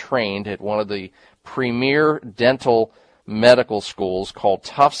 He's been trained at one of the premier dental medical schools called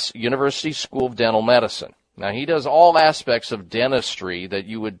Tufts University School of Dental Medicine. Now, he does all aspects of dentistry that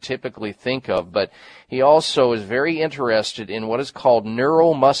you would typically think of, but he also is very interested in what is called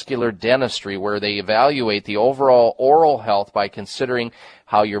neuromuscular dentistry, where they evaluate the overall oral health by considering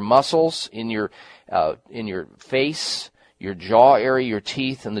how your muscles in your face, your jaw area, your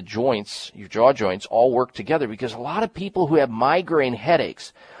teeth, and the joints, your jaw joints, all work together. Because a lot of people who have migraine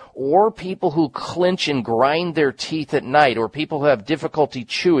headaches, or people who clench and grind their teeth at night, or people who have difficulty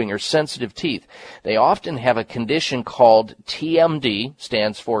chewing or sensitive teeth, they often have a condition called TMD,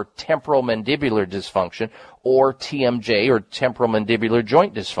 stands for temporal mandibular dysfunction, or TMJ, or temporal mandibular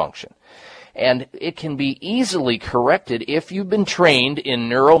joint dysfunction. And it can be easily corrected if you've been trained in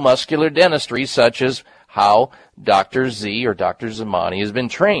neuromuscular dentistry, such as how Dr. Z, or Dr. Zamani, has been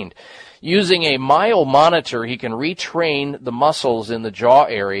trained. Using a myomonitor, he can retrain the muscles in the jaw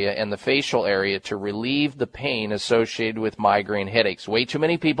area and the facial area to relieve the pain associated with migraine headaches. Way too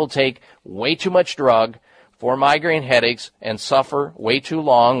many people take way too much drug for migraine headaches and suffer way too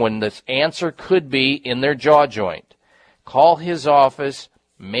long when the answer could be in their jaw joint. Call his office,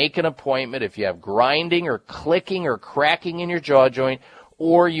 make an appointment if you have grinding or clicking or cracking in your jaw joint,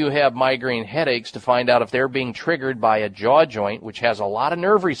 or you have migraine headaches, to find out if they're being triggered by a jaw joint, which has a lot of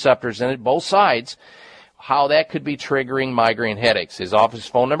nerve receptors in it, both sides, how that could be triggering migraine headaches. His office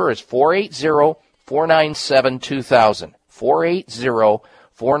phone number is 480-497-2000.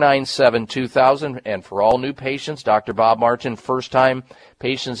 480-497-2000. And for all new patients, Dr. Bob Martin, first-time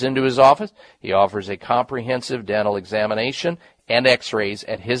patients into his office, he offers a comprehensive dental examination and x-rays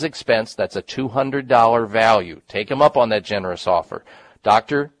at his expense. That's a $200 value. Take him up on that generous offer.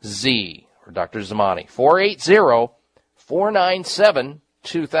 Dr. Z, or Dr. Zamani,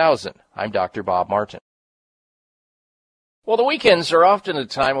 480-497-2000. I'm Dr. Bob Martin. Well, the weekends are often a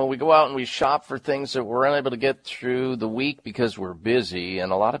time when we go out and we shop for things that we're unable to get through the week because we're busy,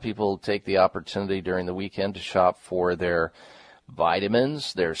 and a lot of people take the opportunity during the weekend to shop for their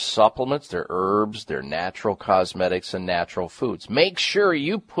vitamins, their supplements, their herbs, their natural cosmetics, and natural foods. Make sure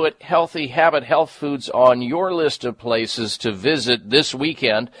you put Healthy Habit Health Foods on your list of places to visit this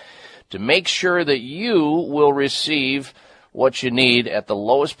weekend to make sure that you will receive what you need at the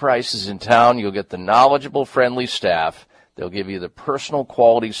lowest prices in town. You'll get the knowledgeable, friendly staff. They'll give you the personal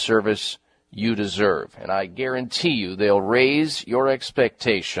quality service you deserve. And I guarantee you they'll raise your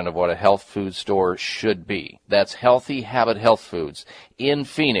expectation of what a health food store should be. That's Healthy Habit Health Foods in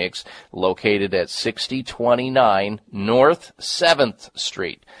Phoenix, located at 6029 North 7th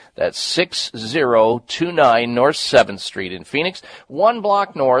Street. That's 6029 North 7th Street in Phoenix, 1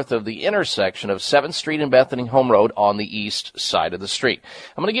 block north of the intersection of 7th Street and Bethany Home Road on the east side of the street.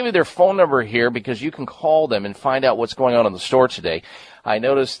 I'm going to give you their phone number here because you can call them and find out what's going on in the store today. I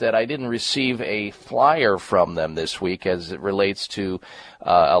noticed that I didn't receive a flyer from them this week as it relates to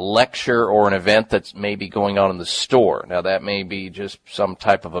a lecture or an event that's maybe going on in the store. Now, that may be just some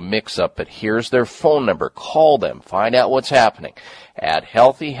type of a mix-up, but here's their phone number. Call them. Find out what's happening at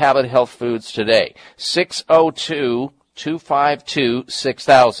Healthy Habit Health Foods today.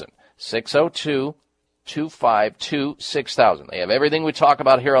 602-252-6000. 602-252-6000. They have everything we talk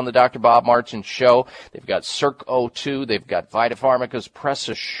about here on the Dr. Bob Martin Show. They've got Circ O2. They've got Vitapharmaca's Press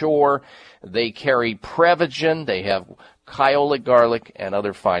Assure. They carry Prevagen. They have Kyolic Garlic and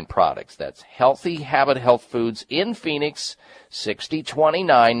other fine products. That's Healthy Habit Health Foods in Phoenix,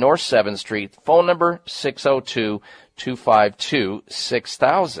 6029 North 7th Street. Phone number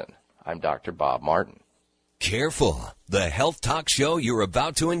 602-252-6000. I'm Dr. Bob Martin. Careful. The health talk show you're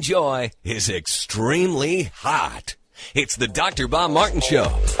about to enjoy is extremely hot. It's the Dr. Bob Martin Show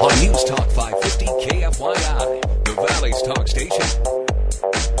on News Talk 550 KFYI, the Valley's talk station.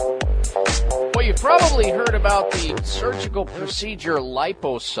 Well, you've probably heard about the surgical procedure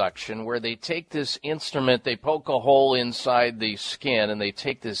liposuction, where they take this instrument, they poke a hole inside the skin, and they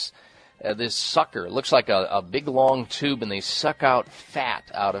take this sucker. It looks like a big long tube, and they suck out fat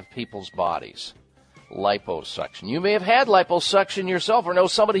out of people's bodies. Liposuction. You may have had liposuction yourself or know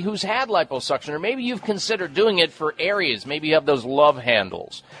somebody who's had liposuction, or maybe you've considered doing it for areas. Maybe you have those love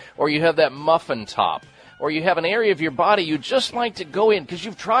handles, or you have that muffin top, or you have an area of your body you just like to go in because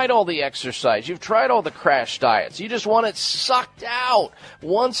you've tried all the exercise, you've tried all the crash diets, you just want it sucked out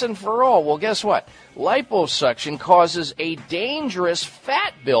once and for all. Well, guess what? Liposuction causes a dangerous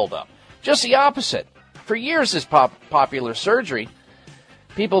fat buildup. Just the opposite. For years, this popular surgery,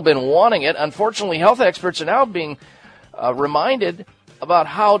 people have been wanting it. Unfortunately, health experts are now being reminded about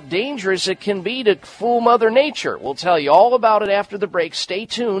how dangerous it can be to fool Mother Nature. We'll tell you all about it after the break. Stay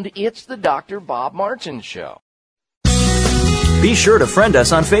tuned. It's the Dr. Bob Martin Show. Be sure to friend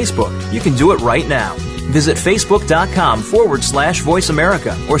us on Facebook. You can do it right now. Visit Facebook.com/Voice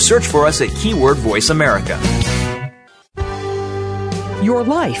America or search for us at keyword Voice America. Your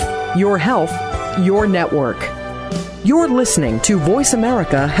life, your health, your network. You're listening to Voice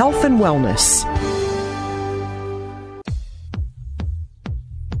America Health and Wellness.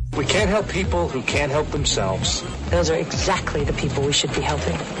 We can't help people who can't help themselves. Those are exactly the people we should be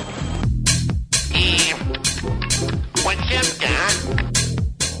helping. What's up, Doc?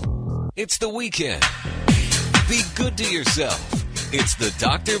 It's the weekend. Be good to yourself. It's the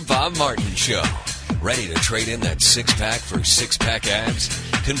Dr. Bob Martin Show. Ready to trade in that six-pack for six-pack abs?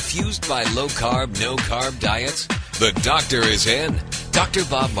 Confused by low-carb, no-carb diets? The doctor is in. Dr.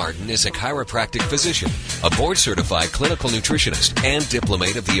 Bob Martin is a chiropractic physician, a board-certified clinical nutritionist, and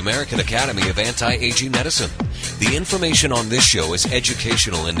diplomate of the American Academy of Anti-Aging Medicine. The information on this show is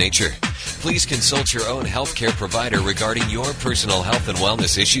educational in nature. Please consult your own healthcare provider regarding your personal health and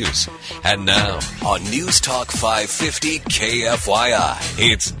wellness issues. And now, on News Talk 550 KFYI,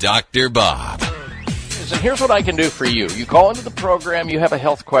 it's Dr. Bob. And here's what I can do for you. You call into the program, you have a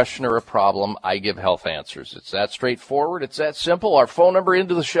health question or a problem, I give health answers. It's that straightforward. It's that simple. Our phone number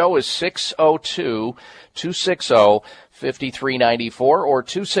into the show is 602-260-5394 or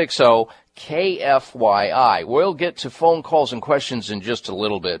 260-KFYI. We'll get to phone calls and questions in just a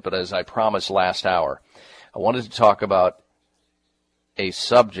little bit, but as I promised last hour, I wanted to talk about a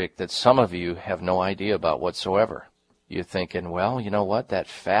subject that some of you have no idea about whatsoever. You're thinking, well, you know what, that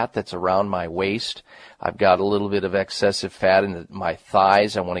fat that's around my waist, I've got a little bit of excessive fat in my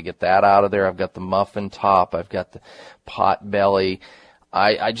thighs. I want to get that out of there. I've got the muffin top. I've got the pot belly.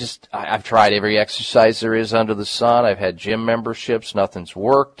 I've tried every exercise there is under the sun. I've had gym memberships. Nothing's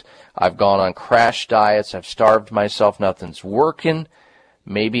worked. I've gone on crash diets. I've starved myself. Nothing's working.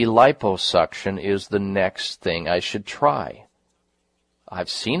 Maybe liposuction is the next thing I should try. I've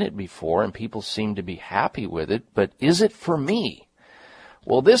seen it before, and people seem to be happy with it, but is it for me?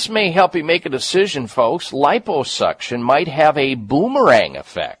 Well, this may help you make a decision, folks. Liposuction might have a boomerang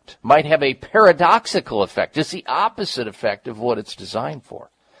effect, might have a paradoxical effect. It's the opposite effect of what it's designed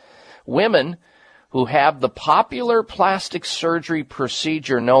for. Women who have the popular plastic surgery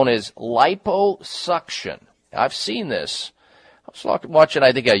procedure known as liposuction. I've seen this. I was watching,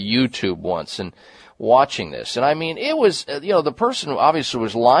 I think, a YouTube once, and watching this. And I mean, it was, the person obviously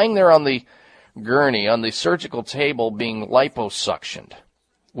was lying there on the gurney on the surgical table being liposuctioned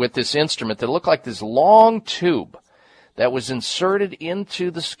with this instrument that looked like this long tube that was inserted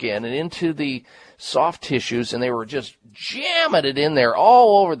into the skin and into the soft tissues, and they were just jamming it in there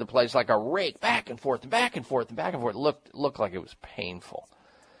all over the place like a rake, back and forth and back and forth and back and forth. It looked like it was painful.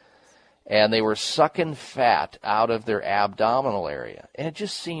 And they were sucking fat out of their abdominal area. And it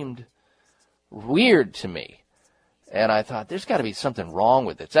just seemed weird to me. And I thought, there's got to be something wrong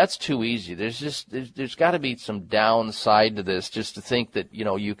with this. That's too easy. There's got to be some downside to this, just to think that,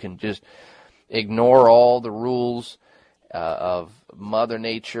 you can just ignore all the rules of Mother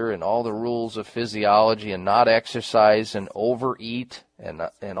Nature and all the rules of physiology and not exercise and overeat and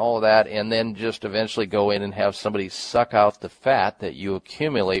all of that, and then just eventually go in and have somebody suck out the fat that you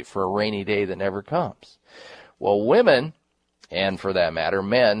accumulate for a rainy day that never comes. Well, women, and for that matter,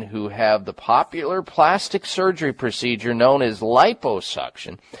 men who have the popular plastic surgery procedure known as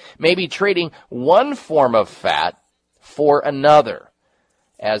liposuction may be trading one form of fat for another,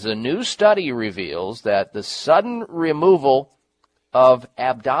 as a new study reveals that the sudden removal of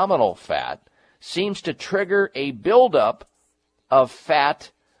abdominal fat seems to trigger a buildup of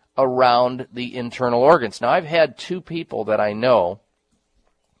fat around the internal organs. Now, I've had two people that I know,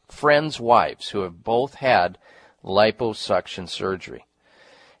 friends' wives, who have both had liposuction surgery.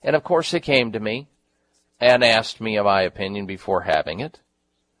 And, of course, they came to me and asked me my opinion before having it.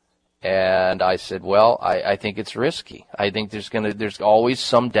 And I said, well, I think it's risky. I think there's always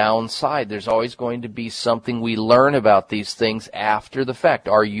some downside. There's always going to be something we learn about these things after the fact.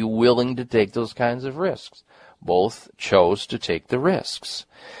 Are you willing to take those kinds of risks? Both chose to take the risks.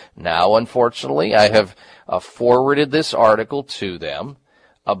 Now, unfortunately, I have forwarded this article to them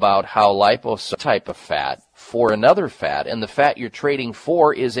about how liposuction type of fat for another fat, and the fat you're trading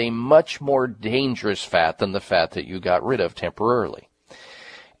for is a much more dangerous fat than the fat that you got rid of temporarily.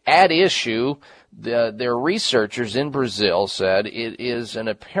 At issue, their researchers in Brazil said it is an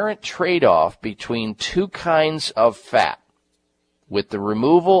apparent trade-off between two kinds of fat, with the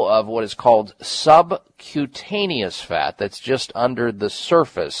removal of what is called subcutaneous fat, that's just under the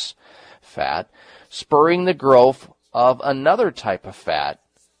surface fat, spurring the growth of another type of fat,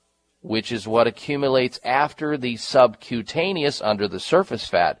 which is what accumulates after the subcutaneous under the surface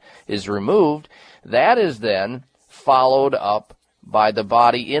fat is removed. That is then followed up by the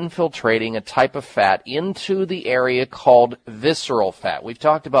body infiltrating a type of fat into the area called visceral fat. We've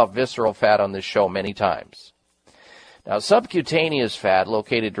talked about visceral fat on this show many times. Now, subcutaneous fat,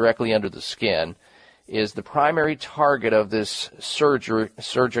 located directly under the skin, is the primary target of this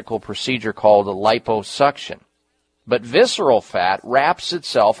surgical procedure called liposuction. But visceral fat wraps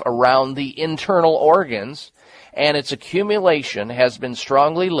itself around the internal organs, and its accumulation has been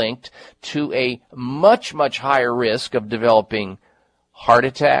strongly linked to a much, much higher risk of developing heart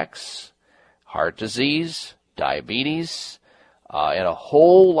attacks, heart disease, diabetes, and a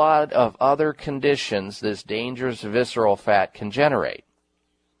whole lot of other conditions this dangerous visceral fat can generate.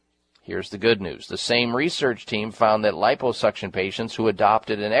 Here's the good news. The same research team found that liposuction patients who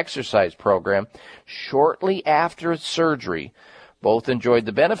adopted an exercise program shortly after surgery both enjoyed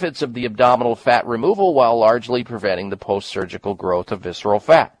the benefits of the abdominal fat removal while largely preventing the post-surgical growth of visceral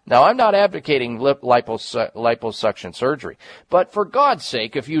fat. Now, I'm not advocating liposuction surgery, but for God's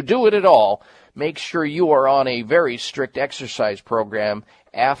sake, if you do it at all, make sure you are on a very strict exercise program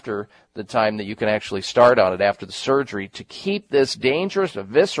after the time that you can actually start on it after the surgery to keep this dangerous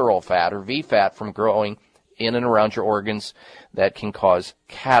visceral fat or VFAT from growing in and around your organs that can cause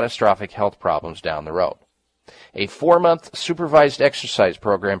catastrophic health problems down the road. A 4-month supervised exercise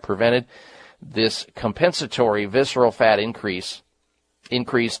program prevented this compensatory visceral fat increased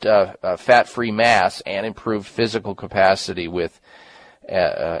fat-free mass, and improved physical capacity with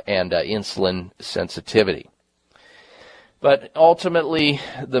insulin sensitivity. But ultimately,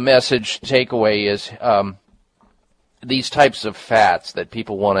 the message takeaway is these types of fats that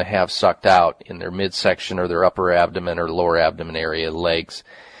people want to have sucked out in their midsection or their upper abdomen or lower abdomen area, legs,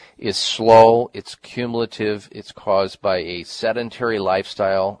 is slow, it's cumulative, it's caused by a sedentary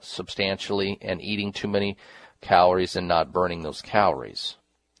lifestyle substantially and eating too many calories and not burning those calories.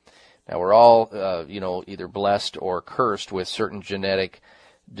 Now, we're all, either blessed or cursed with certain genetic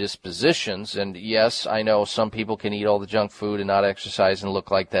dispositions, and yes, I know some people can eat all the junk food and not exercise and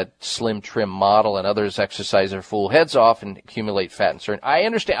look like that slim, trim model, and others exercise their fool heads off and accumulate fat and certain. I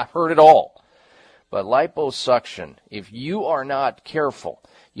understand, I've heard it all. But liposuction, if you are not careful,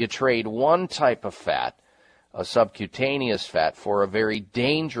 you trade one type of fat, a subcutaneous fat, for a very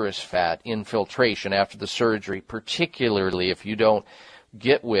dangerous fat infiltration after the surgery, particularly if you don't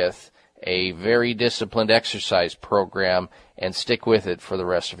get with a very disciplined exercise program and stick with it for the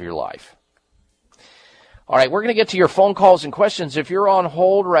rest of your life. All right, we're going to get to your phone calls and questions. If you're on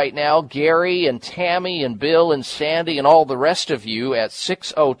hold right now, Gary and Tammy and Bill and Sandy and all the rest of you at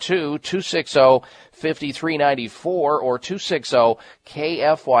 602-260-5394 or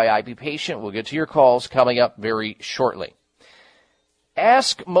 260-KFYI. Be patient. We'll get to your calls coming up very shortly.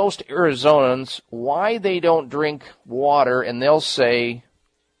 Ask most Arizonans why they don't drink water, and they'll say,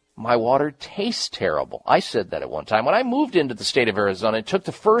 my water tastes terrible. I said that at one time. When I moved into the state of Arizona and took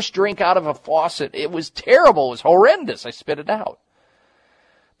the first drink out of a faucet, it was terrible. It was horrendous. I spit it out.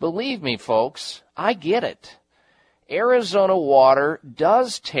 Believe me, folks, I get it. Arizona water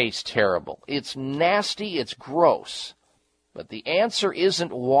does taste terrible. It's nasty. It's gross. But the answer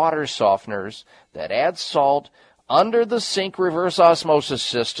isn't water softeners that add salt, under-the-sink reverse osmosis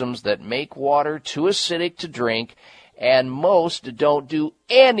systems that make water too acidic to drink, and most don't do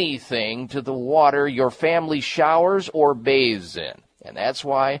anything to the water your family showers or bathes in. And that's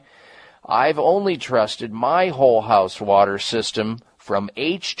why I've only trusted my whole house water system from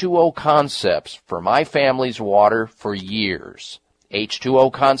H2O Concepts for my family's water for years.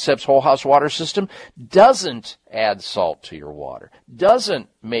 H2O Concepts whole house water system doesn't add salt to your water, doesn't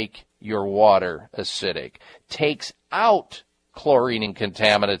make your water acidic, takes out chlorine and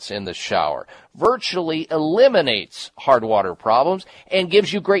contaminants in the shower, virtually eliminates hard water problems, and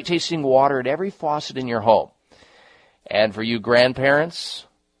gives you great tasting water at every faucet in your home. And for you grandparents,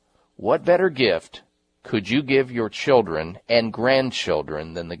 what better gift could you give your children and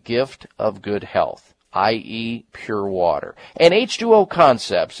grandchildren than the gift of good health, i.e. pure water? And H2O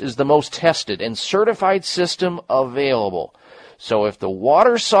Concepts is the most tested and certified system available. So if the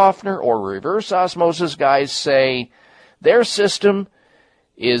water softener or reverse osmosis guys say their system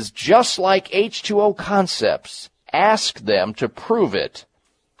is just like H2O Concepts, ask them to prove it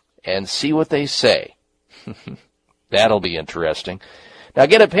and see what they say. That'll be interesting. Now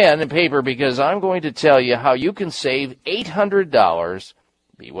get a pen and paper because I'm going to tell you how you can save $800.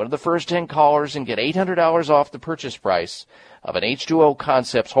 Be one of the first 10 callers and get $800 off the purchase price of an H2O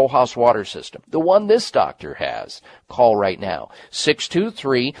Concepts whole house water system, the one this doctor has. Call right now,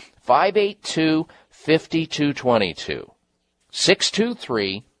 623-582-5222.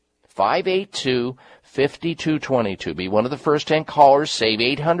 623-582-5222. Be one of the first 10 callers. Save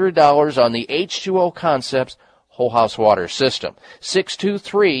 $800 on the H2O Concepts whole house water system.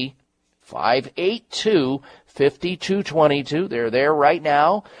 623-582-5222. They're there right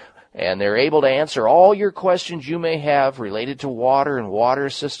now, and they're able to answer all your questions you may have related to water and water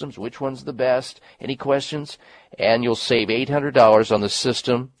systems, which one's the best, any questions, and you'll save $800 on the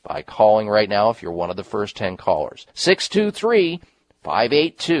system by calling right now if you're one of the first 10 callers.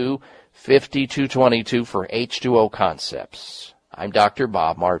 623-582-5222 for H2O Concepts. I'm Dr.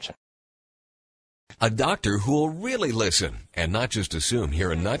 Bob Martin. A doctor who will really listen and not just assume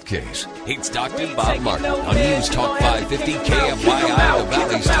you're a nutcase. It's Dr. Bob Martin on News Talk 550 KFYI, the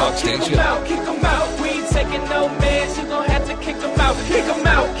Valley's talk station. Kick 'em out. We ain't taking no meds. You gon' have to kick 'em out. Kick 'em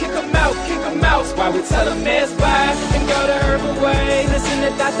out. Kick 'em out. Kick 'em out. That's why we tell them meds bye and go the herb away. Listen to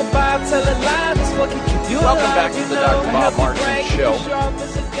Dr. Bob tell a lie. That's what can keep you alive. Welcome back to the Dr. Bob Martin Show.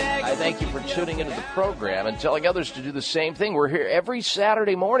 I thank you for tuning into the program and telling others to do the same thing. We're here every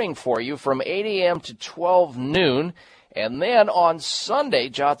Saturday morning for you from 8 a.m. to 12 noon. And then on Sunday,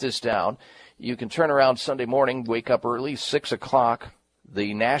 jot this down, you can turn around Sunday morning, wake up early, 6 o'clock.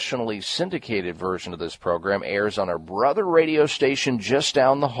 The nationally syndicated version of this program airs on our brother radio station just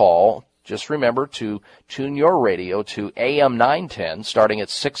down the hall. Just remember to tune your radio to AM 910 starting at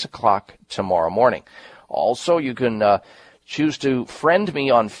 6 o'clock tomorrow morning. Also, you can choose to friend me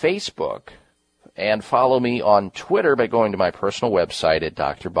on Facebook and follow me on Twitter by going to my personal website at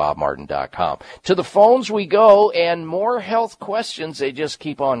drbobmartin.com. To the phones we go, and more health questions. They just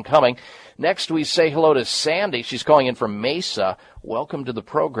keep on coming. Next, we say hello to Sandy. She's calling in from Mesa. Welcome to the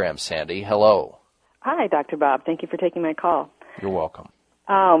program, Sandy. Hello. Hi, Dr. Bob. Thank you for taking my call. You're welcome.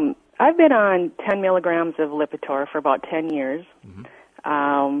 I've been on 10 milligrams of Lipitor for about 10 years. Mm-hmm.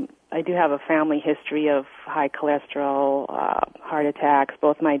 I do have a family history of high cholesterol, heart attacks.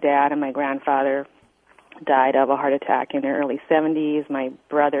 Both my dad and my grandfather died of a heart attack in their early 70s. My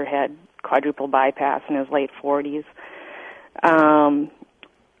brother had quadruple bypass in his late 40s.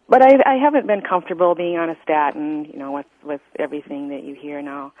 But I haven't been comfortable being on a statin, with everything that you hear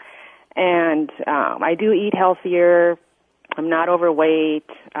now. And I do eat healthier. I'm not overweight.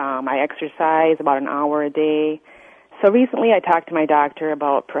 I exercise about an hour a day. So recently I talked to my doctor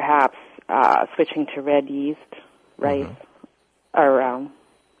about perhaps switching to red yeast rice. Mm-hmm.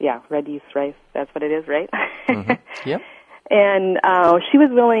 Red yeast rice. That's what it is, right? Mm-hmm. Yep. And she was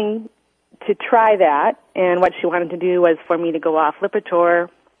willing to try that, and what she wanted to do was for me to go off Lipitor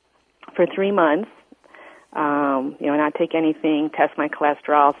for 3 months, Not take anything, test my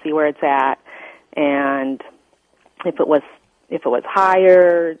cholesterol, see where it's at, and if it was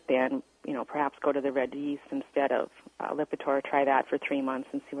higher, then perhaps go to the red yeast instead of Lipitor. Try that for 3 months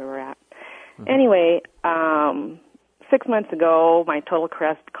and see where we're at. Mm-hmm. Anyway, 6 months ago, my total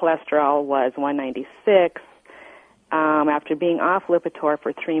cholesterol was 196. After being off Lipitor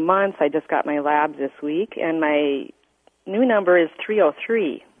for 3 months, I just got my labs this week, and my new number is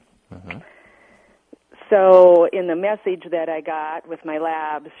 303. Mm-hmm. So in the message that I got with my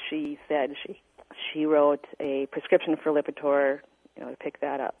labs, she said she wrote a prescription for Lipitor, to pick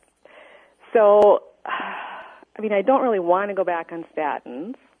that up. So, I don't really want to go back on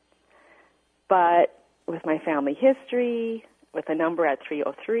statins, but with my family history, with a number at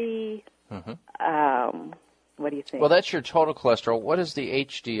 303, what do you think? Well, that's your total cholesterol. What is the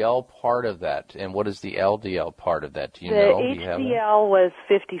HDL part of that, and what is the LDL part of that? Do you know? The HDL was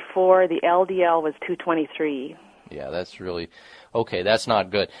 54. The LDL was 223. Yeah, that's really... Okay, that's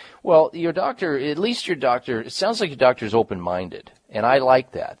not good. Well, your doctor, it sounds like your doctor's open-minded, and I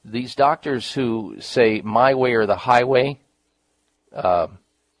like that. These doctors who say my way or the highway, people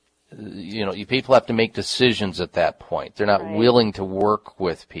have to make decisions at that point. They're not willing to work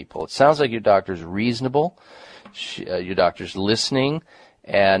with people. It sounds like your doctor's reasonable. Your doctor's listening,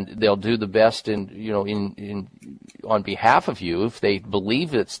 and they'll do the best on behalf of you if they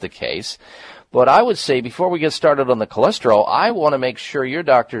believe it's the case. But I would say before we get started on the cholesterol, I want to make sure your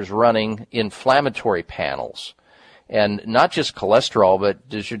doctor's running inflammatory panels, and not just cholesterol, but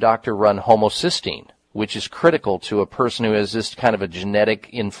does your doctor run homocysteine, which is critical to a person who has this kind of a genetic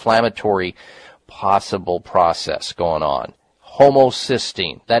inflammatory possible process going on.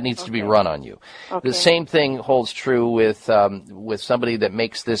 Homocysteine, that needs to be run on you. Okay. The same thing holds true with somebody that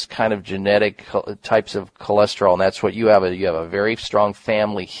makes this kind of genetic types of cholesterol, and that's what you have. You have a very strong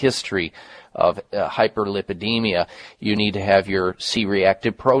family history of hyperlipidemia. You need to have your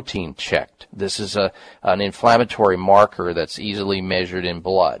C-reactive protein checked. This is an inflammatory marker that's easily measured in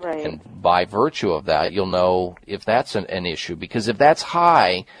blood, and by virtue of that, you'll know if that's an issue. Because if that's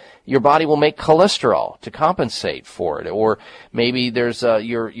high, your body will make cholesterol to compensate for it. Or maybe there's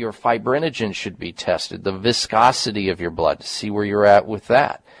your fibrinogen should be tested, the viscosity of your blood, to see where you're at with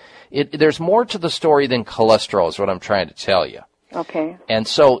that. There's more to the story than cholesterol is what I'm trying to tell you. Okay. And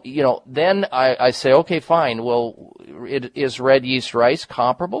so, then I say, okay, fine. Well, is red yeast rice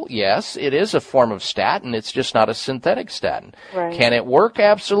comparable? Yes, it is a form of statin. It's just not a synthetic statin. Right. Can it work?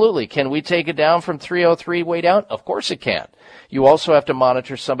 Absolutely. Can we take it down from 303 way down? Of course it can. You also have to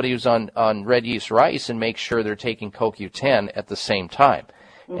monitor somebody who's on red yeast rice and make sure they're taking CoQ10 at the same time.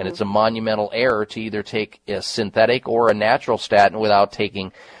 Mm-hmm. And it's a monumental error to either take a synthetic or a natural statin without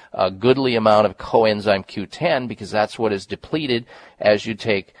taking a goodly amount of coenzyme Q10, because that's what is depleted as you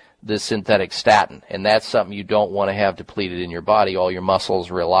take the synthetic statin. And that's something you don't want to have depleted in your body. All your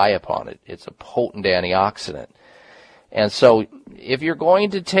muscles rely upon it. It's a potent antioxidant. And so if you're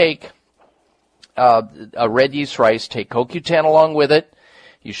going to take a red yeast rice, take CoQ10 along with it.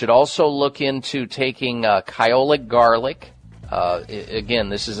 You should also look into taking Kyolic garlic. Again,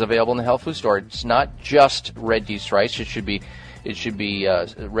 this is available in the health food store. It's not just red yeast rice. It should be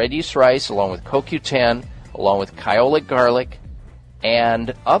red yeast rice along with CoQ10, along with Kyolic garlic,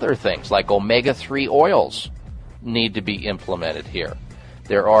 and other things like omega-3 oils need to be implemented here.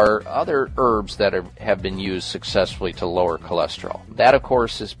 There are other herbs that have been used successfully to lower cholesterol. That, of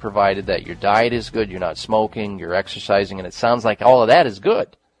course, is provided that your diet is good, you're not smoking, you're exercising, and it sounds like all of that is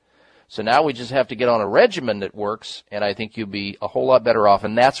good. So now we just have to get on a regimen that works, and I think you'll be a whole lot better off,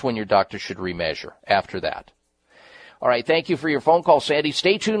 and that's when your doctor should remeasure after that. All right, thank you for your phone call, Sandy.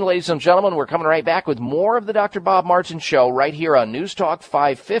 Stay tuned, ladies and gentlemen. We're coming right back with more of the Dr. Bob Martin Show right here on News Talk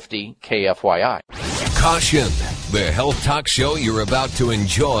 550 KFYI. Caution. The health talk show you're about to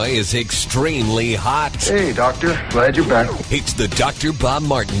enjoy is extremely hot. Hey, doctor. Glad you're back. It's the Dr. Bob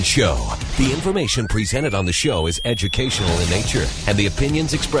Martin Show. The information presented on the show is educational in nature, and the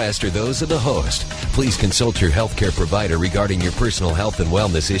opinions expressed are those of the host. Please consult your healthcare provider regarding your personal health and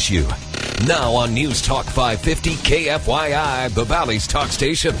wellness issue. Now on News Talk 550 KFYI, the Valley's talk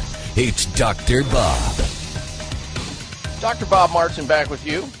station, it's Dr. Bob. Dr. Bob Martin back with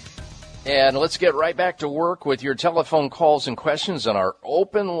you. And let's get right back to work with your telephone calls and questions on our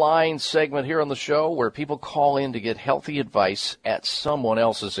open line segment here on the show, where people call in to get healthy advice at someone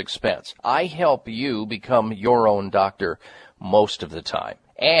else's expense. I help you become your own doctor most of the time.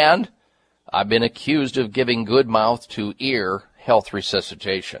 And I've been accused of giving good mouth to ear health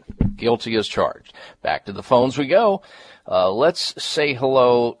resuscitation. Guilty as charged. Back to the phones we go. Let's say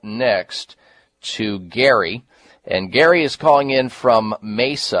hello next to Gary. And Gary is calling in from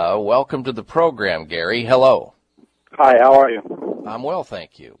Mesa. Welcome to the program, Gary. Hello. Hi, how are you? I'm well,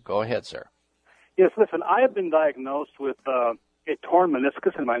 thank you. Go ahead, sir. Yes, listen, I have been diagnosed with a torn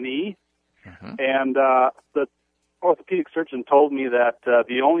meniscus in my knee, and the orthopedic surgeon told me that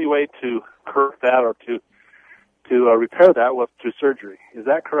the only way to correct that or to repair that was through surgery. Is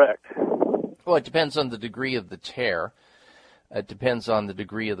that correct? Well, it depends on the degree of the tear. It depends on the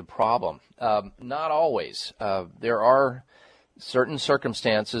degree of the problem. Not always. There are certain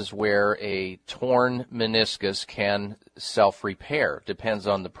circumstances where a torn meniscus can self-repair. Depends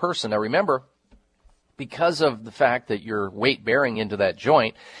on the person. Now, remember, because of the fact that you're weight-bearing into that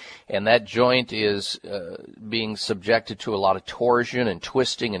joint, and that joint is being subjected to a lot of torsion and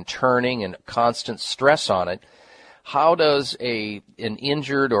twisting and turning and constant stress on it, how does an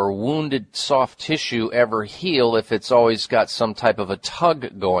injured or wounded soft tissue ever heal if it's always got some type of a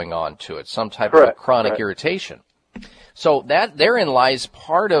tug going on to it, some type of a chronic irritation? So that therein lies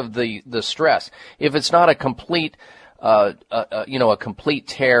part of the stress. If it's not a complete a complete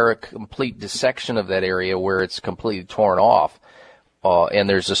tear, a complete dissection of that area where it's completely torn off, and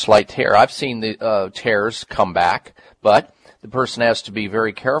there's a slight tear. I've seen the tears come back, but the person has to be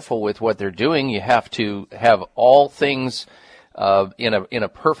very careful with what they're doing. You have to have all things in a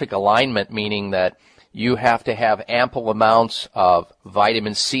perfect alignment, meaning that you have to have ample amounts of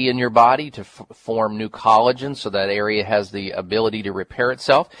vitamin C in your body to form new collagen so that area has the ability to repair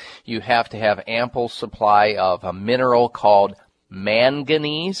itself. You have to have ample supply of a mineral called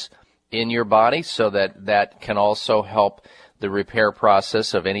manganese in your body so that can also help the repair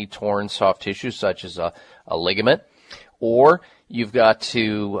process of any torn soft tissue such as a ligament. Or you've got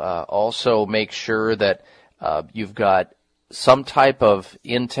to also make sure that you've got some type of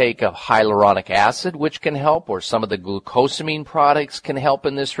intake of hyaluronic acid, which can help, or some of the glucosamine products can help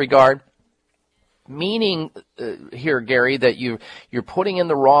in this regard. Meaning here, Gary, that you're putting in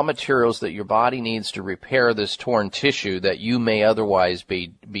the raw materials that your body needs to repair this torn tissue that you may otherwise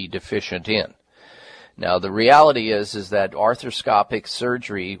be deficient in. Now, the reality is that arthroscopic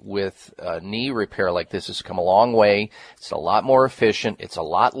surgery with knee repair like this has come a long way. It's a lot more efficient. It's a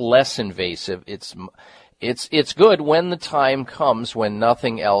lot less invasive. It's good when the time comes when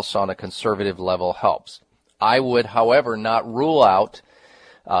nothing else on a conservative level helps. I would, however, not rule out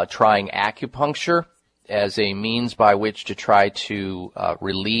trying acupuncture as a means by which to try to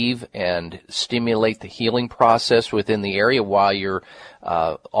relieve and stimulate the healing process within the area while you're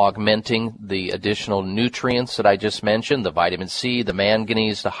augmenting the additional nutrients that I just mentioned, the vitamin C, the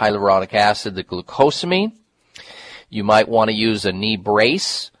manganese, the hyaluronic acid, the glucosamine. You might want to use a knee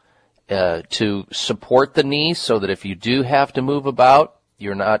brace to support the knee so that if you do have to move about,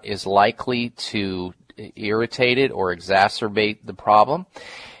 you're not as likely to irritate it or exacerbate the problem.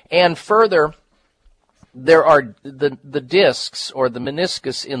 And further, there are the discs or the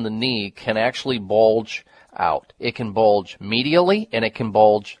meniscus in the knee can actually bulge out. It can bulge medially and it can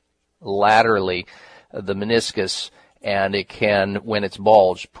bulge laterally, the meniscus, and it can, when it's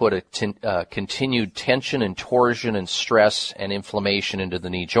bulged, put a continued tension and torsion and stress and inflammation into the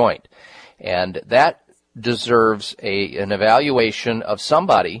knee joint. And that deserves an evaluation of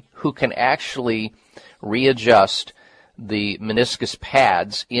somebody who can actually readjust the meniscus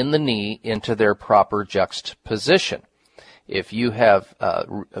pads in the knee into their proper juxtaposition. If you have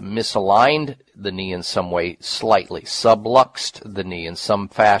misaligned the knee in some way slightly, subluxed the knee in some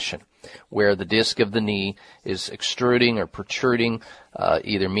fashion, where the disc of the knee is extruding or protruding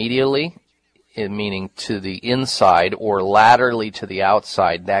either medially, meaning to the inside, or laterally to the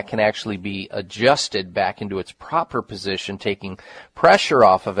outside, that can actually be adjusted back into its proper position, taking pressure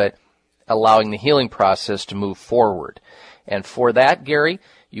off of it, allowing the healing process to move forward. And for that, Gary,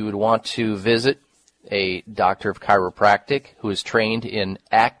 you would want to visit a doctor of chiropractic who is trained in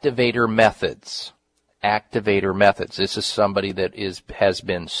activator methods. Activator methods. This is somebody that has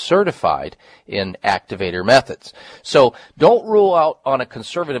been certified in activator methods. So don't rule out on a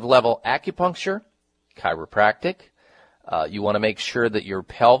conservative level acupuncture, chiropractic. You want to make sure that your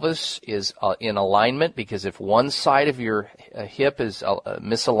pelvis is in alignment, because if one side of your hip is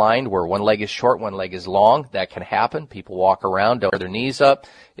misaligned, where one leg is short, one leg is long, that can happen. People walk around, don't have their knees up.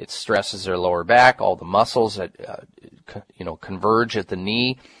 It stresses their lower back. All the muscles that converge at the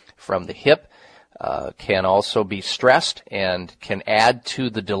knee from the hip can also be stressed and can add to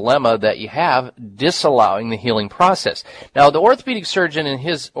the dilemma that you have, disallowing the healing process. Now, the orthopedic surgeon in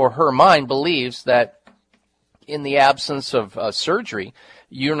his or her mind believes that in the absence of surgery,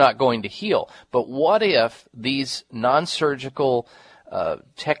 you're not going to heal. But what if these non-surgical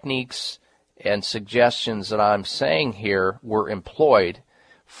techniques and suggestions that I'm saying here were employed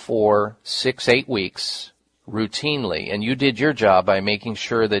for 6-8 weeks, routinely, and you did your job by making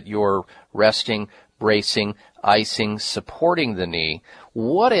sure that you're resting, bracing, icing, supporting the knee.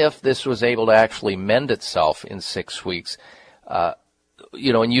 What if this was able to actually mend itself in 6 weeks, and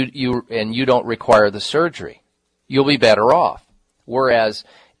you don't require the surgery? You'll be better off. Whereas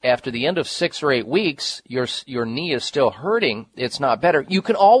after the end of 6 or 8 weeks, your knee is still hurting, it's not better, you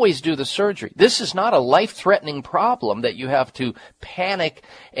can always do the surgery. This is not a life-threatening problem that you have to panic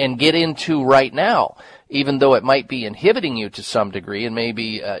and get into right now, even though it might be inhibiting you to some degree and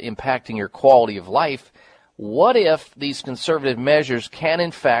maybe impacting your quality of life. What if these conservative measures can,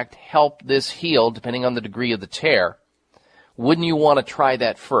 in fact, help this heal, depending on the degree of the tear? Wouldn't you want to try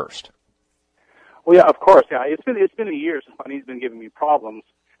that first? Well, yeah, of course. Yeah, it's been a year since my knee's been giving me problems,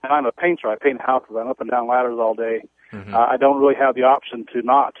 and I'm a painter. I paint houses. I'm up and down ladders all day. Mm-hmm. I don't really have the option to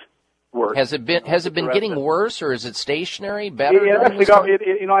not work. Has it been getting worse, or is it stationary? Better? It actually got.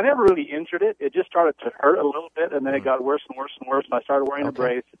 I never really injured it. It just started to hurt a little bit, and then it got worse and worse and worse. And I started wearing a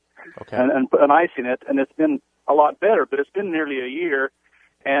brace and icing it, and it's been a lot better. But it's been nearly a year.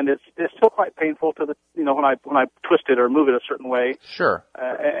 And it's still quite painful to when I twist it or move it a certain way. Sure.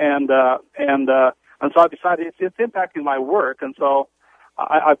 And so I decided it's impacting my work, and so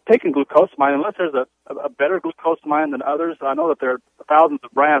I've taken glucosamine. Unless there's a better glucosamine than others, I know that there are thousands of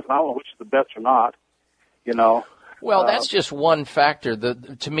brands, and I don't know which is the best or not. Well, that's just one factor.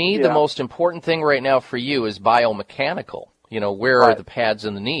 To me, the most important thing right now for you is biomechanical. Where are the pads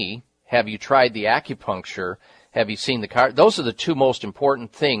in the knee? Have you tried the acupuncture? Have you seen the those are the two most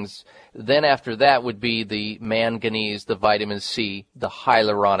important things. Then after that would be the manganese, the vitamin C, the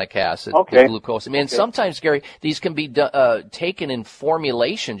hyaluronic acid, the glucose. And sometimes, Gary, these can be taken in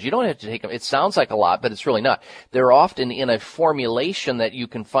formulations. You don't have to take them. It sounds like a lot, but it's really not. They're often in a formulation that you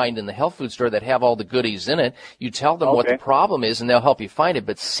can find in the health food store that have all the goodies in it. You tell them what the problem is, and they'll help you find it.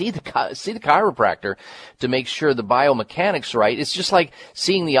 But see the chiropractor to make sure the biomechanics right. It's just like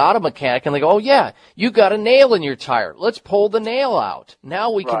seeing the auto mechanic, and they go, "Oh yeah, you got a nail in your tire. Let's pull the nail out.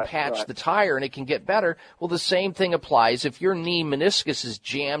 Now we can patch the tire and it can get better." Well, the same thing applies. If your knee meniscus is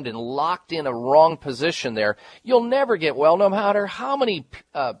jammed and locked in a wrong position there, you'll never get well no matter how many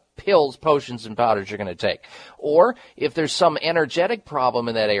pills, potions, and powders you're going to take. Or if there's some energetic problem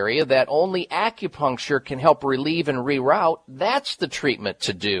in that area that only acupuncture can help relieve and reroute, that's the treatment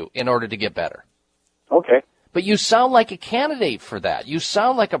to do in order to get better. Okay. But you sound like a candidate for that. You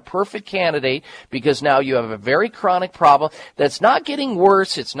sound like a perfect candidate because now you have a very chronic problem that's not getting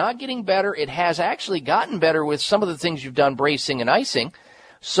worse. It's not getting better. It has actually gotten better with some of the things you've done, bracing and icing.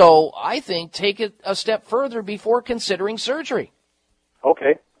 So I think take it a step further before considering surgery.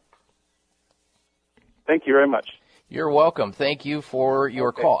 Okay. Thank you very much. You're welcome. Thank you for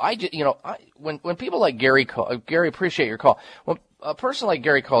your call. When people like Gary call, Gary, appreciate your call. When a person like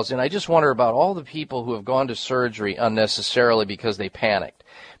Gary calls in, I just wonder about all the people who have gone to surgery unnecessarily because they panicked,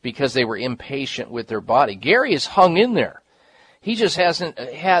 because they were impatient with their body. Gary has hung in there. He just hasn't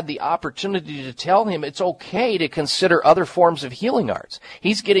had the opportunity to tell him it's okay to consider other forms of healing arts.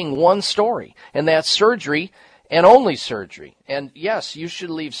 He's getting one story, and that's surgery and only surgery. And yes, you should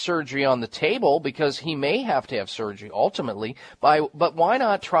leave surgery on the table because he may have to have surgery ultimately, but why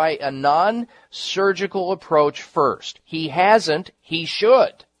not try a non-surgical approach first? He hasn't, he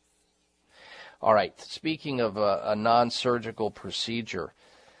should. All right, speaking of a non-surgical procedure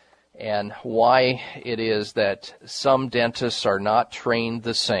and why it is that some dentists are not trained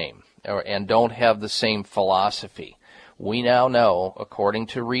the same and don't have the same philosophy. We now know, according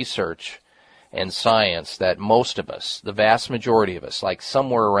to research and science, that most of us, the vast majority of us, like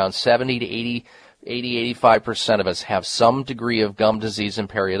somewhere around 70 to 85% of us have some degree of gum disease and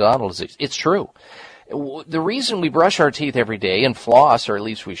periodontal disease. It's true. The reason we brush our teeth every day and floss, or at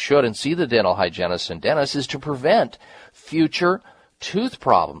least we should, and see the dental hygienist and dentist is to prevent future tooth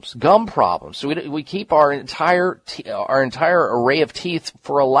problems, gum problems. So we keep our entire array of teeth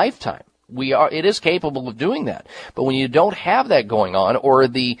for a lifetime. It is capable of doing that. But when you don't have that going on, or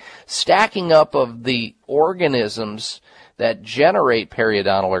the stacking up of the organisms that generate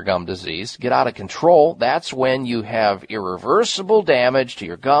periodontal or gum disease get out of control, that's when you have irreversible damage to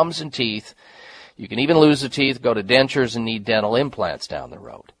your gums and teeth. You can even lose the teeth, go to dentures, and need dental implants down the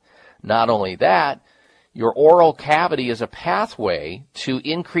road. Not only that, your oral cavity is a pathway to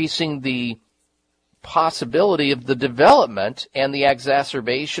increasing the possibility of the development and the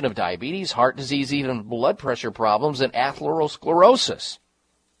exacerbation of diabetes, heart disease, even blood pressure problems, and atherosclerosis.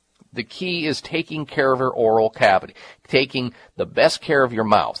 The key is taking care of your oral cavity, taking the best care of your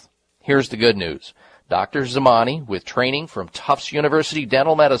mouth. Here's the good news. Dr. Zamani, with training from Tufts University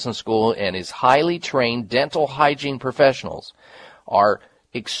Dental Medicine School and his highly trained dental hygiene professionals, are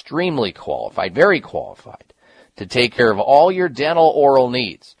extremely qualified, very qualified, to take care of all your dental oral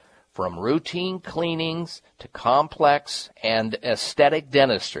needs, from routine cleanings to complex and aesthetic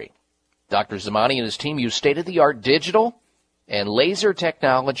dentistry. Dr. Zamani and his team use state-of-the-art digital and laser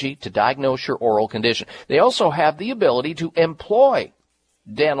technology to diagnose your oral condition. They also have the ability to employ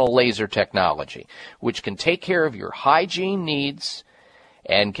dental laser technology, which can take care of your hygiene needs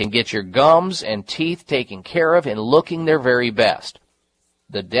and can get your gums and teeth taken care of and looking their very best.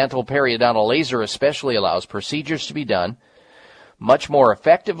 The dental periodontal laser especially allows procedures to be done much more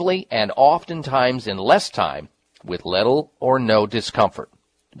effectively and oftentimes in less time with little or no discomfort.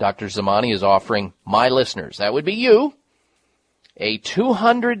 Dr. Zamani is offering my listeners, that would be you, a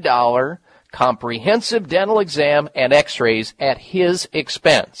 $200 comprehensive dental exam and x-rays at his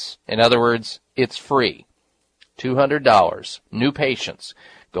expense. In other words, it's free. $200. New patients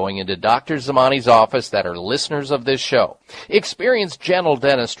going into Dr. Zamani's office that are listeners of this show. Experience gentle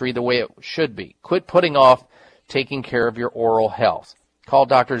dentistry the way it should be. Quit putting off taking care of your oral health. Call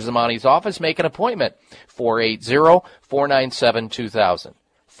Dr. Zamani's office. Make an appointment. 480-497-2000.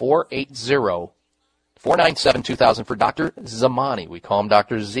 480-497-2000 for Dr. Zamani. We call him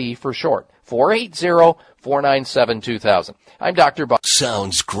Dr. Z for short. 480-497-2000. I'm Dr. Bob.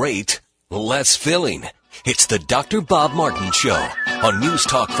 Sounds great. Less filling. It's the Dr. Bob Martin Show on News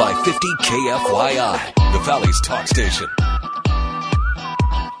Talk 550 KFYI, the Valley's talk station.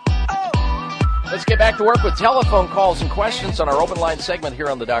 Let's get back to work with telephone calls and questions on our open line segment here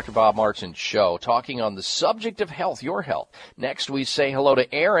on the Dr. Bob Martin Show, talking on the subject of health, your health. Next, we say hello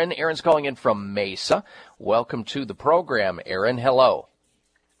to Aaron. Aaron's calling in from Mesa. Welcome to the program, Aaron. Hello.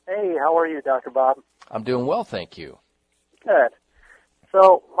 Hey, how are you, Dr. Bob? I'm doing well, thank you. Good.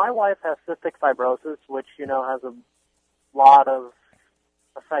 So my wife has cystic fibrosis, which, has a lot of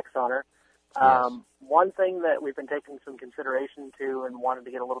effects on her. Yes. One thing that we've been taking some consideration to and wanted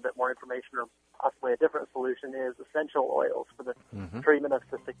to get a little bit more information or possibly a different solution is essential oils for the treatment of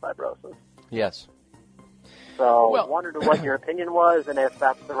cystic fibrosis. Yes. So I wondered what your opinion was and if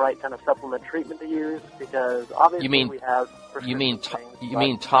that's the right kind of supplement treatment to use, because obviously we have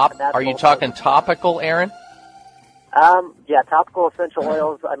Are you talking topical, Aaron? Yeah, topical essential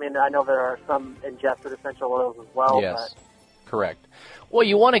oils. I mean, I know there are some ingested essential oils as well. Yes, correct. Well,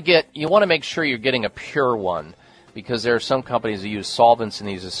 you want to make sure you're getting a pure one, because there are some companies that use solvents in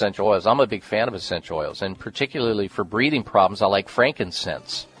these essential oils. I'm a big fan of essential oils, and particularly for breathing problems, I like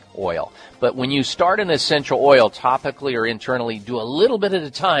frankincense oil. But when you start an essential oil topically or internally, do a little bit at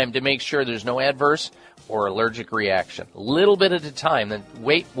a time to make sure there's no adverse or allergic reaction. A little bit at a time. Then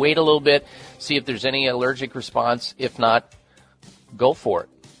wait a little bit, see if there's any allergic response. If not, go for it.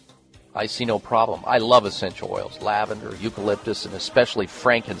 I see no problem. I love essential oils, lavender, eucalyptus, and especially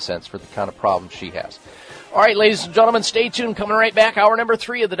frankincense for the kind of problem she has. All right, ladies and gentlemen, stay tuned. Coming right back, hour number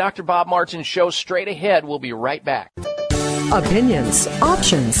 3 of the Dr. Bob Martin Show. Straight ahead, we'll be right back. Opinions,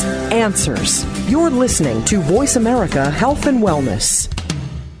 options, answers. You're listening to Voice America Health and Wellness.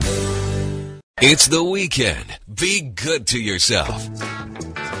 It's the weekend. Be good to yourself.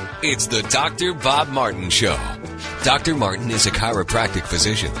 It's the Dr. Bob Martin Show. Dr. Martin is a chiropractic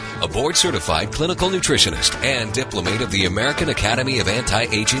physician, a board-certified clinical nutritionist, and diplomate of the American Academy of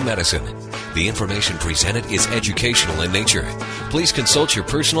Anti-Aging Medicine. The information presented is educational in nature. Please consult your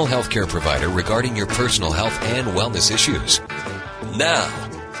personal health care provider regarding your personal health and wellness issues. Now,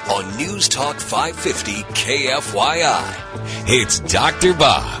 on News Talk 550 KFYI, it's Dr.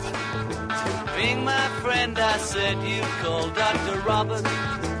 Bob. Ring my friend, I said you called Dr. Robert.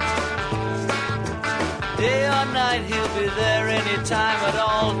 Day or night, he'll be there anytime at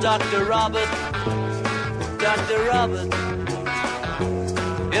all. Dr. Robert, Dr. Robert.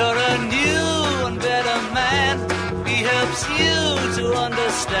 You're a new and better man. He helps you to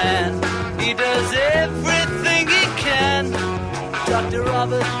understand. He does everything he can. Dr.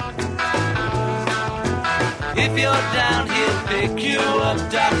 Robert. If you're down, he'll pick you up.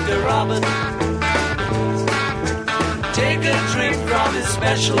 Dr. Robert. Take a drink from his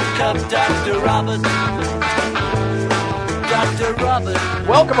special cup. Dr. Robert. Dr. Robert.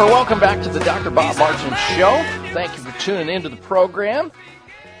 Welcome back to the Dr. Bob Martin Show. Thank you for tuning into the program.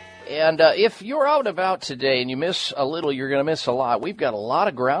 And if you're out and about today and you miss a little, you're going to miss a lot. We've got a lot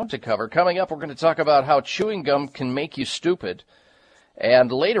of ground to cover. Coming up, we're going to talk about how chewing gum can make you stupid.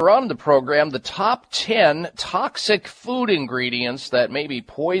 And later on in the program, the top 10 toxic food ingredients that may be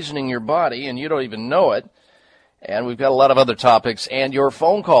poisoning your body and you don't even know it. And we've got a lot of other topics and your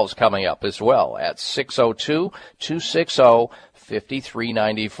phone calls coming up as well at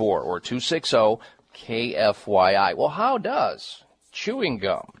 602-260-5394 or 260-KFYI. Well, how does chewing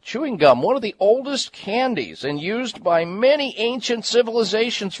gum. Chewing gum, one of the oldest candies and used by many ancient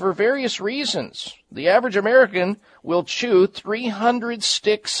civilizations for various reasons. The average American will chew 300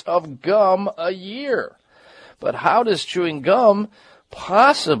 sticks of gum a year. But how does chewing gum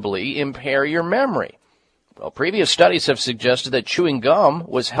possibly impair your memory? Well, previous studies have suggested that chewing gum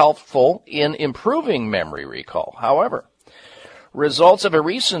was helpful in improving memory recall. However, results of a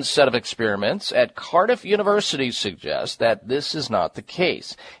recent set of experiments at Cardiff University suggest that this is not the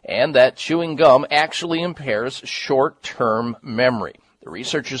case, and that chewing gum actually impairs short-term memory. The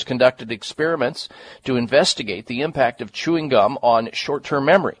researchers conducted experiments to investigate the impact of chewing gum on short-term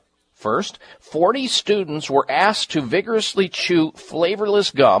memory. First, 40 students were asked to vigorously chew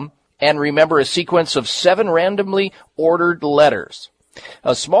flavorless gum and remember a sequence of 7 randomly ordered letters.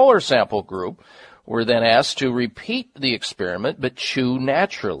 A smaller sample group were then asked to repeat the experiment but chew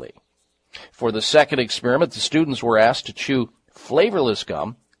naturally. For the second experiment, the students were asked to chew flavorless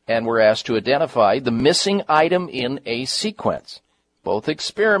gum and were asked to identify the missing item in a sequence. Both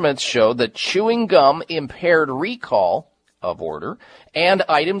experiments showed that chewing gum impaired recall of order and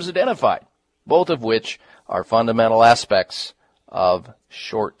items identified, both of which are fundamental aspects of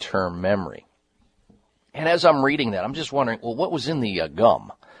short-term memory. And as I'm reading that, I'm just wondering, well, what was in the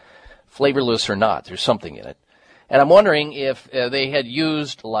gum? Flavorless or not, there's something in it. And I'm wondering if they had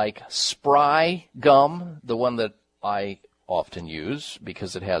used like Spry gum, the one that I often use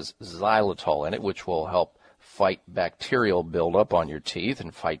because it has xylitol in it, which will help fight bacterial buildup on your teeth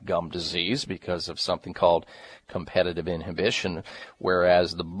and fight gum disease because of something called competitive inhibition,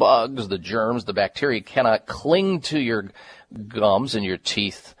 whereas the bugs, the germs, the bacteria cannot cling to your gums and your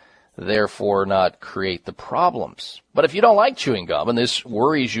teeth, therefore not create the problems. But if you don't like chewing gum and this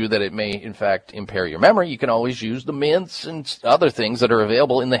worries you that it may in fact impair your memory, you can always use the mints and other things that are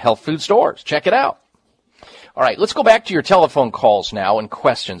available in the health food stores. Check it out. All right, let's go back to your telephone calls now and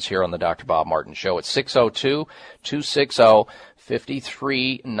questions here on the Dr. Bob Martin Show at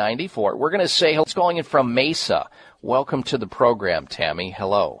 602-260-5394. We're going to say, let's calling in from Mesa. Welcome to the program, Tammy.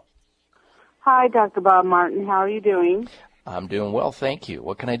 Hello. Hi, Dr. Bob Martin. How are you doing? I'm doing well, thank you.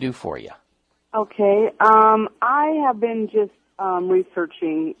 What can I do for you? Okay. I have been just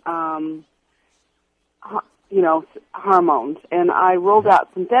researching, hormones, and I rolled out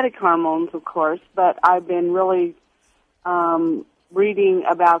synthetic hormones, of course, but I've been really reading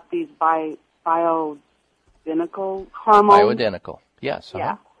about these bioidentical hormones. Bioidentical, yes.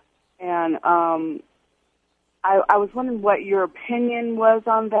 Yeah. And I was wondering what your opinion was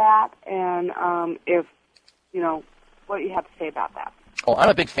on that, and if, what you have to say about that. Oh, I'm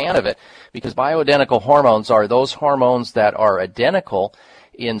a big fan of it because bioidentical hormones are those hormones that are identical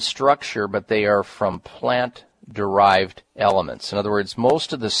in structure, but they are from plant-derived elements. In other words,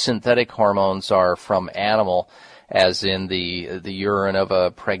 most of the synthetic hormones are from animal, as in the urine of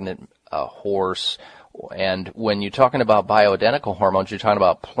a pregnant horse. And when you're talking about bioidentical hormones, you're talking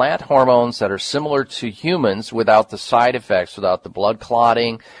about plant hormones that are similar to humans without the side effects, without the blood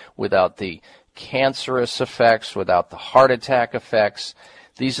clotting, without the cancerous effects, without the heart attack effects.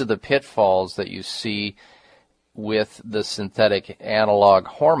 These are the pitfalls that you see with the synthetic analog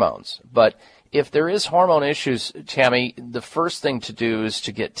hormones. But if there is hormone issues, Tammy, the first thing to do is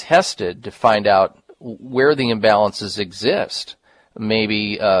to get tested to find out where the imbalances exist.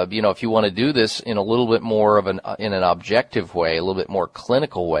 Maybe, if you want to do this in a little bit more of in an objective way, a little bit more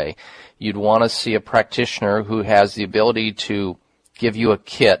clinical way, you'd want to see a practitioner who has the ability to give you a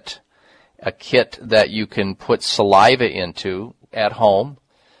kit that you can put saliva into at home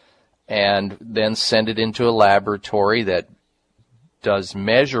and then send it into a laboratory that does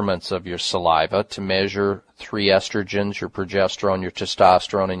measurements of your saliva to measure 3 estrogens, your progesterone, your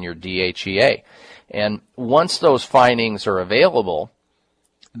testosterone, and your DHEA. And once those findings are available,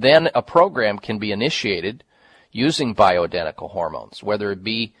 then a program can be initiated using bioidentical hormones, whether it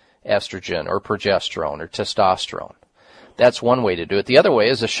be estrogen or progesterone or testosterone. That's one way to do it. The other way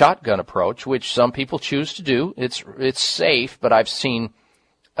is a shotgun approach, which some people choose to do. It's safe, but I've seen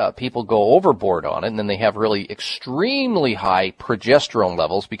people go overboard on it, and then they have really extremely high progesterone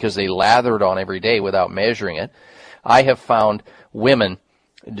levels because they lather it on every day without measuring it. I have found women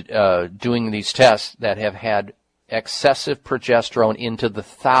doing these tests that have had excessive progesterone into the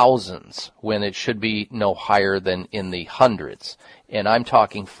thousands when it should be no higher than in the hundreds. And I'm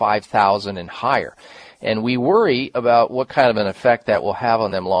talking 5,000 and higher. And we worry about what kind of an effect that will have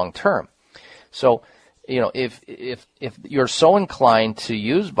on them long term. So, if you're so inclined to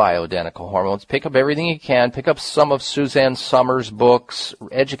use bioidentical hormones, pick up everything you can, pick up some of Suzanne Summers' books,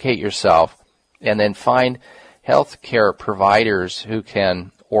 educate yourself, and then find healthcare providers who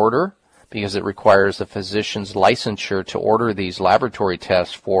can order because it requires the physician's licensure to order these laboratory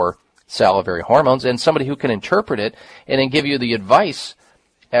tests for salivary hormones, and somebody who can interpret it and then give you the advice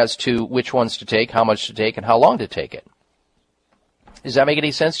as to which ones to take, how much to take, and how long to take it. Does that make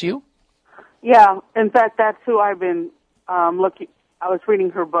any sense to you? Yeah, in fact, that's who I've been looking. I was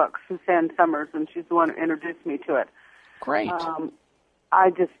reading her book, Suzanne Summers, and she's the one who introduced me to it. Great. I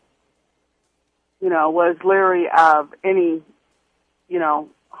just, was leery of any,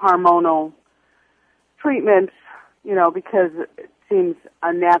 hormonal treatments, because it seems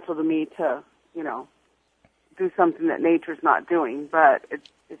unnatural to me to, do something that nature's not doing. But it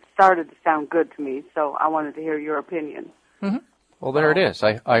started to sound good to me, so I wanted to hear your opinion. Mm-hmm. Well, there it is.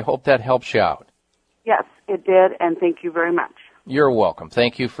 I hope that helps you out. Yes, it did, and thank you very much. You're welcome.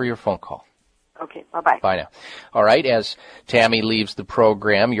 Thank you for your phone call. Okay, bye-bye. Bye now. All right, as Tammy leaves the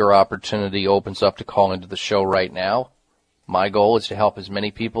program, your opportunity opens up to call into the show right now. My goal is to help as many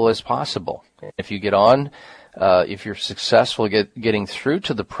people as possible. If you get on, if you're successful getting through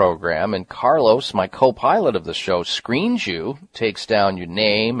to the program, and Carlos, my co-pilot of the show, screens you, takes down your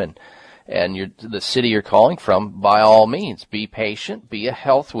name and the city you're calling from, by all means, be patient, be a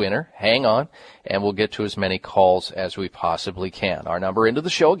health winner, hang on, and we'll get to as many calls as we possibly can. Our number into the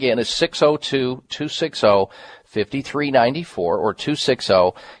show, again, is 602-260-5394 or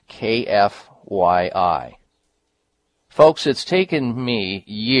 260-KFYI. Folks, it's taken me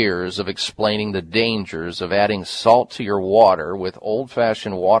years of explaining the dangers of adding salt to your water with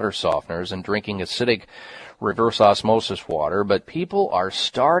old-fashioned water softeners and drinking acidic reverse osmosis water, but people are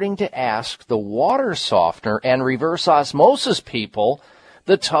starting to ask the water softener and reverse osmosis people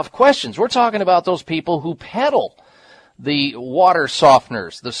the tough questions. We're talking about those people who peddle the water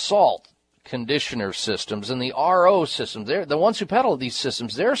softeners, the salt conditioner systems, and the RO systems. They're the ones who peddle these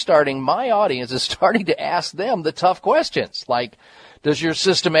systems. My audience is starting to ask them the tough questions, like, does your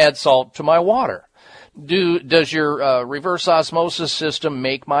system add salt to my water? Does your reverse osmosis system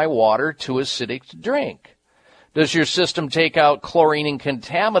make my water too acidic to drink? Does your system take out chlorine and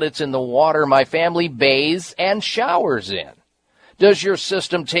contaminants in the water my family bathes and showers in? Does your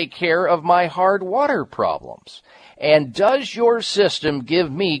system take care of my hard water problems? And does your system give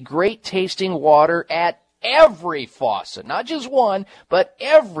me great tasting water at every faucet? Not just one, but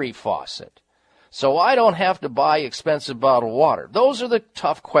every faucet. So I don't have to buy expensive bottled water. Those are the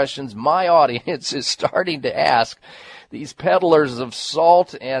tough questions my audience is starting to ask these peddlers of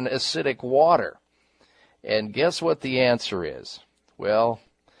salt and acidic water. And guess what the answer is? Well,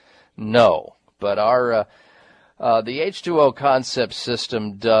 no. But the H2O concept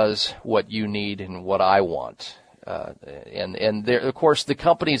system does what you need and what I want. And there, of course, the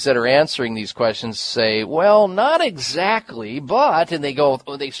companies that are answering these questions say, well, not exactly, but, and they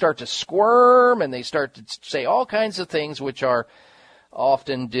start to squirm and they start to say all kinds of things which are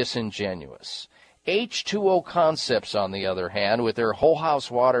often disingenuous. H2O Concepts, on the other hand, with their whole house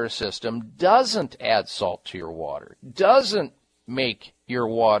water system, doesn't add salt to your water, doesn't make your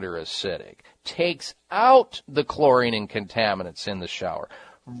water acidic, takes out the chlorine and contaminants in the shower,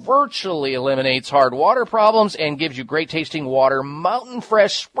 virtually eliminates hard water problems, and gives you great tasting water, mountain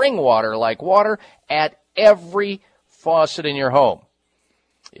fresh spring water like water at every faucet in your home.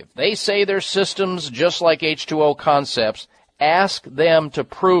 If they say their system's just like H2O Concepts, ask them to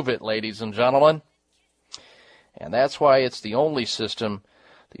prove it, ladies and gentlemen. And that's why it's the only system,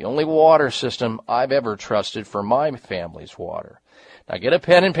 the only water system I've ever trusted for my family's water. Now get a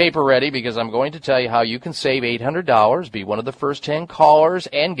pen and paper ready, because I'm going to tell you how you can save $800, be one of the first 10 callers,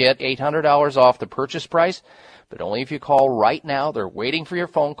 and get $800 off the purchase price. But only if you call right now. They're waiting for your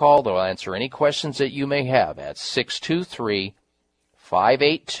phone call. They'll answer any questions that you may have at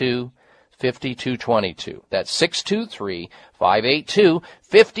 623-582-5222. That's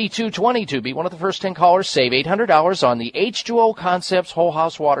 623-582-5222. Be one of the first 10 callers. Save $800 on the H2O Concepts whole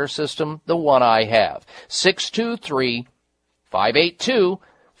house water system, the one I have.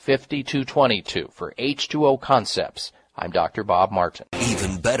 623-582-5222 for H2O Concepts. I'm Dr. Bob Martin.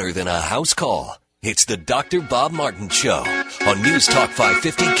 Even better than a house call. It's the Dr. Bob Martin Show on News Talk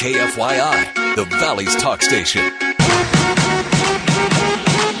 550 KFYI, the Valley's talk station.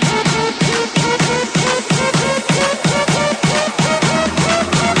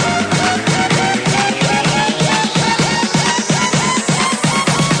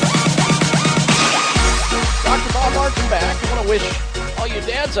 Dr. Bob Martin back. I want to wish all you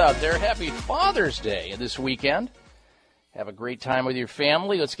dads out there happy Father's Day this weekend. Have a great time with your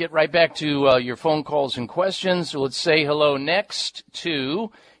family. Let's get right back to your phone calls and questions. Let's say hello next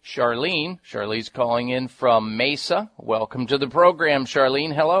to Charlene. Charlene's calling in from Mesa. Welcome to the program,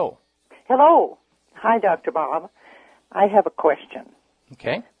 Charlene. Hello. Hello. Hi, Dr. Bob. I have a question.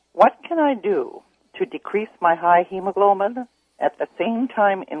 Okay. What can I do to decrease my high hemoglobin, at the same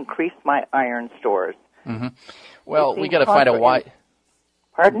time increase my iron stores? Mm-hmm. Well, we got to find out why.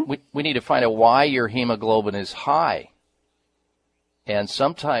 Pardon? We need to find out why your hemoglobin is high. And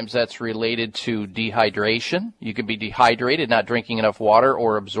sometimes that's related to dehydration. You could be dehydrated, not drinking enough water,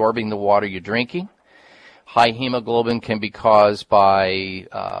 or absorbing the water you're drinking. High hemoglobin can be caused by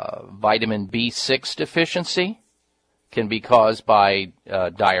vitamin B6 deficiency, can be caused by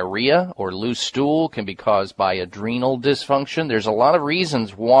diarrhea or loose stool, can be caused by adrenal dysfunction. There's a lot of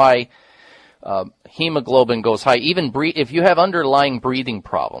reasons why hemoglobin goes high. Even if you have underlying breathing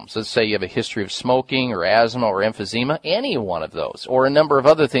problems, let's say you have a history of smoking or asthma or emphysema, any one of those or a number of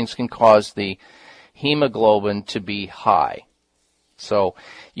other things can cause the hemoglobin to be high. So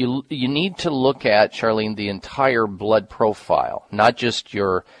you need to look at, Charlene, the entire blood profile, not just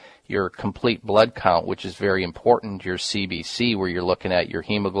your complete blood count, which is very important, your CBC, where you're looking at your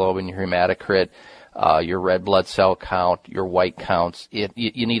hemoglobin, your hematocrit, your red blood cell count, your white counts.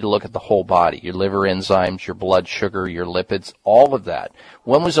 You need to look at the whole body, your liver enzymes, your blood sugar, your lipids, all of that.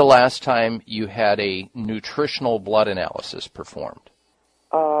 When was the last time you had a nutritional blood analysis performed?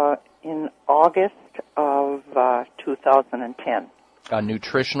 In August of 2010. A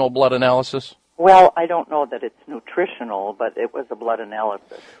nutritional blood analysis? Well, I don't know that it's nutritional, but it was a blood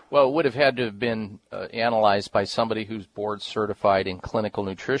analysis. Well, it would have had to have been analyzed by somebody who's board certified in clinical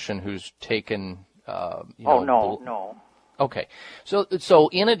nutrition, who's taken. No. Okay, so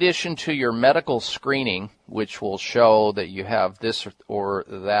in addition to your medical screening, which will show that you have this or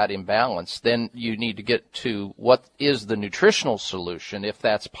that imbalance, then you need to get to what is the nutritional solution, if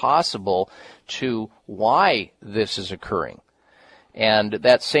that's possible, to why this is occurring. And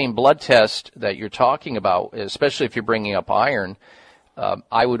that same blood test that you're talking about, especially if you're bringing up iron,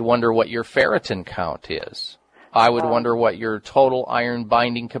 I would wonder what your ferritin count is. I would wonder what your total iron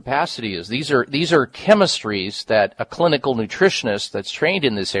binding capacity is. These are chemistries that a clinical nutritionist that's trained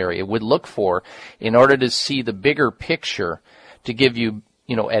in this area would look for in order to see the bigger picture, to give you,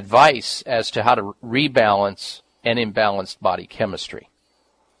 advice as to how to rebalance an imbalanced body chemistry.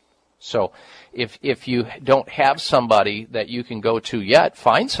 So if you don't have somebody that you can go to yet,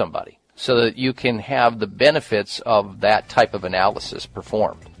 find somebody so that you can have the benefits of that type of analysis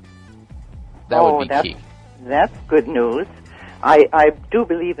performed. That would be key. That's good news. I do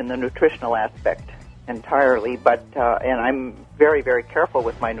believe in the nutritional aspect entirely, but and I'm very, very careful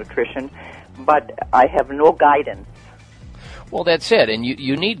with my nutrition, but I have no guidance. Well, that's it, and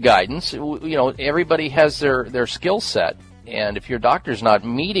you need guidance. Everybody has their skill set. And if your doctor's not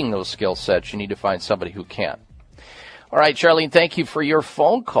meeting those skill sets, you need to find somebody who can. All right, Charlene, thank you for your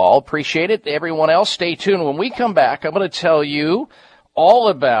phone call. Appreciate it. Everyone else, stay tuned. When we come back, I'm going to tell you all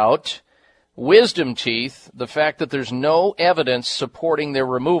about wisdom teeth, the fact that there's no evidence supporting their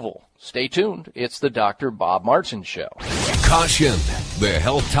removal. Stay tuned. It's the Dr. Bob Martin Show. Caution. The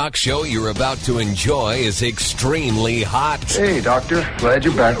health talk show you're about to enjoy is extremely hot. Hey, doctor. Glad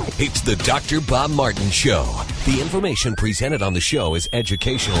you're back. It's the Dr. Bob Martin Show. The information presented on the show is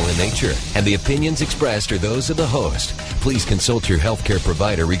educational in nature, and the opinions expressed are those of the host. Please consult your healthcare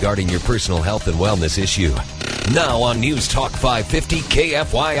provider regarding your personal health and wellness issue. Now on News Talk 550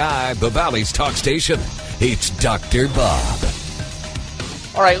 KFYI, the Valley's talk station, it's Dr. Bob.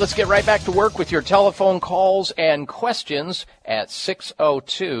 All right, let's get right back to work with your telephone calls and questions at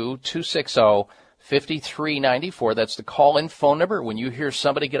 602-260-5394. That's the call-in phone number. When you hear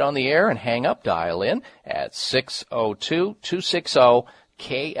somebody get on the air and hang up, dial in at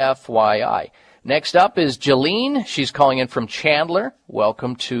 602-260-KFYI. Next up is Jolene. She's calling in from Chandler.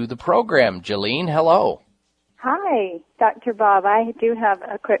 Welcome to the program. Jolene, hello. Hi, Dr. Bob. I do have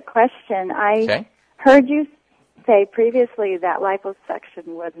a quick question. I heard you say previously that liposuction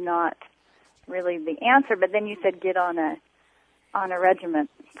was not really the answer, but then you said get on a regimen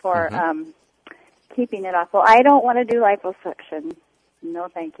for keeping it off. Well, I don't want to do liposuction. No,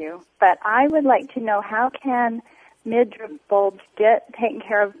 thank you. But I would like to know, how can midriff bulge get taken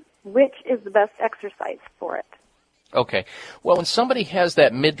care of? Which is the best exercise for it? Okay. Well, when somebody has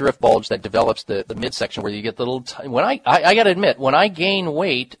that midriff bulge that develops the midsection where you get the little when I got to admit, when I gain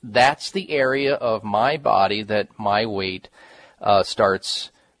weight, that's the area of my body that my weight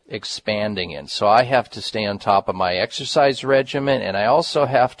starts expanding in. So I have to stay on top of my exercise regimen, and I also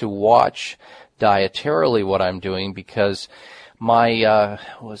have to watch dietarily what I'm doing, because my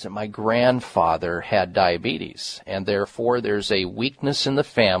grandfather had diabetes, and therefore there's a weakness in the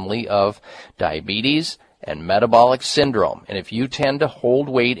family of diabetes and metabolic syndrome. And if you tend to hold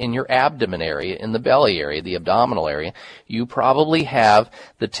weight in your abdomen area, in the belly area, the abdominal area, you probably have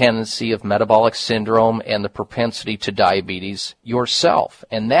the tendency of metabolic syndrome and the propensity to diabetes yourself.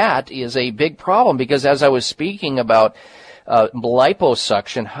 And that is a big problem, because as I was speaking about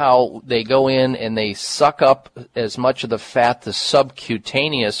liposuction, how they go in and they suck up as much of the fat, the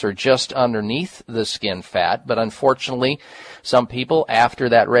subcutaneous or just underneath the skin fat. But unfortunately, some people, after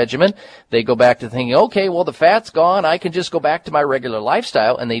that regimen, they go back to thinking, okay, well, the fat's gone, I can just go back to my regular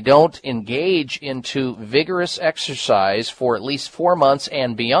lifestyle, and they don't engage into vigorous exercise for at least 4 months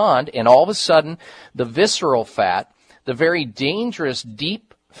and beyond, and all of a sudden, the visceral fat, the very dangerous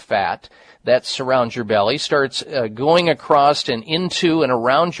deep fat that surrounds your belly, starts going across and into and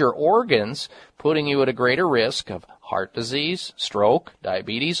around your organs, putting you at a greater risk of heart disease, stroke,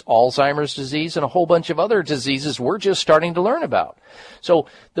 diabetes, Alzheimer's disease, and a whole bunch of other diseases we're just starting to learn about. So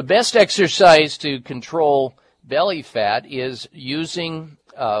the best exercise to control belly fat is using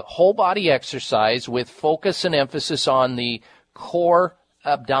whole body exercise with focus and emphasis on the core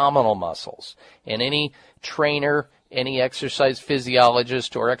abdominal muscles. And any trainer, any exercise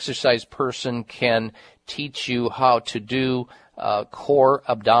physiologist or exercise person can teach you how to do core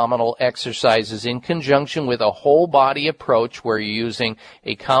abdominal exercises in conjunction with a whole body approach where you're using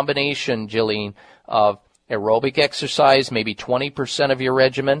a combination, Jillian, of aerobic exercise, maybe 20% of your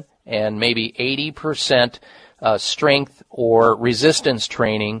regimen, and maybe 80% strength or resistance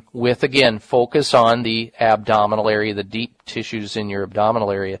training with, again, focus on the abdominal area, the deep tissues in your abdominal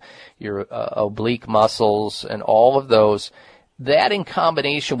area, your oblique muscles, and all of those. That in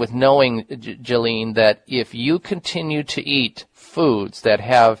combination with knowing, Jillian, that if you continue to eat foods that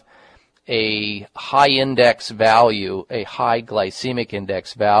have a high index value, a high glycemic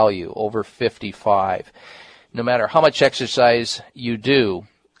index value over 55, no matter how much exercise you do,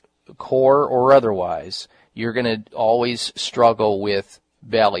 core or otherwise, you're going to always struggle with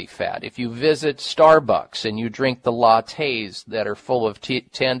belly fat. If you visit Starbucks and you drink the lattes that are full of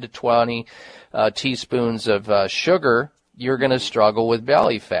 10 to 20 teaspoons of sugar, you're going to struggle with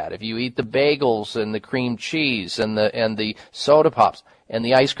belly fat. If you eat the bagels and the cream cheese and the soda pops and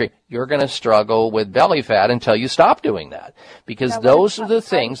the ice cream, you're going to struggle with belly fat until you stop doing that. Because those are the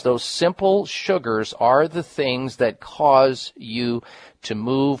things, those simple sugars are the things that cause you to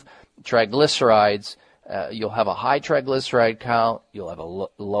move triglycerides. You'll have a high triglyceride count. You'll have a low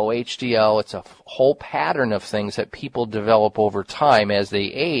HDL. It's a whole pattern of things that people develop over time. As they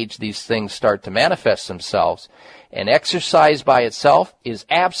age, these things start to manifest themselves. And exercise by itself is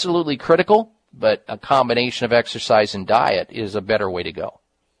absolutely critical, but a combination of exercise and diet is a better way to go.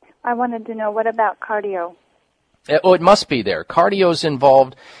 I wanted to know, what about cardio? Oh, it must be there. Cardio's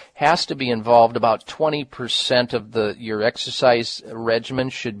involved, has to be involved. About 20% of your exercise regimen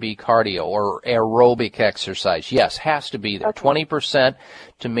should be cardio or aerobic exercise. Yes, has to be there. Okay. 20%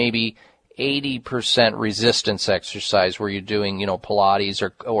 to maybe 80% resistance exercise where you're doing, Pilates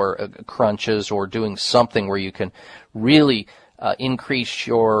or crunches or doing something where you can really increase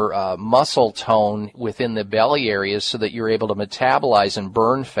your muscle tone within the belly areas so that you're able to metabolize and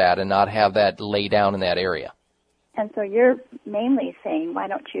burn fat and not have that lay down in that area. And so you're mainly saying, why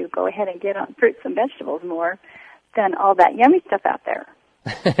don't you go ahead and get on fruits and vegetables more than all that yummy stuff out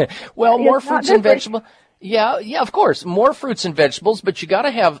there? Well, more fruits and vegetables. Yeah, of course. More fruits and vegetables, but you got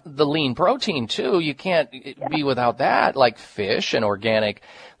to have the lean protein too. You can't be without that, like fish and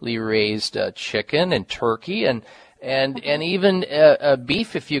organically raised chicken and turkey and even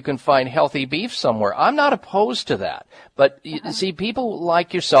beef if you can find healthy beef somewhere. I'm not opposed to that. But you see, people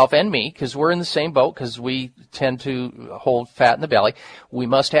like yourself and me, because we're in the same boat, because we tend to hold fat in the belly, we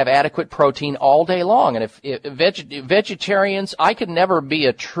must have adequate protein all day long. And if vegetarians, I could never be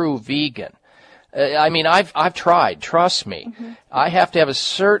a true vegan. I've tried, trust me. Mm-hmm. I have to have a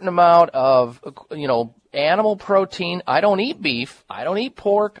certain amount of, animal protein. I don't eat beef. I don't eat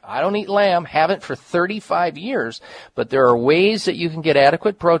pork. I don't eat lamb. Haven't for 35 years. But there are ways that you can get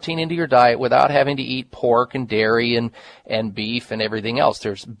adequate protein into your diet without having to eat pork and dairy and beef and everything else.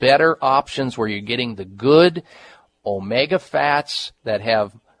 There's better options where you're getting the good omega fats that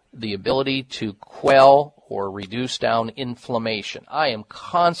have the ability to quell or reduce down inflammation. I am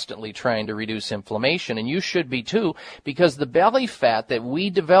constantly trying to reduce inflammation, and you should be too, because the belly fat that we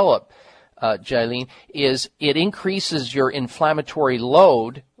develop, Jailene, is it increases your inflammatory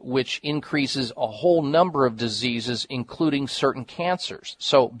load, which increases a whole number of diseases, including certain cancers.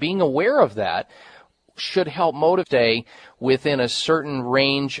 So being aware of that should help motivate within a certain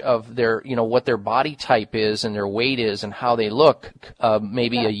range of their, what their body type is and their weight is and how they look,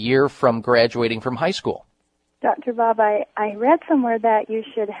 maybe a year from graduating from high school. Dr. Bob, I read somewhere that you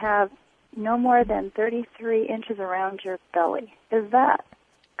should have no more than 33 inches around your belly. Is that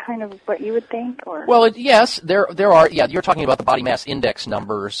kind of what you would think? Or yes, there are. Yeah, you're talking about the body mass index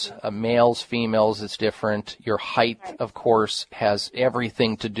numbers. Males, females, it's different. Your height, of course, has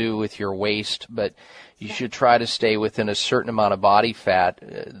everything to do with your waist, but you should try to stay within a certain amount of body fat.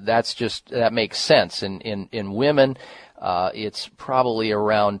 That makes sense. In women, it's probably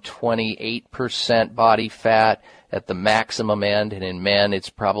around 28% body fat at the maximum end, and in men, it's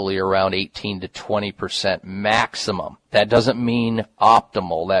probably around 18 to 20% maximum. That doesn't mean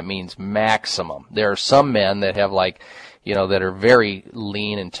optimal. That means maximum. There are some men that have that are very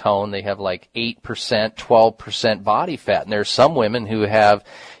lean and toned. They have 8%, 12% body fat. And there are some women who have,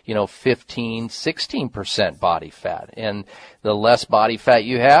 15, 16% body fat. And the less body fat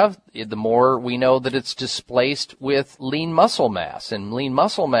you have, the more we know that it's displaced with lean muscle mass. And lean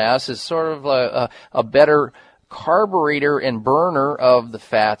muscle mass is sort of a better carburetor and burner of the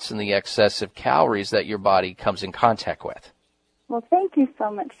fats and the excessive calories that your body comes in contact with. Well, thank you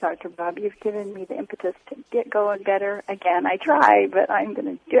so much, Dr. Bob. You've given me the impetus to get going better. Again, I try, but I'm going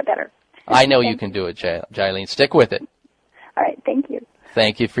to do it better. I know you can do it, Jailene. Stick with it. All right, thank you.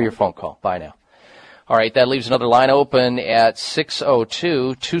 Thank you for your phone call. Bye now. All right, that leaves another line open at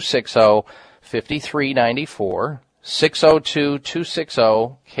 602-260-5394.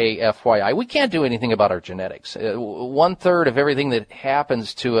 602-260-KFYI. We can't do anything about our genetics. 1/3 of everything that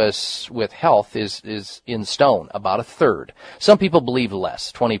happens to us with health is in stone, about 1/3. Some people believe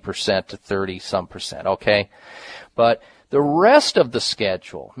less, 20% to 30-some%, okay? But the rest of the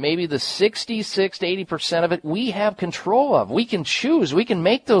schedule, maybe the 66 to 80% of it, we have control of. We can choose. We can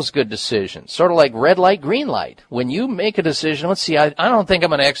make those good decisions. Sort of like red light, green light. When you make a decision, let's see, I don't think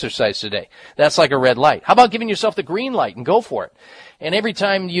I'm going to exercise today. That's like a red light. How about giving yourself the green light and go for it? And every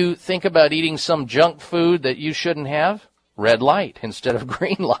time you think about eating some junk food that you shouldn't have, red light instead of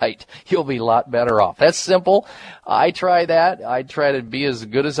green light, you'll be a lot better off. That's simple. I try that. I try to be as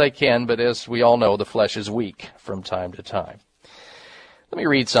good as I can, but as we all know, the flesh is weak from time to time. Let me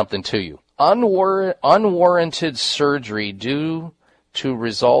read something to you. Unwarranted surgery due to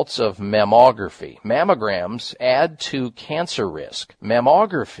results of mammography. Mammograms add to cancer risk.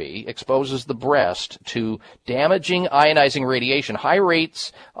 Mammography exposes the breast to damaging ionizing radiation, high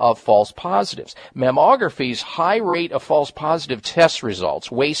rates of false positives. Mammography's high rate of false positive test results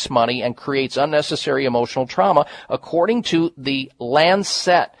wastes money and creates unnecessary emotional trauma, according to the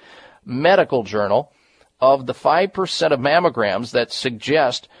Lancet Medical Journal. Of the 5% of mammograms that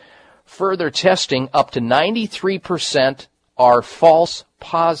suggest further testing, up to 93% are false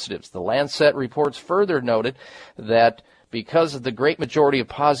positives. The Lancet reports further noted that because of the great majority of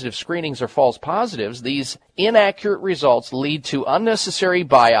positive screenings are false positives, these inaccurate results lead to unnecessary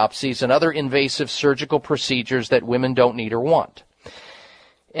biopsies and other invasive surgical procedures that women don't need or want.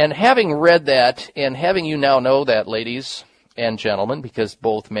 And having read that, and having you now know that, ladies and gentlemen, because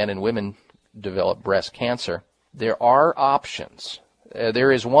both men and women develop breast cancer, there are options.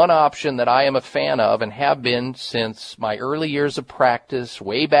 There is one option that I am a fan of and have been since my early years of practice,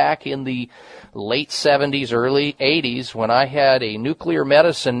 way back in the late 70s, early 80s, when I had a nuclear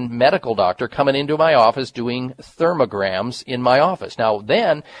medicine medical doctor coming into my office doing thermograms in my office. Now,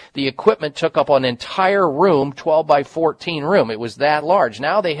 then, the equipment took up an entire room, 12 by 14 room. It was that large.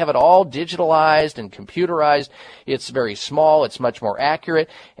 Now they have it all digitalized and computerized. It's very small. It's much more accurate.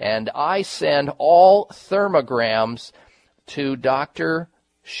 And I send all thermograms to Dr.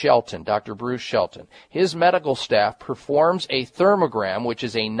 Shelton, Dr. Bruce Shelton. His medical staff performs a thermogram, which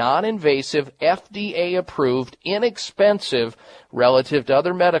is a non-invasive, FDA-approved, inexpensive, relative to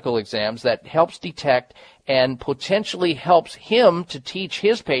other medical exams, that helps detect and potentially helps him to teach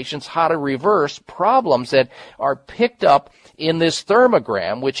his patients how to reverse problems that are picked up in this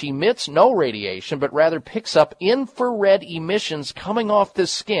thermogram, which emits no radiation, but rather picks up infrared emissions coming off the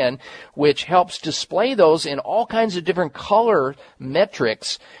skin, which helps display those in all kinds of different color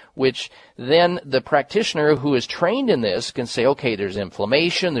metrics, which then the practitioner who is trained in this can say, okay, there's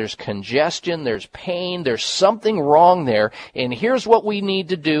inflammation, there's congestion, there's pain, there's something wrong there, and here's what we need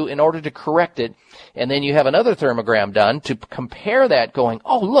to do in order to correct it. And then you have another thermogram done to compare that, going,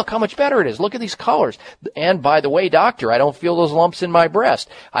 oh, look how much better it is. Look at these colors. And by the way, doctor, I don't feel those lumps in my breast.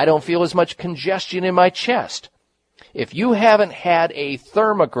 I don't feel as much congestion in my chest. If you haven't had a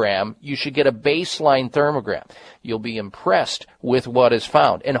thermogram, you should get a baseline thermogram. You'll be impressed with what is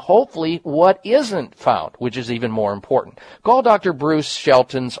found, and hopefully what isn't found, which is even more important. Call Dr. Bruce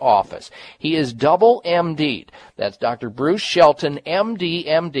Shelton's office. He is double MD'd. That's Dr. Bruce Shelton,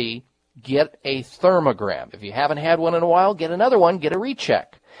 MD. Get a thermogram. If you haven't had one in a while, get another one. Get a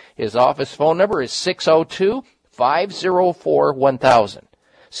recheck. His office phone number is 602-504-1000.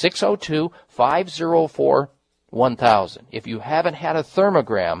 602-504-1000. If you haven't had a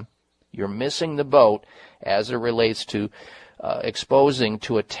thermogram, you're missing the boat as it relates to exposing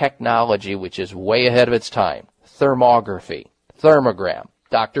to a technology which is way ahead of its time. Thermography, thermogram.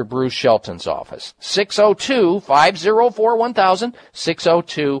 Dr. Bruce Shelton's office. 602-504-1000,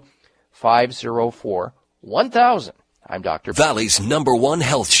 602-504-1000. I'm Dr. Valley's #1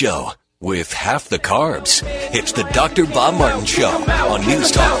 health show with half the carbs. It's the Dr. Bob Martin Show on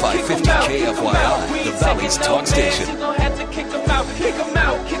News Talk 550 KFYI, the Valley's talk station. You're gonna have to kick them out, kick them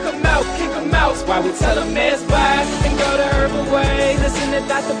out, kick them out, kick them out. That's why we tell them there's bye and go the Herbal Way. Listen to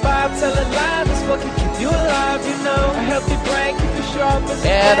Dr. Bob tell it live. It's what can keep you alive, you know. A healthy brain, keep you sharp as a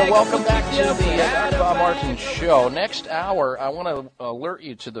And welcome back to the Dr. Bob Martin Show. Next hour, I want to alert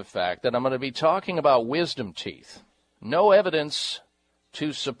you to the fact that I'm going to be talking about wisdom teeth. No evidence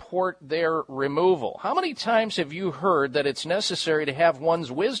to support their removal. How many times have you heard that it's necessary to have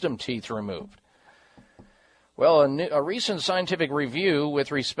one's wisdom teeth removed? Well, a recent scientific review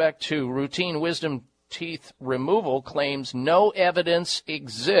with respect to routine wisdom teeth removal claims no evidence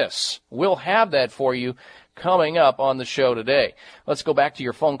exists. We'll have that for you coming up on the show today. Let's go back to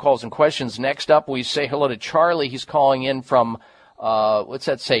your phone calls and questions. Next up, we say hello to Charlie. He's calling in from, what's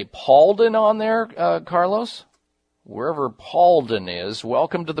that say, Paulden on there, Carlos? Wherever Paulden is.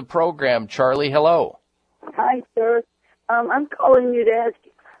 Welcome to the program, Charlie. Hello. Hi, sir. I'm calling you to ask you.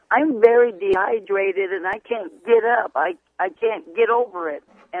 I'm very dehydrated and I can't get up. I can't get over it.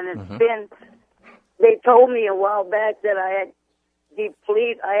 And it's been, they told me a while back that I had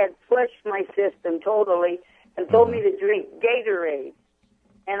flushed my system totally and told me to drink Gatorade.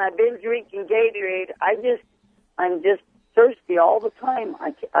 And I've been drinking Gatorade. I'm just thirsty all the time.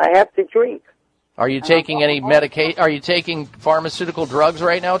 I have to drink. Are you taking any medication? Are you taking pharmaceutical drugs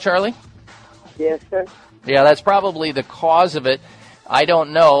right now, Charlie? Yes, sir. Yeah, that's probably the cause of it. I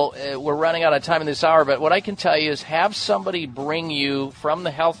don't know. We're running out of time in this hour, but what I can tell you is have somebody bring you from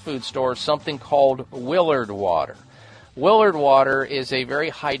the health food store something called Willard water. Willard water is a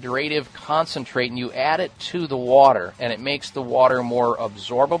very hydrative concentrate, and you add it to the water, and it makes the water more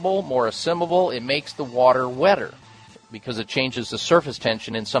absorbable, more assimilable. It makes the water wetter because it changes the surface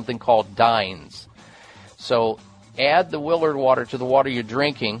tension in something called dynes. So add the Willard water to the water you're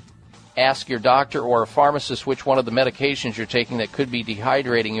drinking. Ask your doctor or a pharmacist which one of the medications you're taking that could be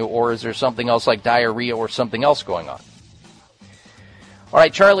dehydrating you, or is there something else like diarrhea or something else going on? All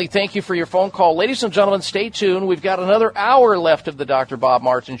right, Charlie, thank you for your phone call. Ladies and gentlemen, stay tuned. We've got another hour left of the Dr. Bob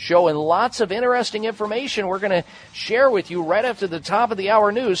Martin Show and lots of interesting information we're going to share with you right after the top of the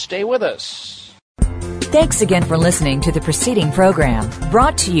hour news. Stay with us. Thanks again for listening to the preceding program,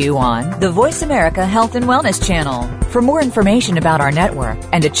 brought to you on the Voice America Health and Wellness Channel. For more information about our network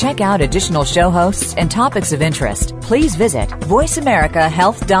and to check out additional show hosts and topics of interest, please visit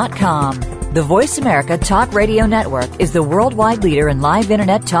voiceamericahealth.com. The Voice America Talk Radio Network is the worldwide leader in live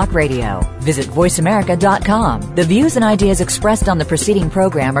Internet talk radio. Visit voiceamerica.com. The views and ideas expressed on the preceding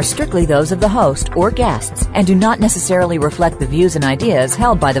program are strictly those of the host or guests and do not necessarily reflect the views and ideas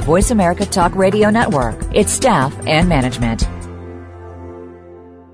held by the Voice America Talk Radio Network, its staff, and management.